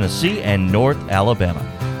Middle Tennessee, and North Alabama.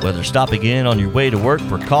 Whether stopping in on your way to work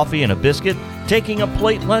for coffee and a biscuit, taking a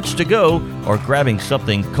plate lunch to go, or grabbing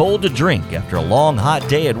something cold to drink after a long hot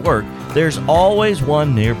day at work, there's always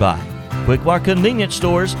one nearby. Quick Mart Convenience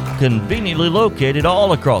Stores, conveniently located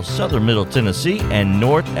all across southern Middle Tennessee and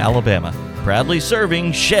North Alabama. Proudly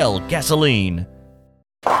serving Shell gasoline.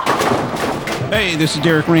 Hey, this is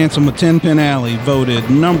Derek Ransom with 10 Pin Alley, voted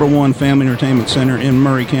 #1 family entertainment center in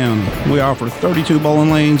Murray County. We offer 32 bowling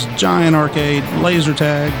lanes, giant arcade, laser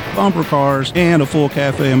tag, bumper cars, and a full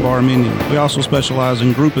cafe and bar menu. We also specialize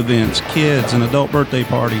in group events, kids and adult birthday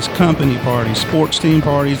parties, company parties, sports team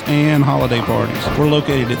parties, and holiday parties. We're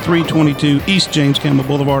located at 322 East James Campbell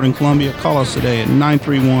Boulevard in Columbia. Call us today at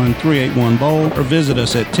 931-381-BOWL or visit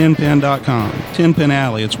us at 10pin.com. 10 Pin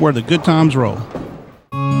Alley, it's where the good times roll.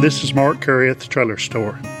 This is Mark Curry at the Trailer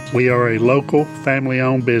Store. We are a local,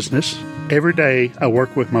 family-owned business. Every day, I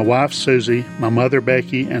work with my wife, Susie, my mother,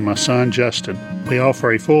 Becky, and my son, Justin. We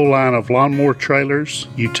offer a full line of lawnmower trailers,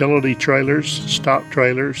 utility trailers, stock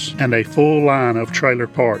trailers, and a full line of trailer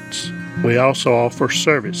parts. We also offer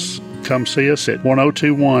service. Come see us at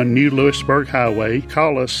 1021 New Lewisburg Highway.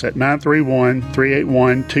 Call us at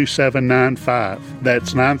 931-381-2795.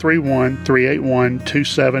 That's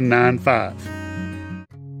 931-381-2795.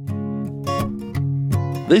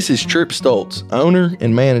 This is Trip Stoltz, owner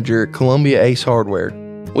and manager at Columbia Ace Hardware.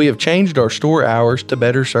 We have changed our store hours to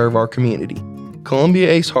better serve our community. Columbia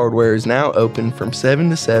Ace Hardware is now open from 7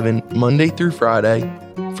 to 7 Monday through Friday,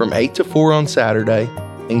 from 8 to 4 on Saturday,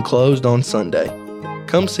 and closed on Sunday.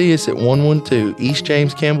 Come see us at 112 East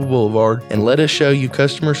James Campbell Boulevard and let us show you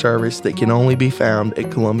customer service that can only be found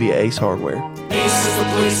at Columbia Ace Hardware. Ace is the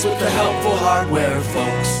place with the helpful hardware,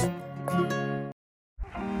 folks.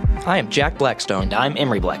 I am Jack Blackstone. And I'm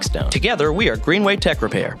Emery Blackstone. Together, we are Greenway Tech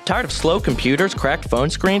Repair. Tired of slow computers, cracked phone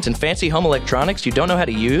screens, and fancy home electronics you don't know how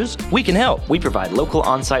to use? We can help. We provide local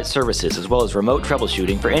on-site services as well as remote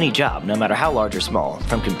troubleshooting for any job, no matter how large or small,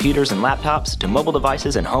 from computers and laptops to mobile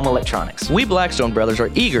devices and home electronics. We Blackstone brothers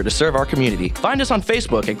are eager to serve our community. Find us on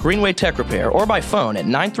Facebook at Greenway Tech Repair or by phone at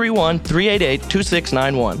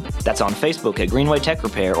 931-388-2691. That's on Facebook at Greenway Tech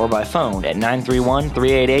Repair or by phone at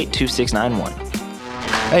 931-388-2691.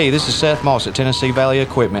 Hey, this is Seth Moss at Tennessee Valley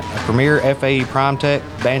Equipment, a premier FAE PrimeTech,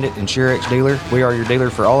 Bandit, and Surex dealer. We are your dealer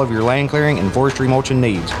for all of your land clearing and forestry mulching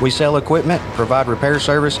needs. We sell equipment, provide repair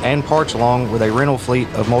service, and parts along with a rental fleet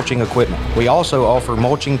of mulching equipment. We also offer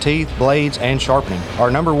mulching teeth, blades, and sharpening. Our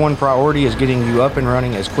number one priority is getting you up and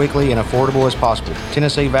running as quickly and affordable as possible.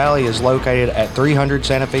 Tennessee Valley is located at 300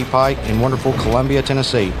 Santa Fe Pike in wonderful Columbia,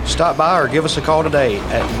 Tennessee. Stop by or give us a call today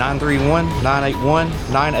at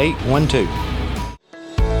 931-981-9812.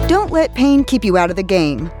 Don't let pain keep you out of the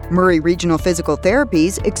game. Murray Regional Physical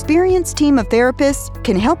Therapy's experienced team of therapists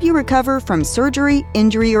can help you recover from surgery,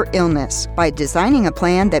 injury, or illness by designing a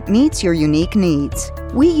plan that meets your unique needs.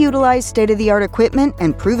 We utilize state-of-the-art equipment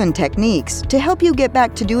and proven techniques to help you get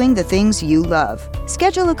back to doing the things you love.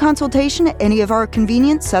 Schedule a consultation at any of our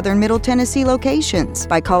convenient Southern Middle Tennessee locations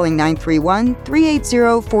by calling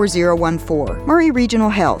 931-380-4014. Murray Regional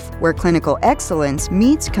Health, where clinical excellence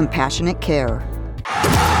meets compassionate care.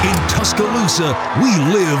 In Tuscaloosa, we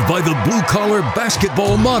live by the blue-collar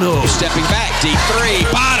basketball motto. Stepping back, deep three,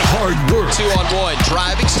 bottom. Hard work. 2-on-1,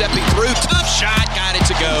 driving, stepping through, tough shot, got it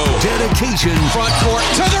to go. Dedication. Front court,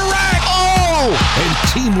 to the rack, oh! And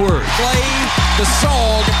teamwork. Play the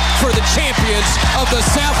song for the champions of the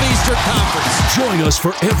Southeastern Conference. Join us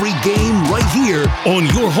for every game right here on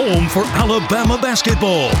your home for Alabama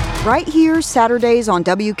basketball. Right here, Saturdays on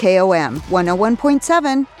WKOM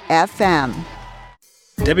 101.7 FM.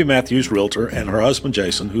 Debbie Matthews, realtor, and her husband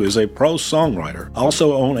Jason, who is a prose songwriter,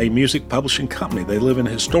 also own a music publishing company. They live in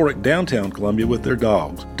historic downtown Columbia with their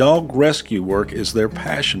dogs. Dog rescue work is their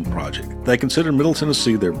passion project. They consider Middle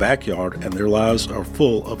Tennessee their backyard, and their lives are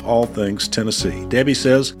full of all things Tennessee. Debbie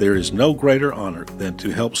says there is no greater honor than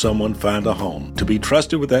to help someone find a home. To be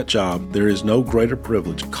trusted with that job, there is no greater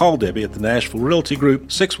privilege. Call Debbie at the Nashville Realty Group,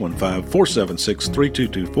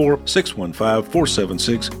 615-476-3224,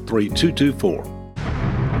 615-476-3224.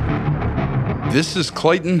 This is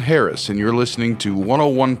Clayton Harris, and you're listening to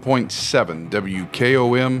 101.7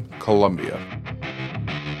 WKOM Columbia.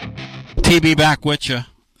 TB back with you.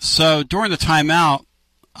 So during the timeout,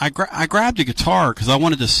 I grabbed a guitar because I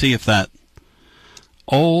wanted to see if that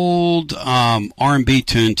old R&B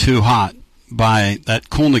tune, Too Hot, by that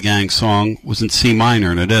Kool and the Gang song was in C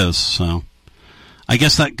minor, and it is. So I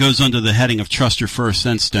guess that goes under the heading of Trust Your First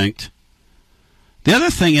Instinct. The other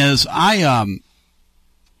thing is,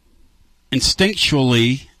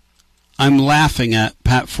 instinctually, I'm laughing at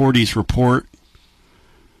Pat Forty's report.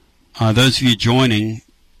 Those of you joining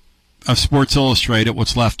of Sports Illustrated,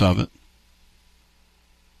 what's left of it.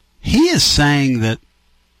 He is saying that,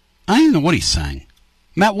 I don't even know what he's saying.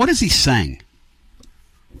 Matt, what is he saying?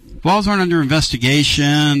 Balls aren't under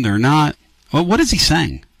investigation. They're not. Well, what is he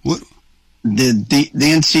saying? What? The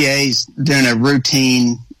NCAA's doing a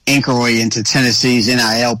routine inquiry into Tennessee's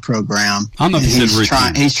NIL program. I don't know if he said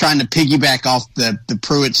routine. He's trying to piggyback off the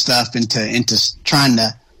Pruitt stuff into trying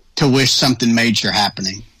to wish something major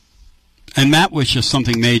happening. And Matt wishes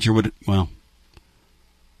something major would, well,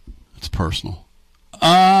 it's personal.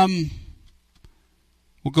 We'll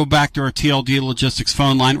go back to our TLD Logistics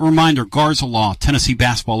phone line. Reminder, Garza Law, Tennessee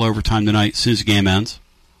basketball overtime tonight as soon as the game ends.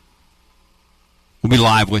 We'll be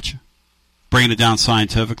live with you, bringing it down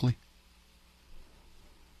scientifically.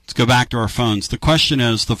 Let's go back to our phones. The question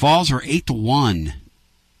is, the Vols are 8-1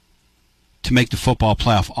 to make the football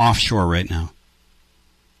playoff offshore right now.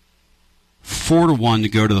 4-1 to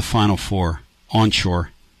go to the Final Four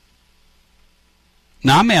onshore.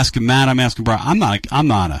 Now I'm asking Matt, I'm asking Brian. I'm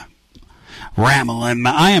not a rambling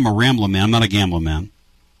man. I am a rambling man. I'm not a gambling man.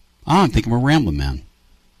 I don't think I'm a rambling man.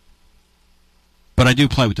 But I do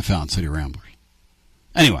play with the Fountain City Ramblers.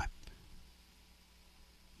 Anyway,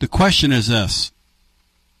 the question is this.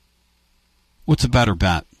 What's a better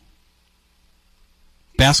bet?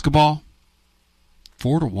 Basketball,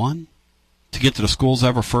 4-1 to get to the school's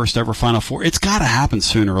first ever Final Four. It's got to happen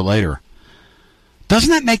sooner or later.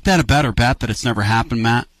 Doesn't that make that a better bet that it's never happened,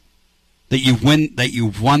 Matt? That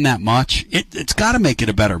you've won that much? It's got to make it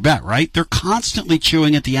a better bet, right? They're constantly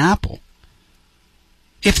chewing at the apple.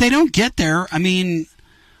 If they don't get there, I mean,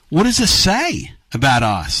 what does this say about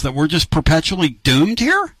us? That we're just perpetually doomed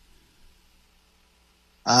here?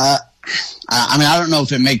 I mean, I don't know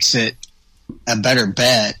if it makes it a better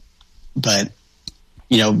bet, but,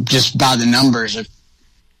 just by the numbers, if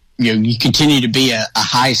you continue to be a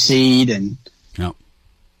high seed and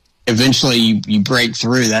eventually you break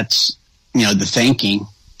through, that's, the thinking.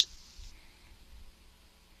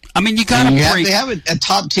 I mean, you got to break. They have a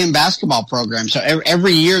top 10 basketball program. So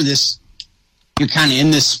every year you're kind of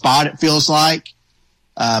in this spot, it feels like.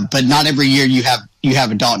 But not every year you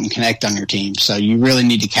have a Dalton Connect on your team. So you really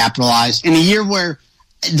need to capitalize. In a year where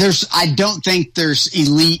I don't think there's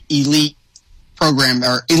elite program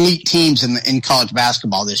or elite teams in college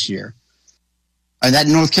basketball this year. That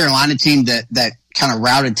North Carolina team that kind of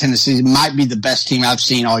routed Tennessee might be the best team I've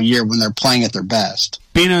seen all year when they're playing at their best.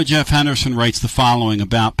 Bino Jeff Henderson writes the following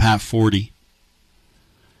about Pat Forty.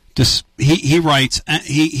 He writes,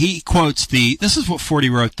 he quotes this is what Forty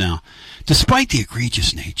wrote now. Despite the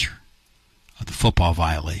egregious nature of the football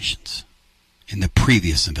violations in the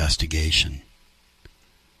previous investigation,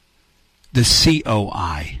 the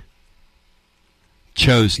COI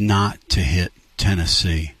chose not to hit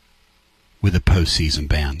Tennessee with a postseason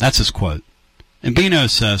ban. That's his quote. And Bino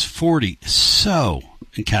says, 40 is so,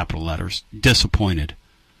 in capital letters, disappointed.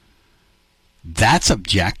 That's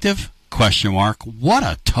objective? Question mark. What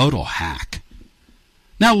a total hack.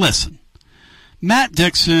 Now listen, Matt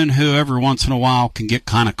Dixon, who every once in a while can get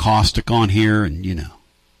kind of caustic on here and,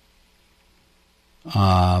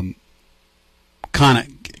 kind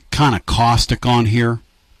of caustic on here,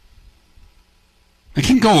 it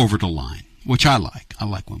can go over the line, which I like. I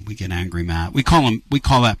like when we get angry, Matt. We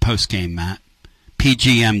call that post-game, Matt.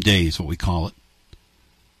 PGMD is what we call it.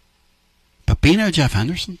 But Bino Jeff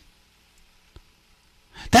Henderson?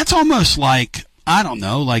 That's almost like, I don't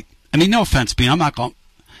know, no offense, Bino, I'm not going,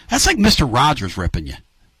 that's like Mr. Rogers ripping you,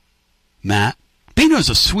 Matt. Bino's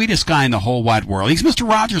the sweetest guy in the whole wide world. He's Mr.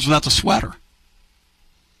 Rogers without the sweater.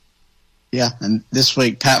 Yeah, and this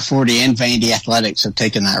week, Pat Forty and Vandy Athletics have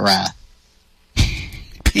taken that wrath.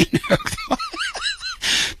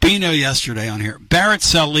 Bino yesterday on here. Barrett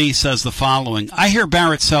Sallee says the following. I hear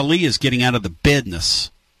Barrett Sallee is getting out of the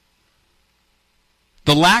business.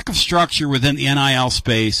 The lack of structure within the NIL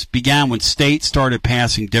space began when states started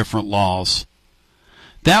passing different laws.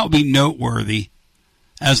 That will be noteworthy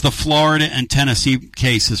as the Florida and Tennessee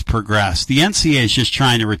cases progress. The NCAA is just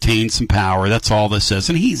trying to retain some power. That's all this is.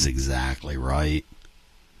 And he's exactly right.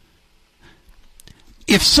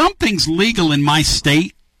 If something's legal in my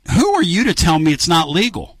state, who are you to tell me it's not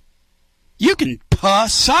legal? You can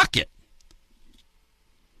suck it.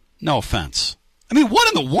 No offense. I mean, what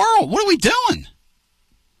in the world? What are we doing?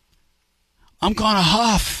 I'm going to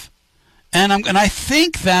huff. And I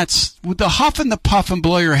think that's with the huff and the puff and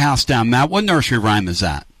blow your house down, Matt. What nursery rhyme is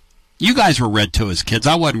that? You guys were read to as kids.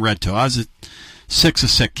 I wasn't read to. I was six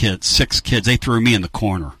kids. They threw me in the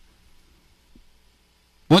corner.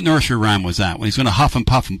 What nursery rhyme was that? When he's going to huff and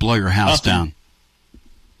puff and blow your house down.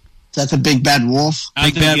 Is that the Big Bad Wolf?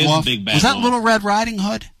 Big Bad Wolf? Was that Little Red Riding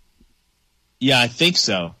Hood? Yeah, I think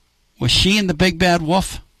so. Was she in the Big Bad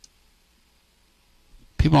Wolf?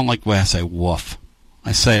 People don't like the way I say wolf.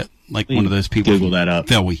 I say it like one of those people. Google that up.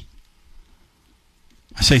 Philly.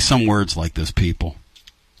 I say some words like those people.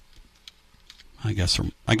 I guess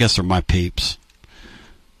they're my peeps.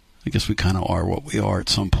 I guess we kind of are what we are at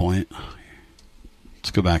some point.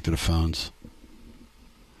 Let's go back to the phones.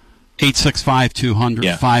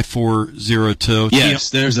 865-200-5402.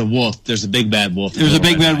 Yes, there's a wolf. There's a big bad wolf. There's a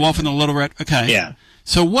big bad wolf in the Little Red. Okay. Yeah.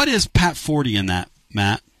 So what is Pat Forty in that,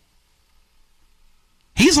 Matt?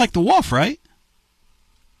 He's like the wolf, right?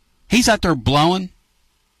 He's out there blowing.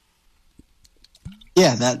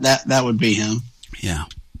 Yeah, that would be him. Yeah.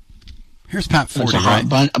 Here's Pat Forty,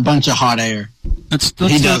 right? A bunch of hot air.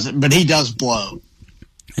 He does blow.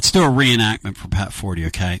 Let's do a reenactment for Pat Forty,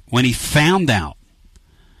 okay? When he found out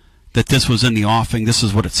that this was in the offing, this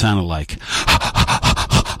is what it sounded like.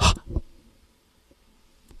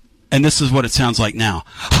 And this is what it sounds like now.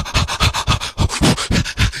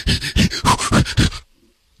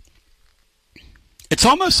 It's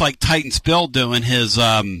almost like Titans Bill doing his,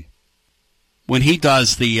 when he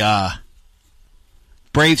does the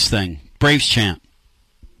Braves thing, Braves chant.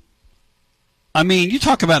 I mean, you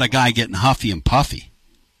talk about a guy getting huffy and puffy.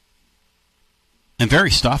 And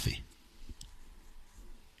very stuffy.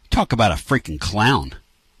 Talk about a freaking clown.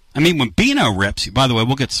 I mean, when Bino rips you, by the way,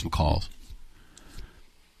 we'll get some calls.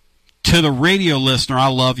 To the radio listener, I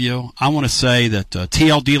love you. I want to say that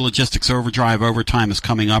TLD Logistics Overdrive Overtime is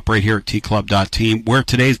coming up right here at tclub.team, where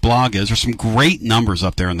today's blog is. There's some great numbers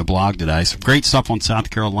up there in the blog today. Some great stuff on South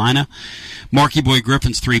Carolina. Marky Boy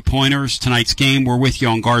Griffin's three-pointers. Tonight's game, we're with you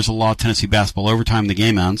on Garza Law, Tennessee Basketball Overtime. The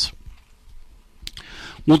game ends.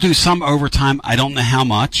 We'll do some overtime. I don't know how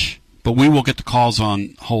much, but we will get the calls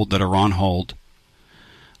on hold that are on hold.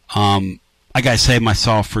 I got to save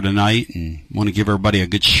myself for tonight and want to give everybody a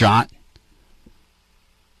good shot.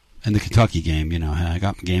 And the Kentucky game, I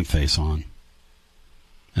got my game face on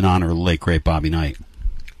in honor of the late, great Bobby Knight.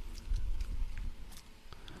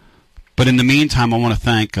 But in the meantime, I want to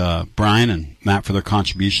thank Brian and Matt for their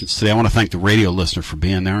contributions today. I want to thank the radio listener for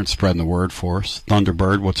being there and spreading the word for us.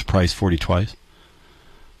 Thunderbird, what's the price? 40 twice.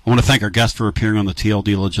 I want to thank our guest for appearing on the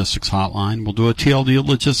TLD Logistics Hotline. We'll do a TLD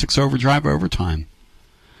Logistics Overdrive Overtime.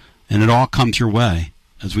 And it all comes your way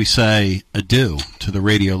as we say adieu to the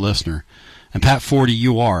radio listener. And Pat Forty,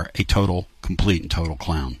 you are a total, complete, and total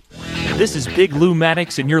clown. This is Big Lou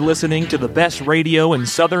Maddox, and you're listening to the best radio in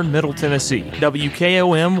southern Middle Tennessee.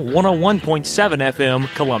 WKOM 101.7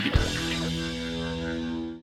 FM, Columbia.